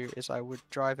do is I would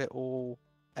drive it all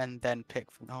and then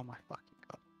pick from... Oh my fucking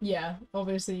god. Yeah,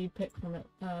 obviously you pick from it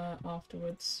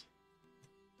afterwards.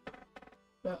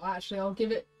 But actually I'll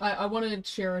give it... I wanted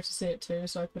Shira to see it too,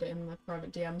 so I put it in the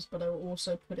private DMs, but I will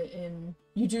also put it in...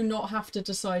 You do not have to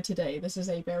decide today. This is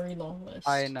a very long list.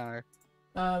 I know.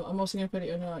 I'm also going to put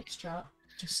it in Night's chat,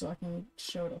 just so I can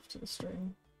show it off to the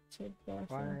stream. To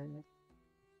verify.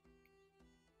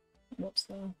 What's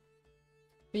there?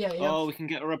 But yeah, Oh, we can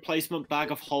get a replacement bag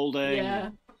of holding. Yeah.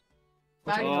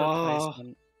 Bag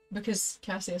Replacement. Because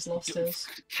Cassius lost his.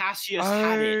 Cassius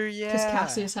had it. Yeah. Because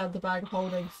Cassius had the bag of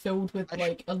holding filled with I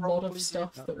like should a lot probably of do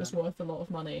stuff that that was then. worth a lot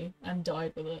of money and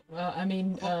died with it.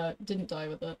 Didn't die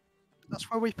with it.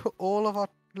 That's where we put all of our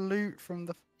loot from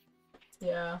the...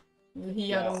 Yeah.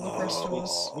 He had all the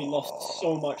crystals. We lost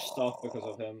so much stuff because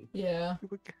of him. Yeah.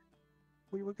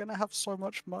 We were gonna have so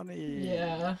much money.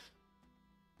 Yeah.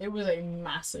 It was a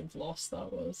massive loss,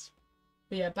 that was.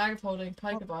 But yeah, bag of holding,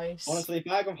 pike of ice. Honestly,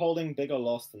 bag of holding bigger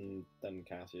loss than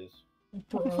Cassius.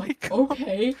 Bro, Oh my God.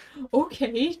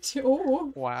 okay,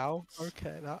 oh. Wow.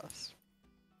 Okay, that's...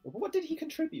 What did he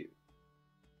contribute?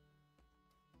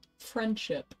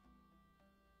 Friendship.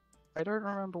 I don't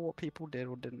remember what people did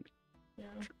or didn't. Yeah.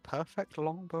 Perfect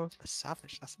longbow of the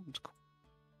savage. That sounds cool.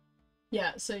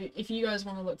 Yeah, so if you guys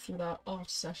want to look through that after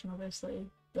session, obviously,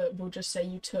 but we'll just say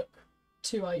you took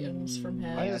 2 items from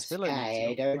here. Why does Willow need to I know?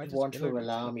 Why don't does want to Willow need to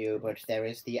alarm know? you, but there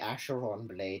is the Acheron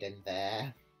blade in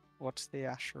there. What's the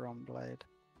Acheron blade?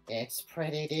 It's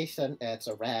pretty decent. It's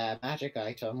a rare magic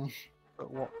item.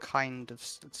 But what kind of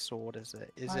sword is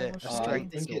it? Is I it will a show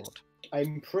strength you. I think it's- sword?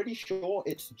 I'm pretty sure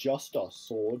it's just a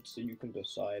sword, so you can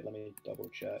decide. Let me double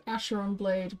check. Acheron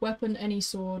blade, weapon, any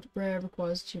sword, rare,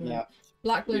 requires attunement. Yeah.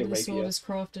 Black blade Be a of the sword rapier. is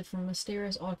crafted from a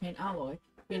mysterious arcane alloy.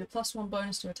 Gain a +1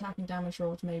 bonus to attack and damage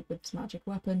rolls made with this magic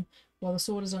weapon. While the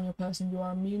sword is on your person, you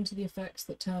are immune to the effects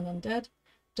that turn undead.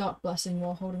 Dark Blessing,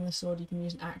 while holding the sword, you can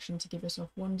use an action to give yourself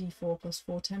 1d4 plus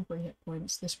 4 temporary hit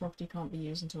points. This property can't be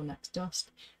used until next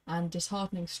dusk. And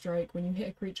Disheartening Strike, when you hit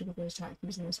a creature with an attack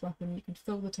using this weapon, you can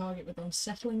fill the target with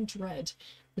unsettling dread.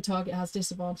 The target has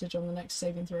disadvantage on the next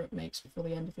saving throw it makes before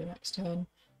the end of your next turn.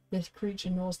 The creature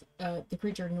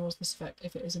ignores this effect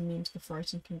if it is immune to the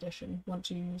frightened condition. Once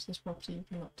you use this property, you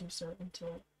cannot do so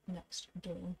until next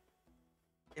dawn.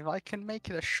 If I can make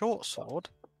it a short sword,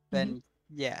 then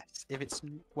yes. If it's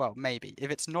maybe.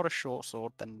 If it's not a short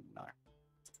sword, then no.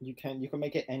 You can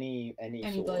make it any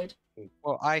sword. blade.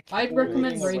 Well, I'd I'd Ooh,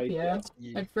 recommend using a rapier.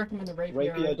 You, I'd recommend a rapier.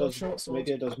 Rapier over does short sword.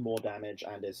 Rapier does more damage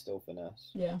and is still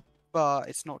finesse. Yeah, but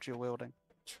it's not dual wielding.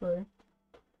 true.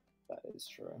 That is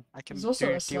true. I can There's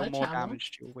also a deal more sledgehammer.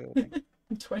 damage dual wielding.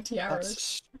 20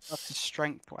 arrows. That's a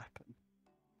strength weapon.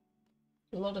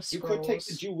 A lot of You scrolls. could take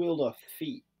the dual wielder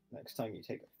feat next time you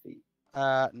take a feat.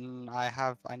 I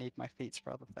need my feats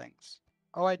for other things.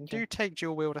 Oh, I Okay. do take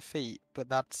dual wielder feet, but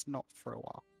that's not for a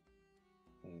while.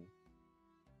 Hmm.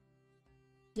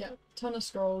 Yeah, ton of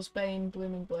scrolls, Bane,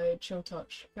 Blooming Blade, Chill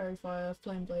Touch, Fairy Fire,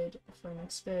 Flame Blade, Flaming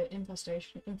Spear,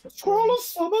 Infestation, Scroll Infiltration. of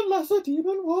summon lesser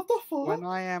demon. What the fuck? When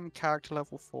I am character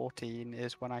level 14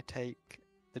 is when I take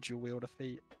the dual wielder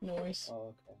feat. Noise.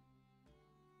 Oh, okay.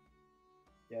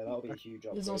 Yeah, that'll be a huge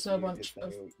upgrade. There's also for a you, bunch 'cause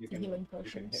of then you healing you can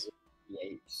potions. hit with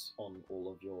D8s on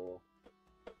all of your.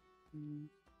 Mm.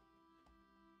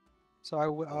 So I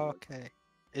will. Oh. Okay.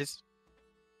 Is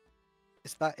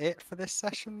that it for this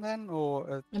session then,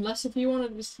 or Unless if you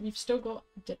want to, you've still got,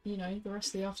 you know, the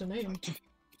rest of the afternoon.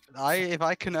 if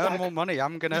I can earn Zach- more money,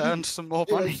 I'm gonna earn some more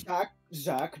money.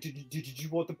 Zach, did you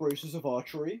want the braces of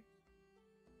archery?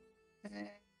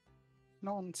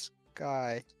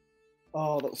 Non-sky.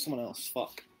 Oh, that was someone else.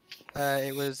 Fuck.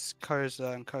 It was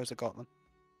Koza, and Koza got them.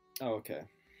 Oh, okay.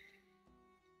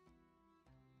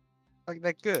 Like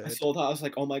they're I good. saw that. I was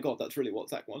like, oh my god, that's really what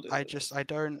Zach wanted. I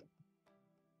don't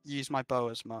use my bow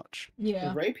as much. Yeah.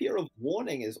 The rapier of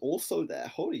warning is also there.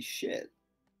 Holy shit.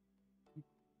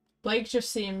 Blake just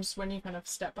seems, when you kind of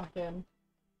step back in,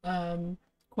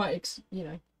 quite, you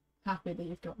know, happy that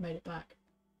you've made it back.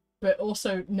 But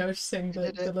also noticing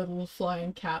the little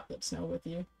flying cat that's now with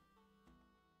you.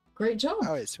 Great job!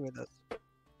 Oh, it's with us.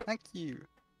 Thank you.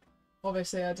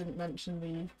 Obviously, I didn't mention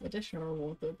the additional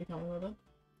reward that would be coming with it.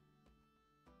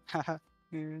 Haha.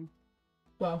 Mm.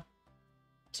 Well,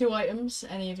 2 items,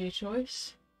 any of your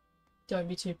choice. Don't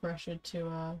be too pressured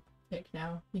to pick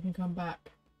now. You can come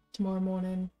back tomorrow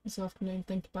morning, this afternoon,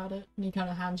 think about it, and he kind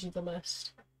of hands you the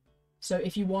list. So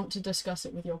if you want to discuss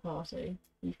it with your party,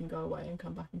 you can go away and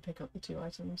come back and pick up the 2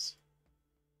 items.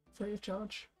 Free of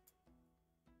charge.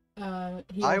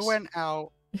 I went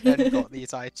out and got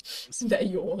these items. They're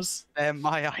yours. They're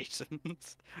my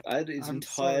items. That is I'm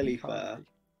entirely sorry, fair. Harvey.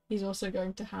 He's also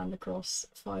going to hand across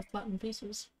 5 platinum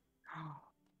pieces.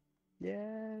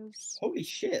 Yes. Holy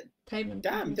shit. Payment.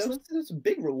 Damn, obviously. that's a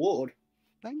big reward.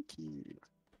 Thank you.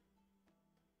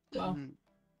 Well, Mm,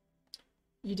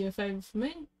 you do a favour for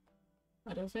me,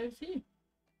 I do a favour for you.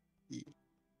 yeah.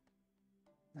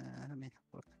 Let me have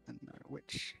a look and know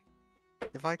which.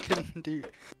 If I can do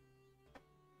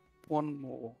one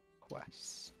more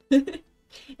quest.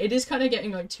 It is kind of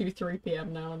getting like 2-3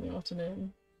 p.m. now in the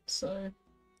afternoon, so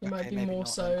it might Okay, be maybe more not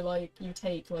so then. like you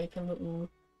take like a little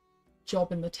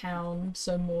job in the town,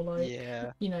 so more like,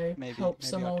 Yeah. you know, maybe- help maybe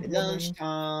some I'll old do woman.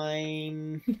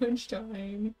 Lunchtime.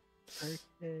 Lunchtime.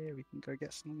 Okay, we can go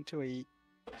get something to eat.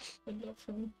 I love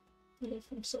him. I love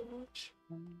him so much.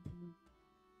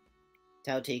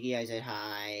 Tell Tiki I said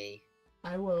hi.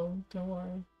 I will, don't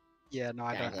worry. Yeah, no,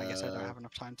 I don't. I guess I don't Dagger. have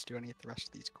enough time to do any of the rest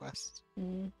of these quests.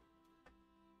 Mm.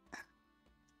 I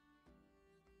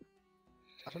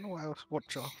don't know what else. What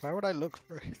job? Where would I look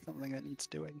for something that needs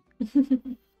doing?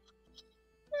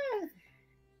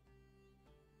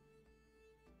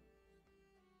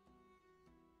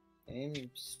 I'm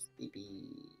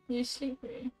sleepy. You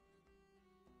sleepy?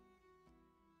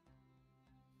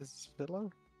 Is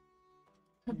Philo?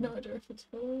 I have no idea if it's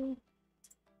Philo.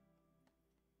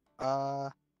 Okay.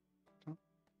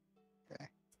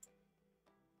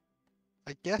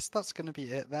 I guess that's gonna be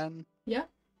it then. Yeah.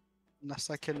 Unless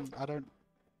I don't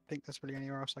think there's really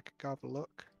anywhere else I could go have a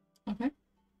look. Okay,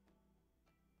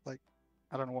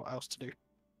 I don't know what else to do.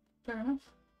 fair enough.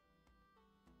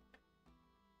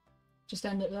 Just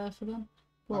end it there for them.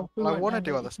 Well, we I won't want to end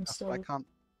do it, other you can stuff, but I can't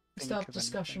think Start of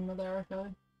discussion with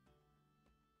Erica.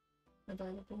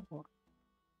 Available. anything.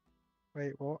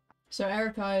 Wait, what? So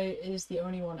Erica is the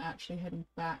only one actually heading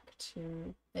back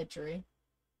to Edgery.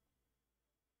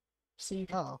 So you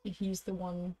could, Oh. he's the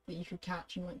one that you could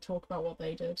catch and like talk about what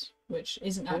they did, which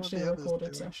isn't What are actually the a others recorded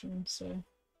doing? session. So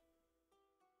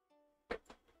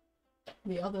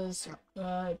the others,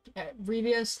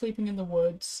 Revia is sleeping in the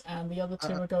woods, and the other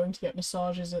 2 are going to get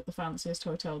massages at the fanciest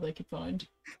hotel they could find.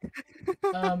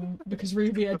 Because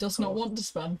Revia Of does not course. want to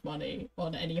spend money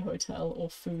on any hotel or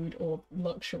food or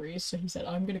luxuries, so he said,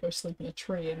 I'm gonna go sleep in a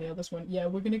tree, and the others went, yeah,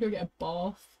 we're gonna go get a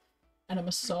bath and a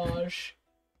massage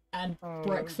and Oh,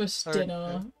 breakfast, okay.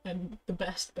 dinner, and the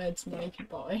best beds money can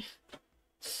buy.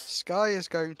 Sky is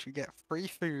going to get free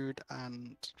food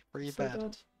and free So bed.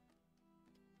 good.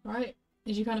 Right,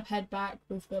 as you kind of head back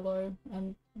with Willow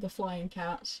and the flying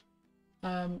cat,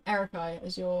 Erica,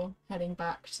 as you're heading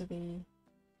back to the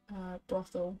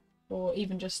brothel, or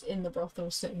even just in the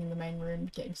brothel, sitting in the main room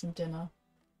getting some dinner.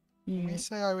 Can we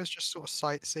say I was just sort of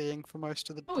sightseeing for most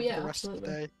of the, Oh, yeah, the rest of the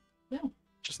absolutely. day? Yeah.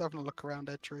 Just having a look around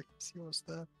Edgery, see what's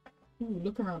there. Ooh,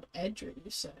 look around Edgery,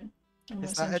 you say? I might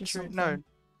Is send that you Edgery? something. No,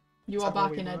 You is are that where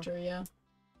back we in were? Edgery, yeah.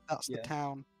 that's Yeah. the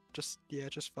town. just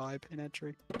vibe in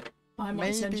Edgery. I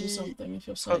might send you Maybe something if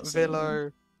you're Put sightseeing.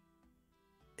 Villo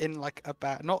in like a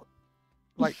bag, not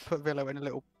like put Villo in a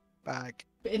little bag.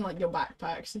 But in like your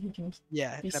backpack so he can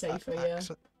Yeah, be in a safer, backpack, yeah.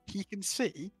 so he can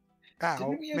see out.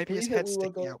 Didn't we Maybe his agree that head's we were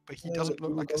sticking going out, but he doesn't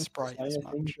look like a sprite as thing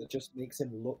much. that just makes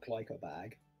him look like a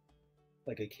bag,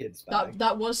 like a kid's bag?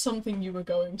 That was something you were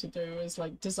going to do, is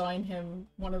like design him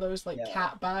one of those like Yeah.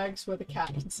 cat bags where the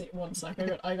cat can sit. One sec,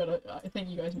 I think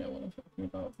you guys know what I'm talking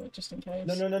about, but just in case.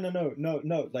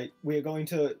 No. Like we're going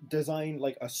to design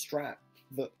like a strap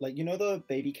that, like, you know, the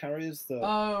baby carriers that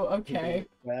Oh, okay.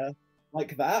 people wear,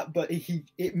 like that, but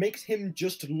it makes him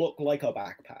just look like a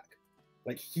backpack.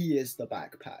 Like he is the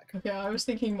backpack. Okay, I was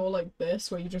thinking more like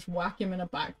this, where you just whack him in a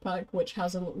backpack which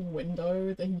has a little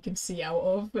window that he can see out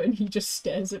of, and he just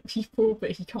stares at people,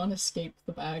 but he can't escape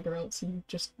the bag or else he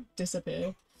just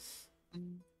disappear.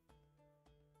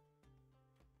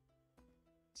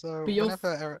 So But you'll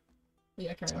whenever Eric,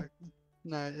 Yeah, carry on. sorry,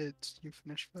 no, it's you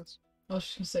finish first. I was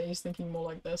just gonna say he's thinking more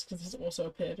like this, because this also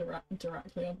appeared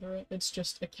directly under it. It's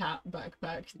just a cat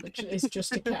backpack, which is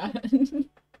just a cat.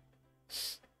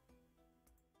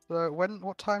 So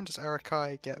what time does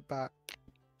Erikai get back?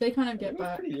 They kind of It get was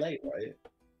back. pretty late, right?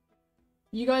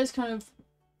 You guys kind of...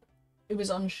 It was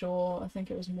unsure. I think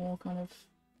it was more kind of...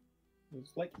 It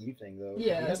was like evening though.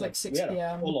 Yeah, We it was had, like 6 we had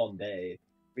PM. a full-on day.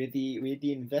 We had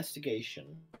the investigation.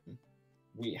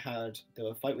 We had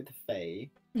the fight with the Fae.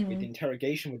 We had the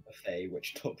interrogation with the Fae,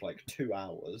 which took like 2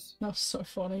 hours. That was so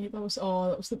funny. That was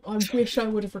the... I wish I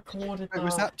would have recorded that. Wait,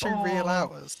 was that 2 real Oh.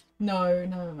 hours? No.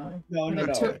 No.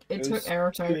 It took was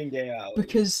Erica, doing gay hours.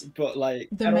 because But like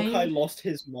the Erokai main- lost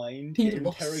his mind He in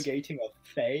lost. interrogating a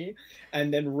Fae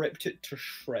and then ripped it to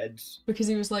shreds. because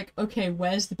he was like, okay,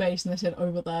 where's the base? And they said,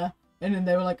 over there. And then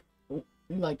they were like,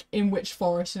 in which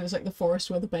forest? And it was like the forest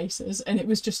where the base is. And it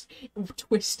was just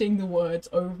twisting the words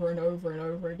over and over and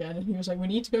over again. And he was like, we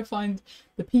need to go find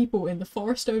the people in the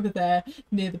forest over there,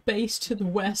 near the base to the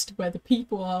west, where the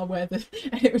people are,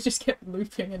 and it was just kept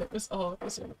looping, and it was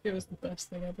the best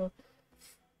thing ever.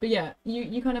 But yeah,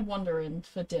 you kind of wander in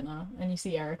for dinner, and you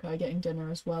see Erica getting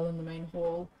dinner as well in the main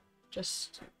hall.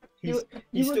 Just... He's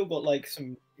still got like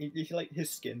some. Like his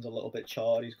skin's a little bit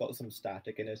charred. He's got some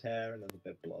static in his hair and there's a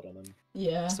bit of blood on him.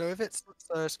 Yeah. So if it's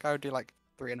go do like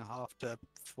 3.5 to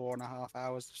 4.5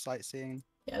 hours of sightseeing.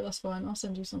 Yeah, that's fine. I'll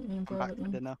send you something in Come back private for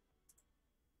then. dinner.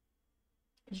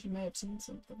 Because you may have seen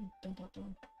something.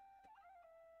 Dun.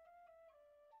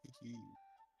 Hee.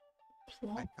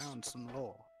 Plot. I found some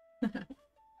lore.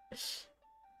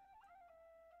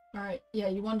 Alright, yeah,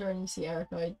 you wander and you see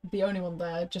Erica, the only one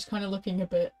there, just kind of looking a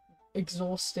bit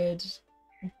exhausted,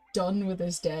 done with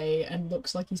his day, and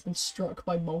looks like he's been struck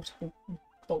by multiple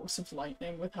bolts of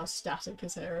lightning with how static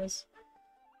his hair is.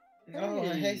 Oh,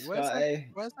 hey, where's Sky.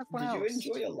 Where's everyone Did you else?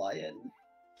 enjoy a lion?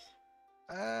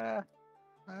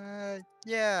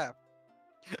 Yeah.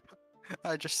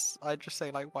 I just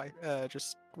say like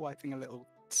just wiping a little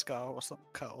scar or some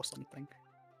cut or something.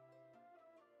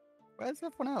 Where's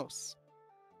everyone else?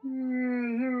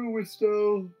 We're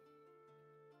still.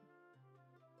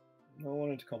 I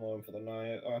wanted to come home for the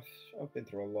night. I've been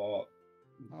through a lot.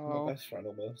 Oh. My best friend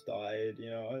almost died. You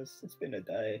know, it's been a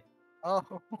day. Oh.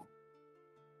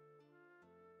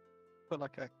 Put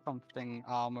like a comforting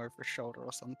arm over his shoulder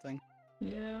or something.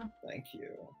 Yeah. Thank you.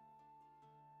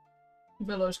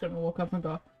 Villow's gonna walk up and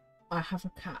go, I have a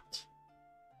cat.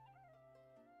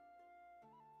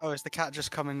 Oh, is the cat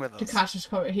just coming with us? The cat is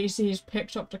coming. He's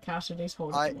picked up the cat and he's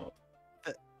holding him up.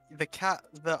 The cat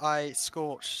that I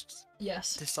scorched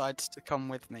Yes. decides to come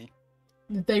with me.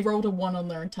 They rolled a 1 on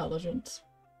their intelligence.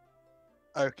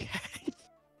 Okay.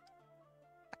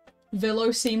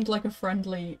 Villo seemed like a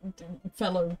friendly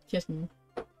fellow kitten.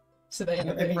 So they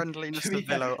ended The up friendliness To be of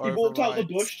fair, Villo he walked out the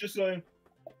overrides. bush just saying.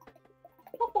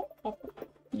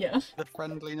 Yeah. The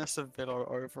friendliness of Villo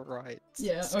overrides.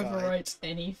 Yeah, Sky. overwrites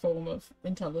any form of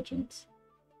intelligence.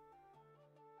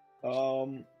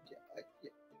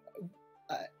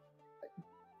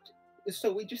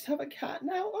 So we just have a cat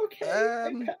now?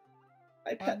 Okay.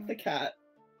 I pet the cat.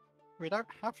 We don't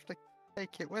have to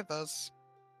take it with us.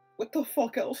 What the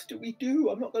fuck else do we do?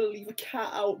 I'm not gonna leave a cat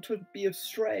out to be a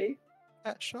stray.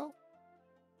 Pet shop?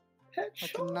 Pet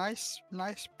Like shop? a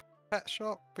nice pet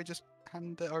shop. We just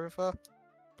hand it over.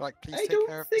 Like, please I take don't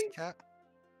care of think- this cat.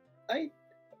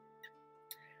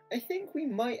 I think we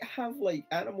might have like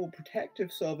animal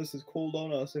protective services called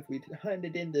on us if we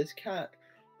handed in this cat,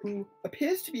 who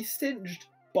appears to be singed,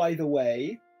 by the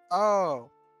way. Oh.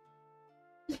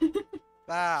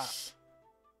 That.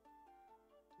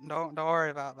 Don't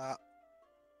worry about that.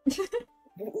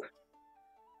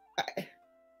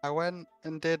 I went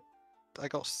and did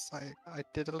I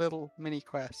did a little mini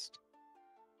quest.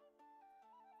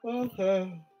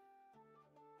 Okay.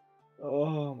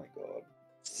 Oh my god.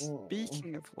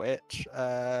 Speaking of which,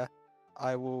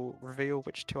 I will reveal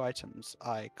which 2 items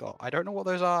I got. I don't know what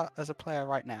those are as a player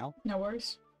right now, No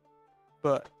worries.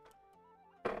 but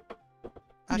You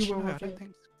actually will no, reveal.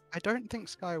 I don't think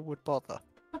Sky would bother.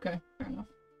 Okay, fair enough.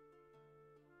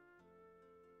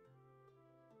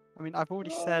 I mean, I've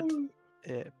already said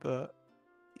it, but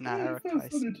nah, That's Erikai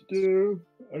something to seems... do,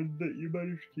 and that you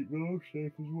managed to keep Willow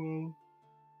safe as well.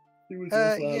 He was also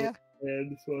out yeah, of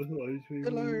bed, so I thought I'd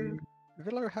say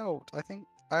Villo helped.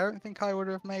 I don't think I would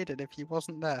have made it if he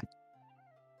wasn't there.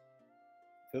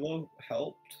 Willow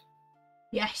helped.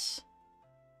 Yes.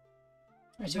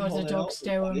 I You've been told the holding out dogs for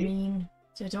they were Buddy. mean.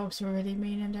 The dogs were really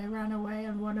mean and they ran away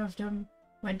and one of them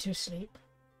went to sleep.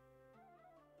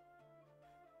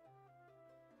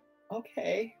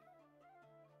 Okay.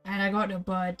 And I got a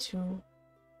bird too.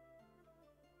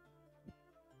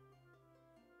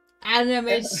 And I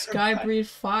made Sky breathe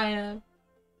fire.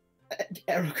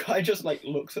 Erikai just like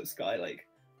looks at Sky like,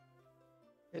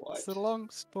 It's what? a long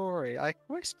story. Well,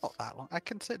 it's not that long. I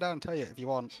can sit down and tell you if you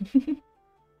want.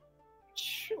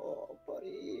 Sure,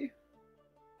 buddy.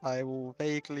 I will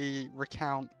vaguely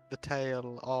recount the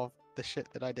tale of the shit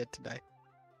that I did today.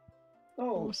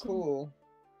 Oh, Awesome. cool.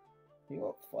 You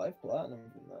got 5 platinum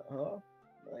from that, huh?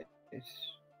 Nice.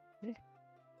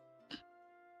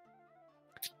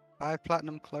 5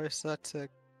 platinum closer to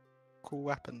cool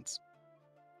weapons.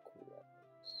 Cool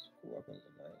weapons. Cool weapons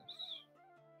are nice.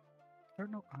 I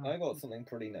don't know. I got something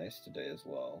pretty nice today as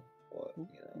well, but Ooh.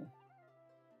 you know.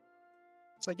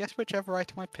 So I guess whichever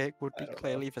item I pick would I be don't know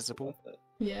clearly if it's visible. worth it.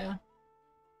 Yeah.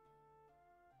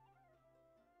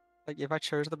 Like if I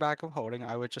chose the bag of holding,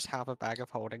 I would just have a bag of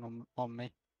holding on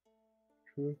me.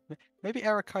 True. Maybe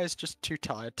Erikai is just too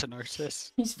tired to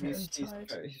notice. He's very He's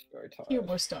tired. he's very tired. He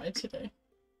almost died today.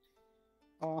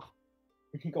 Oh,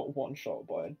 He got one shot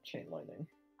by a chain lightning.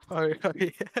 oh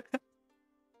yeah.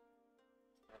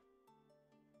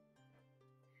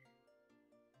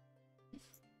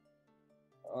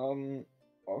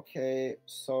 Okay,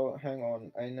 so hang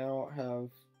on. I now have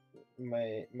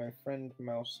my friend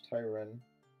Mouse Tyran,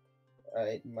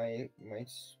 my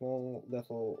small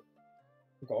little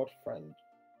god friend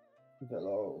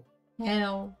Willow,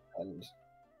 Hell. and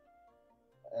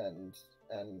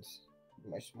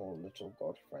my small little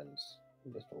god friend's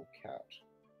little cat,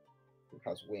 who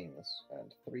has wings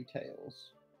and 3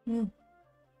 tails. Hmm.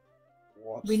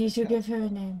 What's We the need to cat? give her a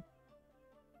name.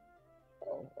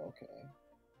 Oh, okay.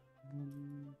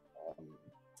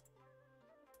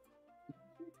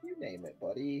 You name it,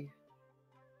 buddy.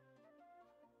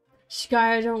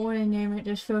 Sky, I don't want to name it.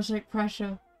 This feels like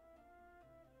pressure.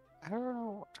 I don't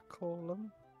know what to call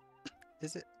them.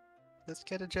 Is it? Let's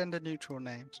get a gender neutral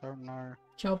name. So I don't know.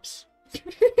 Chubs.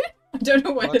 I don't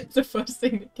know why What? that's the first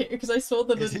thing that came, because I saw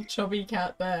the Is little it? chubby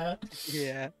cat there.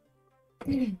 Yeah.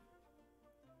 You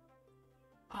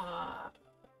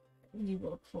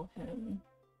work for him.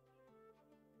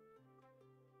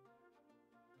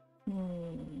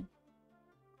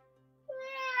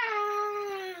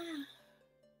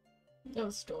 That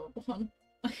was adorable, hon.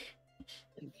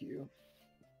 Thank you.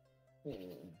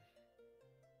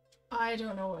 I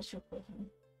don't know what you'll call him.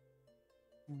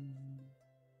 Mm,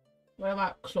 What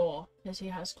about Claw? Because he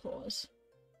has claws.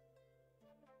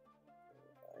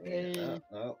 Yeah,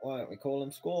 no, why don't we call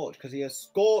him Scorch? Because he has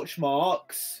scorch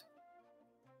marks.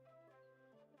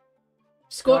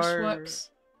 Scorch No. works.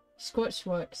 Scorch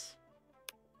works.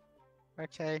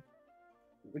 Okay.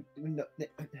 No,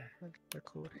 They're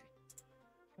cool.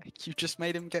 You just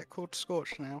made him get called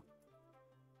Scorch now.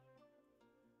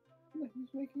 he's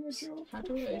making a joke. How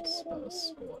do I spell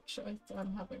Scorch?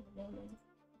 I'm having a moment.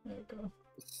 There we go.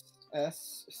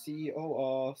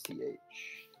 SCORCH.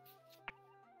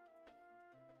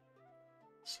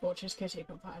 Scorch's kitty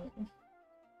companion.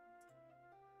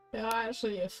 They are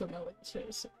actually a familiar too,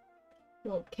 so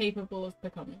you're capable of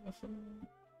becoming a familiar.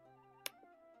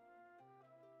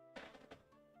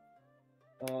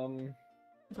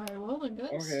 Very well then, guys.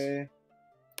 Okay.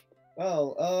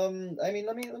 Well, I mean,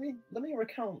 let me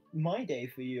recount my day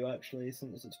for you actually,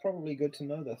 since it's probably good to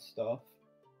know this stuff.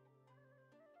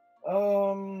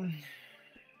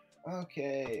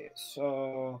 Okay,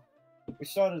 so we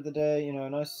started the day, you know,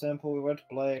 nice simple. We went to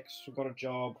Blake's, we got a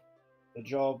job. The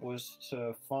job was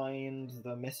to find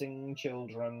the missing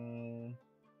children.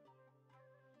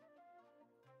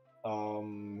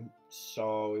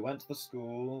 So we went to the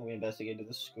school, we investigated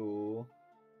the school.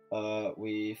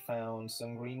 We found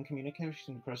some green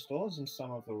communication crystals in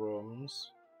some of the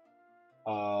rooms.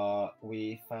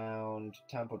 We found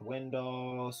tampered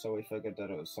windows, so we figured that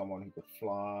it was someone who could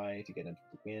fly to get into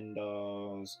the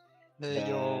windows.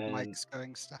 Your Then mic's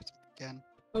going static again.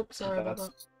 Oh, sorry about that.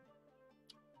 that's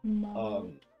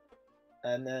Mo.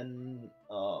 and then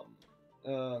oh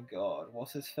god,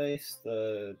 what's his face?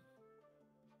 The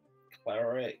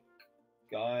cleric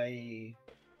guy.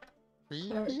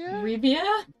 Yeah.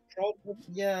 Riviera?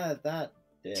 Yeah, that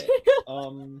dick.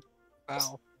 Wow.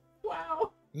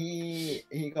 Wow.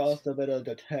 He caused a bit of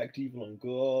detect evil and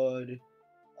good,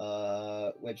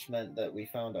 which meant that we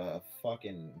found a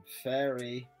fucking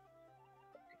fairy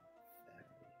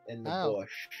in the Oh.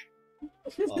 bush.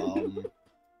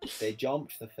 They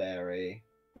jumped the fairy.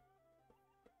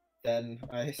 Then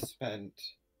I spent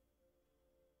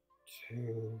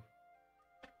 2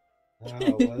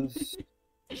 hours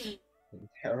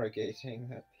interrogating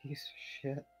that piece of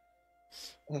shit.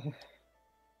 Ugh.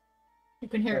 You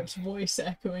can hear its voice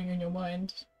echoing in your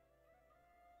mind.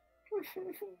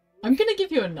 I'm gonna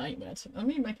give you a nightmare. Let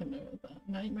me make a note of that.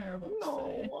 Nightmare about No,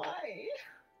 Faye. why?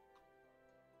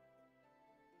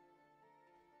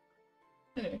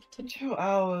 Anyway, continue. 2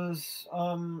 hours,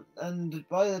 and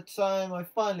by the time I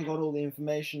finally got all the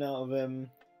information out of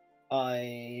him, I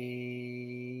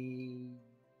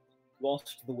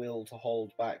lost the will to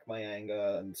hold back my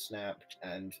anger and snapped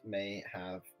and may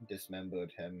have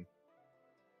dismembered him,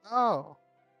 Oh.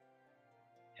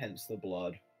 hence the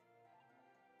blood.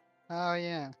 Oh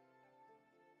yeah.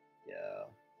 Yeah.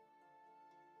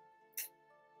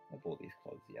 I bought these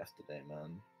clothes yesterday,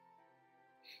 man.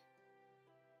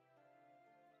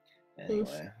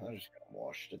 Anyway, I just got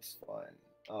washed, it's fine.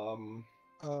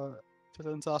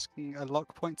 Dylan's asking, a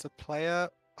lock point's a player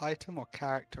item or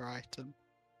character item?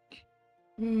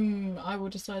 I will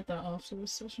decide that after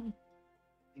this session.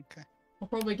 Okay. I'll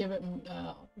probably give it.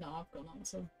 No, I've got an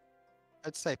answer.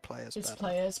 I'd say player's It's better.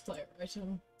 player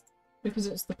item. Because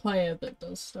it's the player that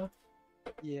does stuff.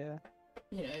 Yeah.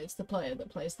 You know, it's the player that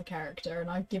plays the character, and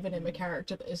I've given him a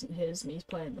character that isn't his, and he's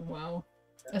playing them well.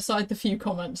 Aside the few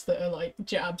comments that are like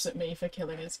jabs at me for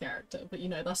killing his character, but you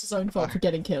know, that's his own fault for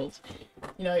getting killed.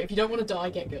 You know, if you don't want to die,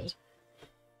 get good.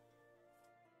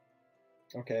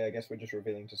 Okay, I guess we're just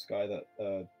revealing to Sky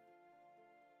that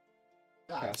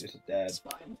Cassius is dead. It's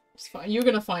fine. It's fine. You're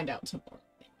gonna find out tomorrow.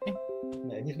 Anyway.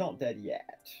 No, he's not dead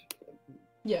yet.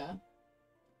 Yeah.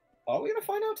 Are we gonna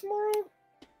find out tomorrow?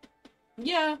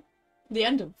 Yeah. The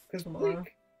end of Because tomorrow.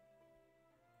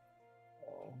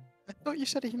 Oh, I thought you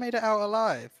said he made it out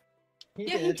alive.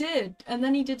 Yeah, he did. And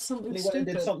then he did something And he went and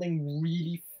stupid. did something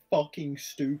really fucking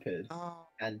stupid Oh.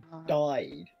 and no.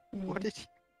 died. What did he...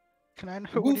 Can I know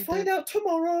We'll what he find did? out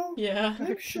tomorrow. Yeah.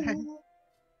 I'm sure.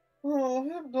 Oh,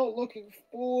 I'm not looking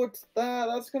forward to that.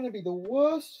 That's gonna be the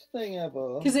worst thing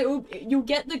ever. Because you'll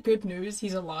get the good news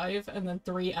he's alive, and then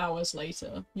 3 hours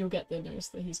later, you'll get the news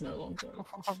that he's no longer alive.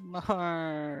 Oh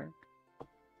no.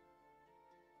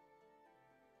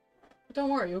 But don't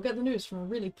worry, you'll get the news from a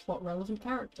really plot-relevant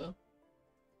character.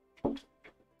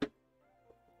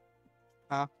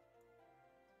 Ah.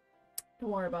 Don't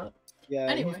worry about it. Yeah,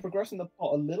 Anyway. he's progressing the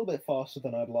plot a little bit faster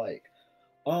than I'd like.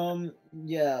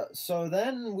 Yeah, so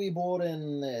then we brought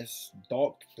in this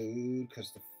doctor dude,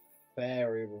 because the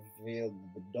fairy revealed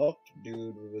the doctor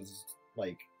dude was,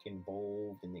 like,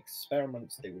 involved in the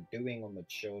experiments they were doing on the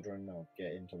children. I'll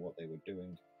get into what they were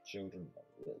doing to the children in a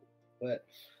little bit.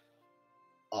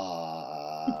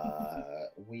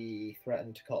 We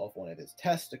threatened to cut off one of his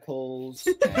testicles.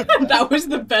 That was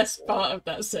the best part of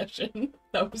that session.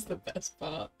 That was the best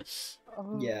part.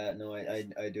 Yeah, no,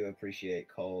 I do appreciate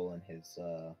Cole and his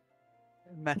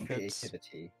Methods.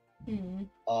 creativity.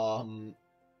 Mm.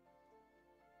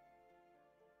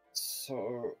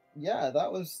 So yeah,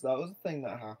 that was the thing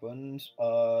that happened.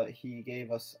 He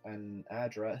gave us an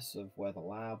address of where the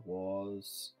lab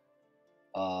was.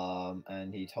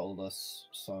 And he told us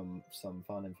some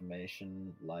fun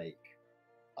information, like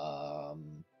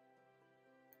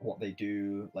what they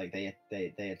do. Like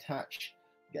they attach.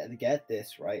 Get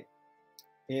this right.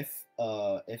 If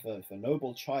a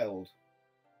noble child,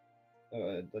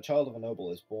 the child of a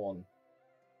noble is born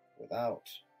without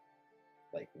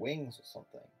like wings or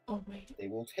something, Oh wait. they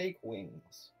will take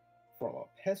wings from a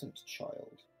peasant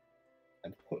child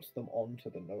and put them onto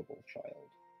the noble child,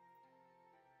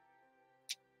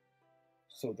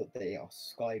 so that they are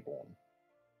skyborn.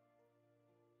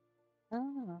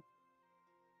 Ah.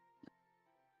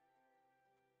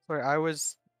 Sorry, I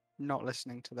was not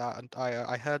listening to that, and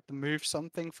I heard the move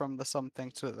something from the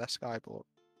something to the skyboard.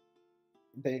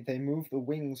 They move the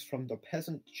wings from the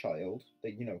peasant child.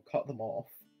 They cut them off,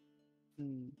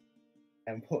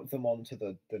 and put them onto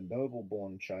the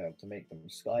noble-born child to make them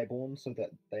skyborn, so that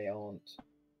they aren't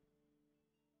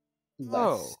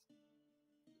less,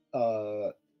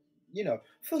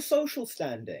 for social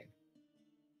standing.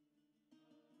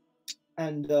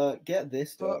 And get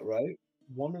this, But- right?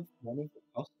 One of the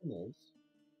customers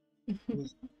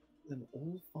was an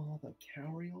all-father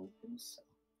carriol himself.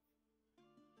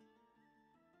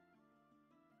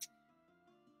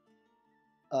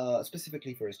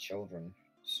 Specifically for his children.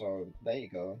 So there you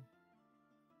go.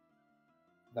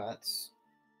 That's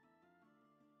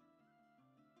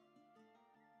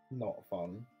not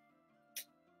fun.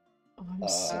 I'm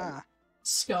Ah,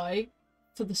 Sky,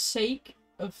 for the sake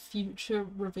of future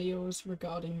reveals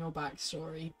regarding your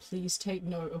backstory, please take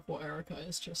note of what Erica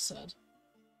has just said.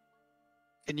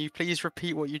 can you please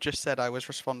repeat what you just said? I was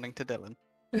responding to Dylan.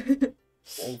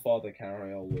 All-father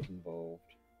carriol was involved.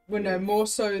 Well, no, with more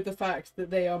so the fact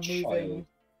that they are moving. child.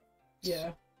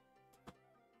 Yeah.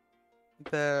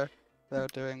 They're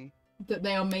doing. That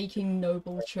they are making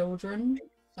noble children,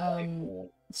 Skyborn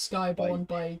skyborn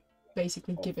by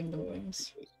basically of giving them the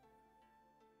wings. creatures.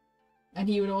 And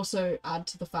he would also add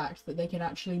to the fact that they can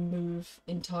actually move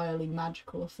entirely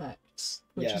magical effects,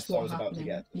 which Yeah, is so I what was about to happening.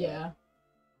 get to that. Yeah.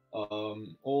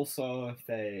 Also,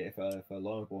 if a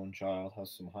lowborn child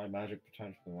has some high magic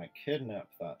potential, they might kidnap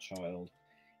that child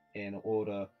in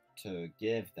order to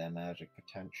give their magic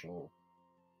potential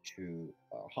to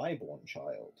a highborn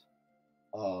child.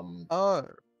 Oh,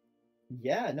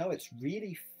 Yeah, no, it's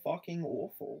really fucking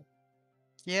awful.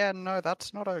 yeah, no,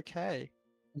 that's not okay.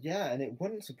 Yeah, and it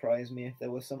wouldn't surprise me if there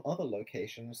were some other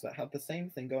locations that had the same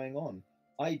thing going on.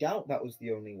 I doubt that was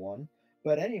the only one.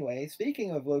 But anyway,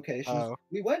 speaking of locations, Oh.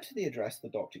 we went to the address the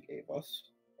doctor gave us,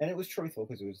 and it was truthful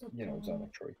because it was, zone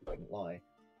of truth. He wouldn't lie.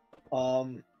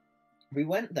 We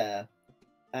went there,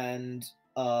 and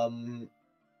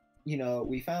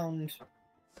we found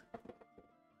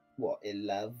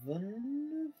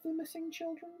 11 of the missing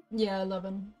children Yeah,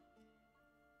 11.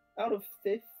 out of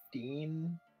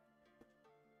 15.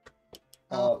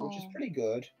 Which is Oh. pretty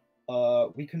good.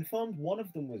 We confirmed one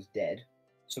of them was dead,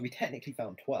 so we technically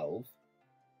found 12.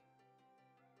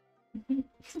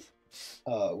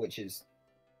 Which is,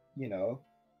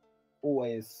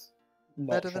 always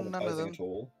not Better than none of traumatizing them. at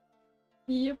all.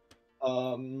 Yep.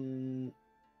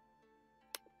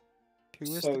 Who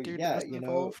is So the dude yeah, that was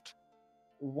involved?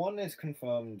 one is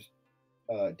confirmed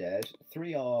dead.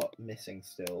 3 are missing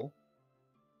still.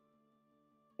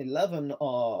 11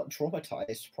 are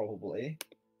traumatized, probably.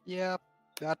 Yeah,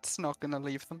 that's not gonna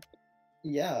leave them.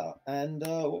 Yeah, and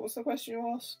what was the question you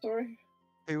asked? Sorry.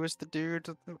 Who was the dude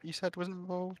that you said was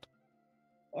involved?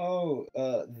 Oh,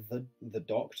 the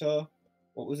doctor.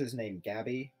 What was his name?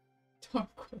 Gabby.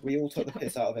 We all took the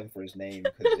piss out of him for his name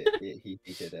because he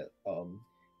hated it.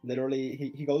 Literally,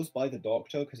 he goes by the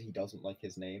doctor because he doesn't like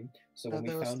his name. So No, when we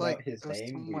there was found like out his there was name,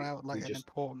 someone out like we an just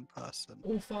important person.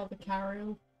 All-father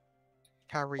carriol.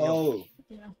 Carry on. oh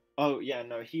Yeah. oh yeah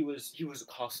no he was a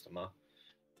customer.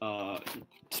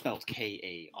 Spelled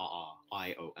Karriol.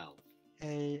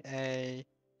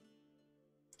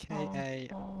 K-A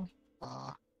Oh,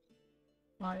 R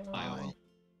I I.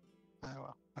 Oh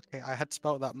well. Okay, I had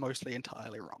spelled that mostly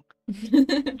entirely wrong.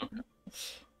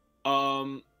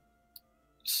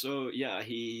 So yeah,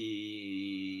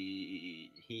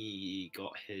 he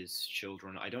got his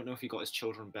children. I don't know if he got his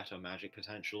children better magic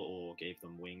potential or gave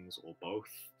them wings or both.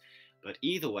 But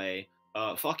either way,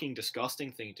 fucking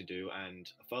disgusting thing to do,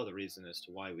 and a further reason as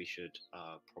to why we should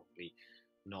probably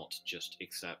not just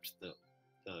accept the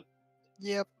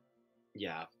Yep.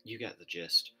 yeah, you get the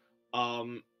gist.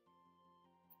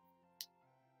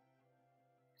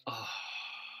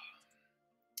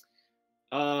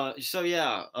 So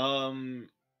yeah,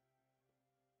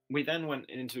 we then went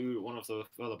into one of the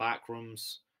further back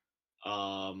rooms.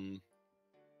 There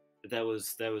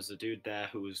was a dude there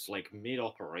who was like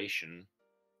mid-operation.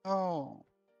 Oh.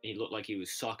 He looked like he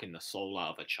was sucking the soul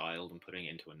out of a child and putting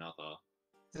it into another.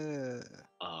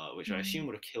 Which I assume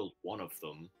would have killed one of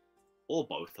them, or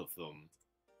both of them.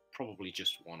 Probably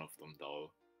just one of them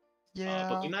though. Yeah.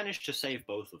 But we managed to save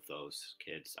both of those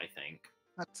kids, I think.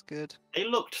 That's good. They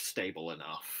looked stable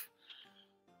enough.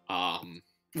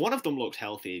 One of them looked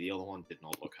healthy, the other one did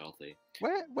not look healthy.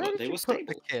 Where But did they you were put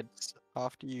the stable. kids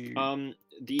after you?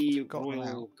 The got them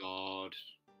Royal out? Guard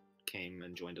came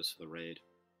and joined us for the raid.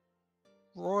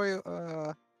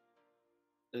 Royal.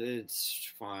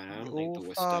 It's fine. I The don't think the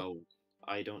All-Father- Westel.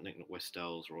 I don't think that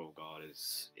Westel's Royal Guard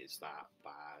is that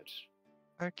bad.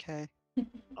 Okay.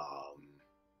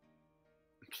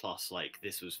 plus, like,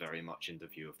 this was very much in the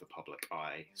view of the public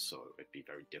eye, so it'd be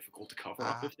very difficult to cover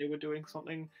up Ah. if they were doing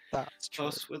something That's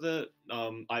true. sus with it.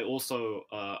 I also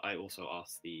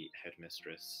asked the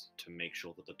headmistress to make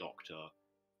sure that the doctor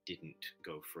didn't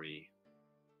go free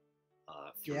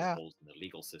through Yeah. holes in the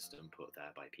legal system put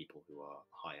there by people who are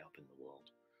high up in the world.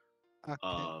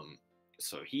 Okay.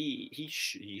 So he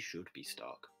should be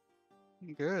stuck.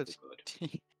 Good. For good.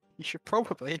 He should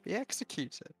probably be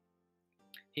executed.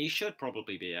 He should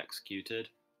probably be executed.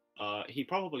 He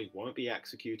probably won't be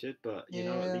executed, but you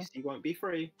know, at Yeah. least he won't be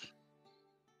free.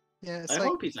 Yeah, it's I like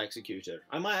hope he's executed.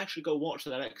 I might actually go watch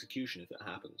that execution if it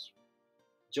happens,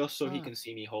 just so he Ah. can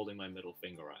see me holding my middle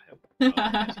finger at him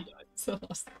as he died. It's the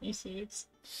last thing he sees.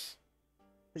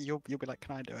 you'll be like,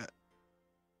 can I do it?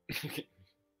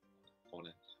 On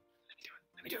it.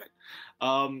 Let me do it.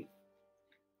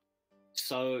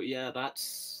 So yeah,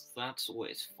 that's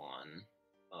always fun.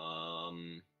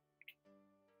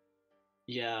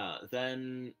 Yeah,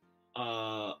 then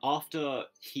after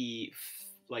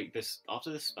this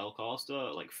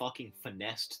spellcaster like fucking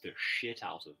finessed the shit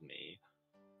out of me,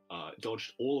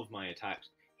 dodged all of my attacks,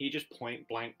 he just point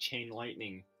blank chain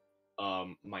lightning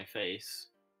my face.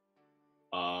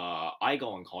 I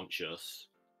go unconscious.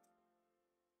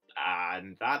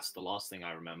 And that's the last thing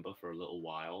I remember for a little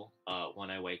while.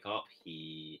 When I wake up,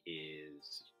 he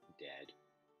is dead.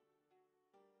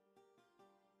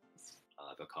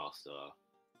 The caster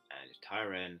and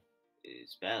Tyron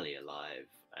is barely alive,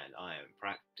 and I am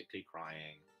practically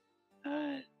crying.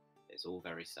 And it's all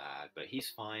very sad, but he's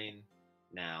fine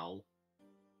now.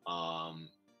 Aren't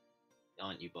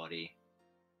you, buddy?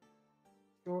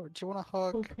 Do you want a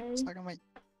hug? Okay. So I can make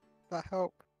that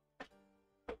help.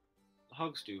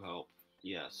 Hugs do help,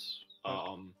 yes.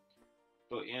 Okay.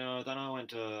 But you know, then I went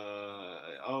to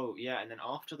oh yeah, and then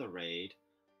after the raid,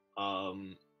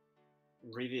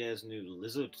 Rivier's new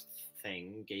lizard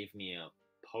thing gave me a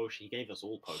potion. He gave us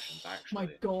all potions My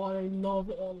actually. god, I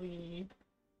love Ollie.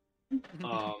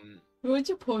 Um, What'd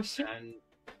you push?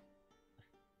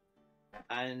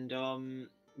 and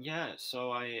yeah,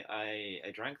 so I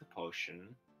drank the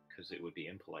potion because it would be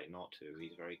impolite not to.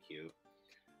 He's very cute.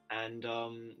 And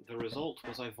the result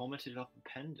was I vomited up a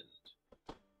pendant.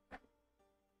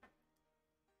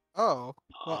 Oh.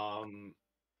 What?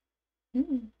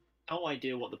 No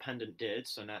idea what the pendant did,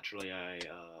 so naturally I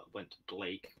went to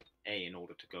Blake, A, in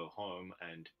order to go home,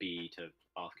 and B, to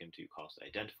ask him to cast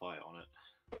Identify on it.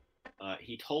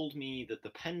 He told me that the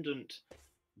pendant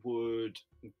would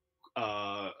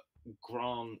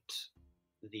grant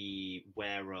the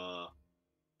wearer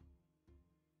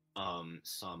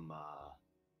some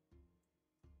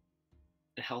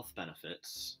health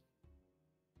benefits,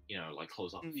 you know, like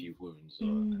close up a few wounds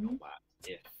and all that,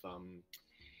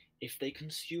 if they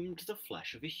consumed the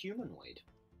flesh of a humanoid.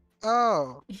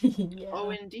 Oh. Yeah. Oh,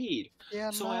 indeed.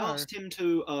 Yeah. So no. I asked him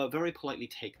to very politely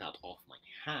take that off my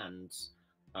hands,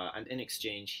 and in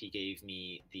exchange he gave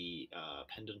me the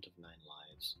Pendant of 9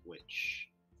 Lives, which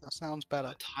That sounds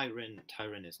better.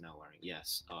 Tyron is now wearing.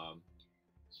 Yes.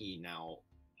 He now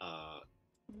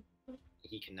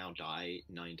he can now die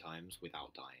 9 times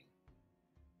without dying.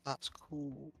 That's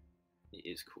cool. It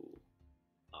is cool.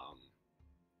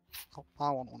 I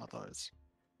want one of those.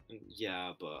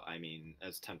 Yeah, but I mean,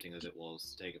 as tempting as it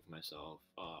was to take it for myself,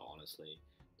 honestly,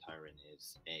 Tyron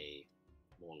is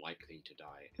more likely to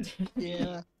die.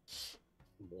 Yeah.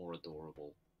 More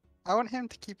adorable. I want him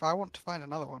to keep. I want to find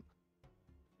another one.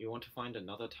 You want to find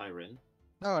another Tyron?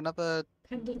 No, another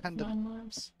Pendant. 9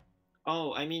 lives.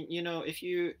 Oh, I mean, you know, if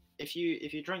you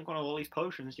drink one of all these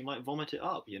potions, you might vomit it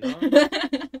up. You know,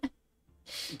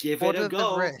 give What it a are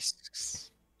go. the risks?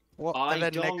 What are the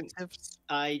negatives?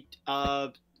 I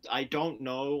don't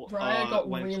know. Raya got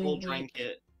when really Troll weak. drank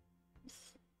it,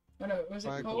 Oh no, was it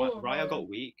Raya Cole or Raya got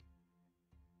weak.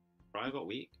 Raya got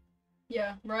weak.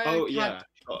 Yeah, Raya Oh had yeah.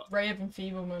 Ray of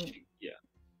Enfeeblement Yeah.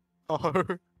 Oh.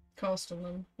 cast on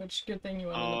them, which good thing you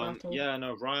went in the battle. Yeah,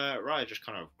 no, Raya just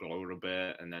kind of glowed a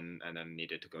bit and then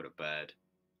needed to go to bed.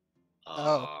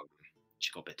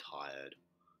 She got a bit tired.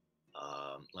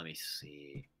 Let me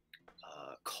see.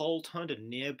 Cole turned a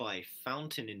nearby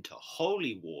fountain into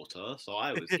holy water, so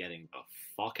I was getting the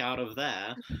fuck out of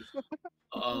there.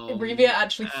 Revia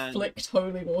actually flicked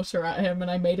holy water at him,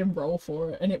 and I made him roll for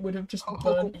it, and it would have just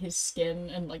burnt his skin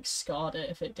and like scarred it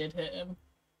if it did hit him.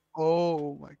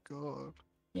 Oh my god.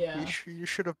 Yeah. You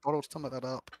should have bottled some of that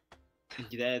up.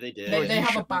 Yeah, they did. They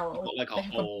have a barrel. He got like They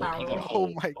have a barrel. He got a Oh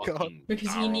whole my god. fucking Because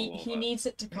barrel he of it. needs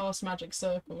it to cast magic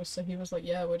circles, so he was like,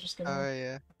 yeah, we're just gonna Oh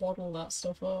yeah. bottle that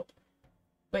stuff up.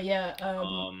 But yeah,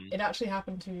 it actually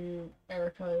happened to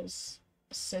Erika's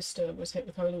sister was hit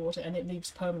with holy water, and it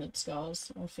leaves permanent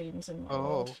scars on fiends in my Oh.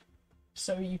 world.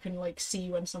 So you can like see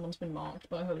when someone's been marked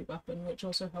by a holy weapon, which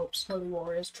also helps holy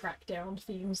warriors track down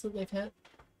fiends that they've hit,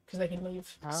 because they can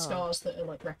leave Ah. scars that are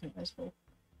like recognizable.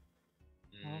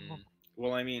 Oh.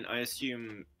 Well, I mean, I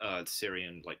assume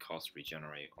Syrian like casts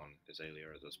regenerate on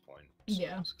Azalea at this point. So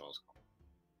Yeah. Scars.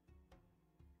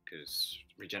 Because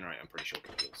regenerate, I'm pretty sure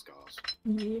can heal scars.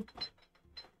 Yeah.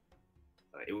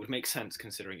 It would make sense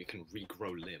considering it can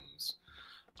regrow limbs.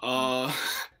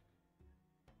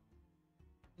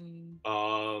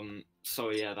 So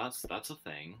yeah, that's a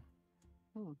thing.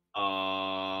 Hmm.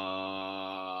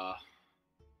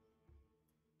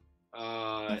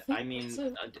 I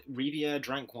mean, Riviere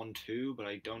drank one too, but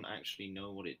I don't actually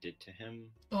know what it did to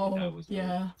him. Oh, That was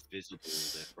yeah. a visible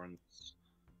difference.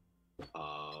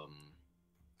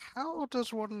 How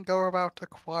does one go about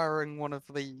acquiring one of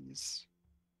these?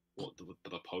 What,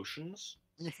 the potions?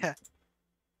 Yeah.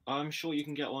 I'm sure you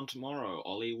can get one tomorrow.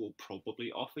 Ollie will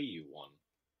probably offer you one.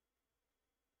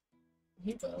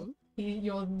 He will.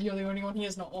 You're the only one he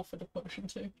has not offered a potion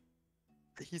to.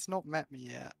 He's not met me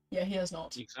yet. Yeah, he has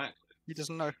not. Exactly. He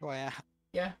doesn't know who I am.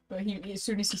 Yeah, but he as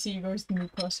soon as he sees you, goes new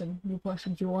person. Do you want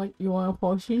a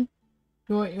potion?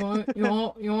 You want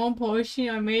a potion?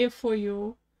 I made it for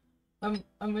you.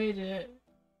 I made it.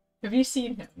 Have you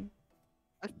seen him?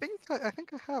 I think I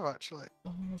have actually.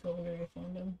 Oh my god, we're gonna go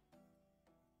find him.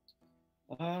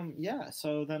 Yeah,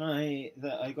 so then I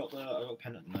got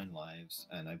Pendant 9 Lives,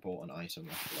 and I bought an item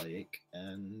off Lake,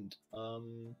 and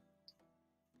then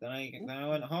I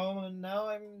went home, and now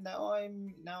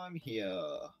I'm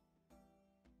here.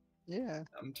 Yeah.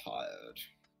 I'm tired.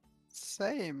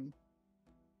 Same.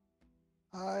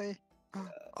 Oh,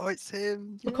 it's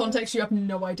him. For context, you have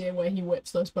no idea where he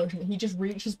whips those potions. He just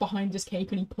reaches behind his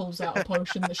cape and he pulls out a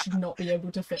potion that should not be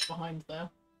able to fit behind there.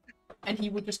 And he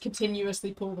would just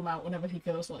continuously pull them out whenever he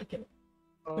feels like it.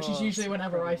 Which is usually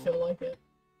whenever I feel like it.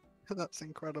 That's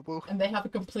incredible. And they have a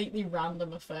completely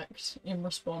random effect in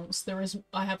response.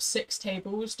 I have 6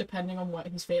 tables depending on what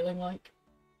he's feeling like.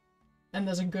 And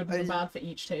there's a good and a bad for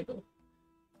each table.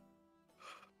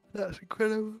 That's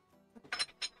incredible.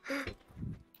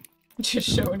 Just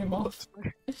showing him off.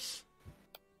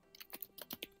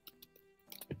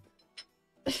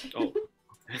 Oh.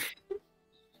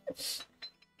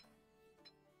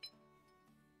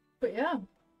 But yeah,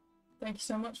 thank you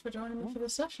so much for joining me for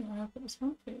this session. I hope it was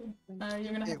fun for you.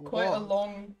 You're gonna have quite a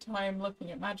long time looking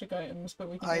at magic items, but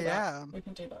we can do that. We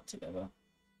can do that together.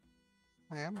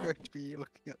 I am going to be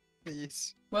looking at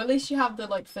these. Well, at least you have the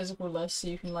like physical list, so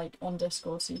you can like on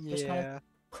Discord, so you can just kind of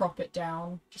crop it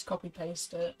down, just copy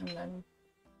paste it, and then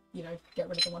get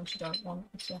rid of the ones you don't want,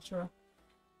 etc.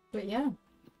 But yeah,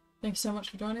 thanks so much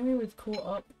for joining me. We've caught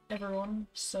up everyone,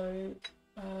 so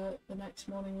the next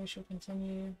morning we shall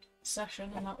continue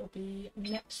session, and that will be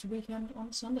next weekend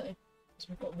on Sunday, because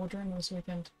we've got Woodring this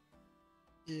weekend.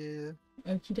 Yeah.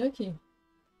 Okie dokie.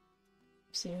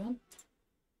 See you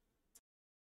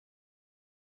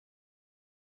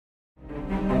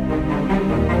then.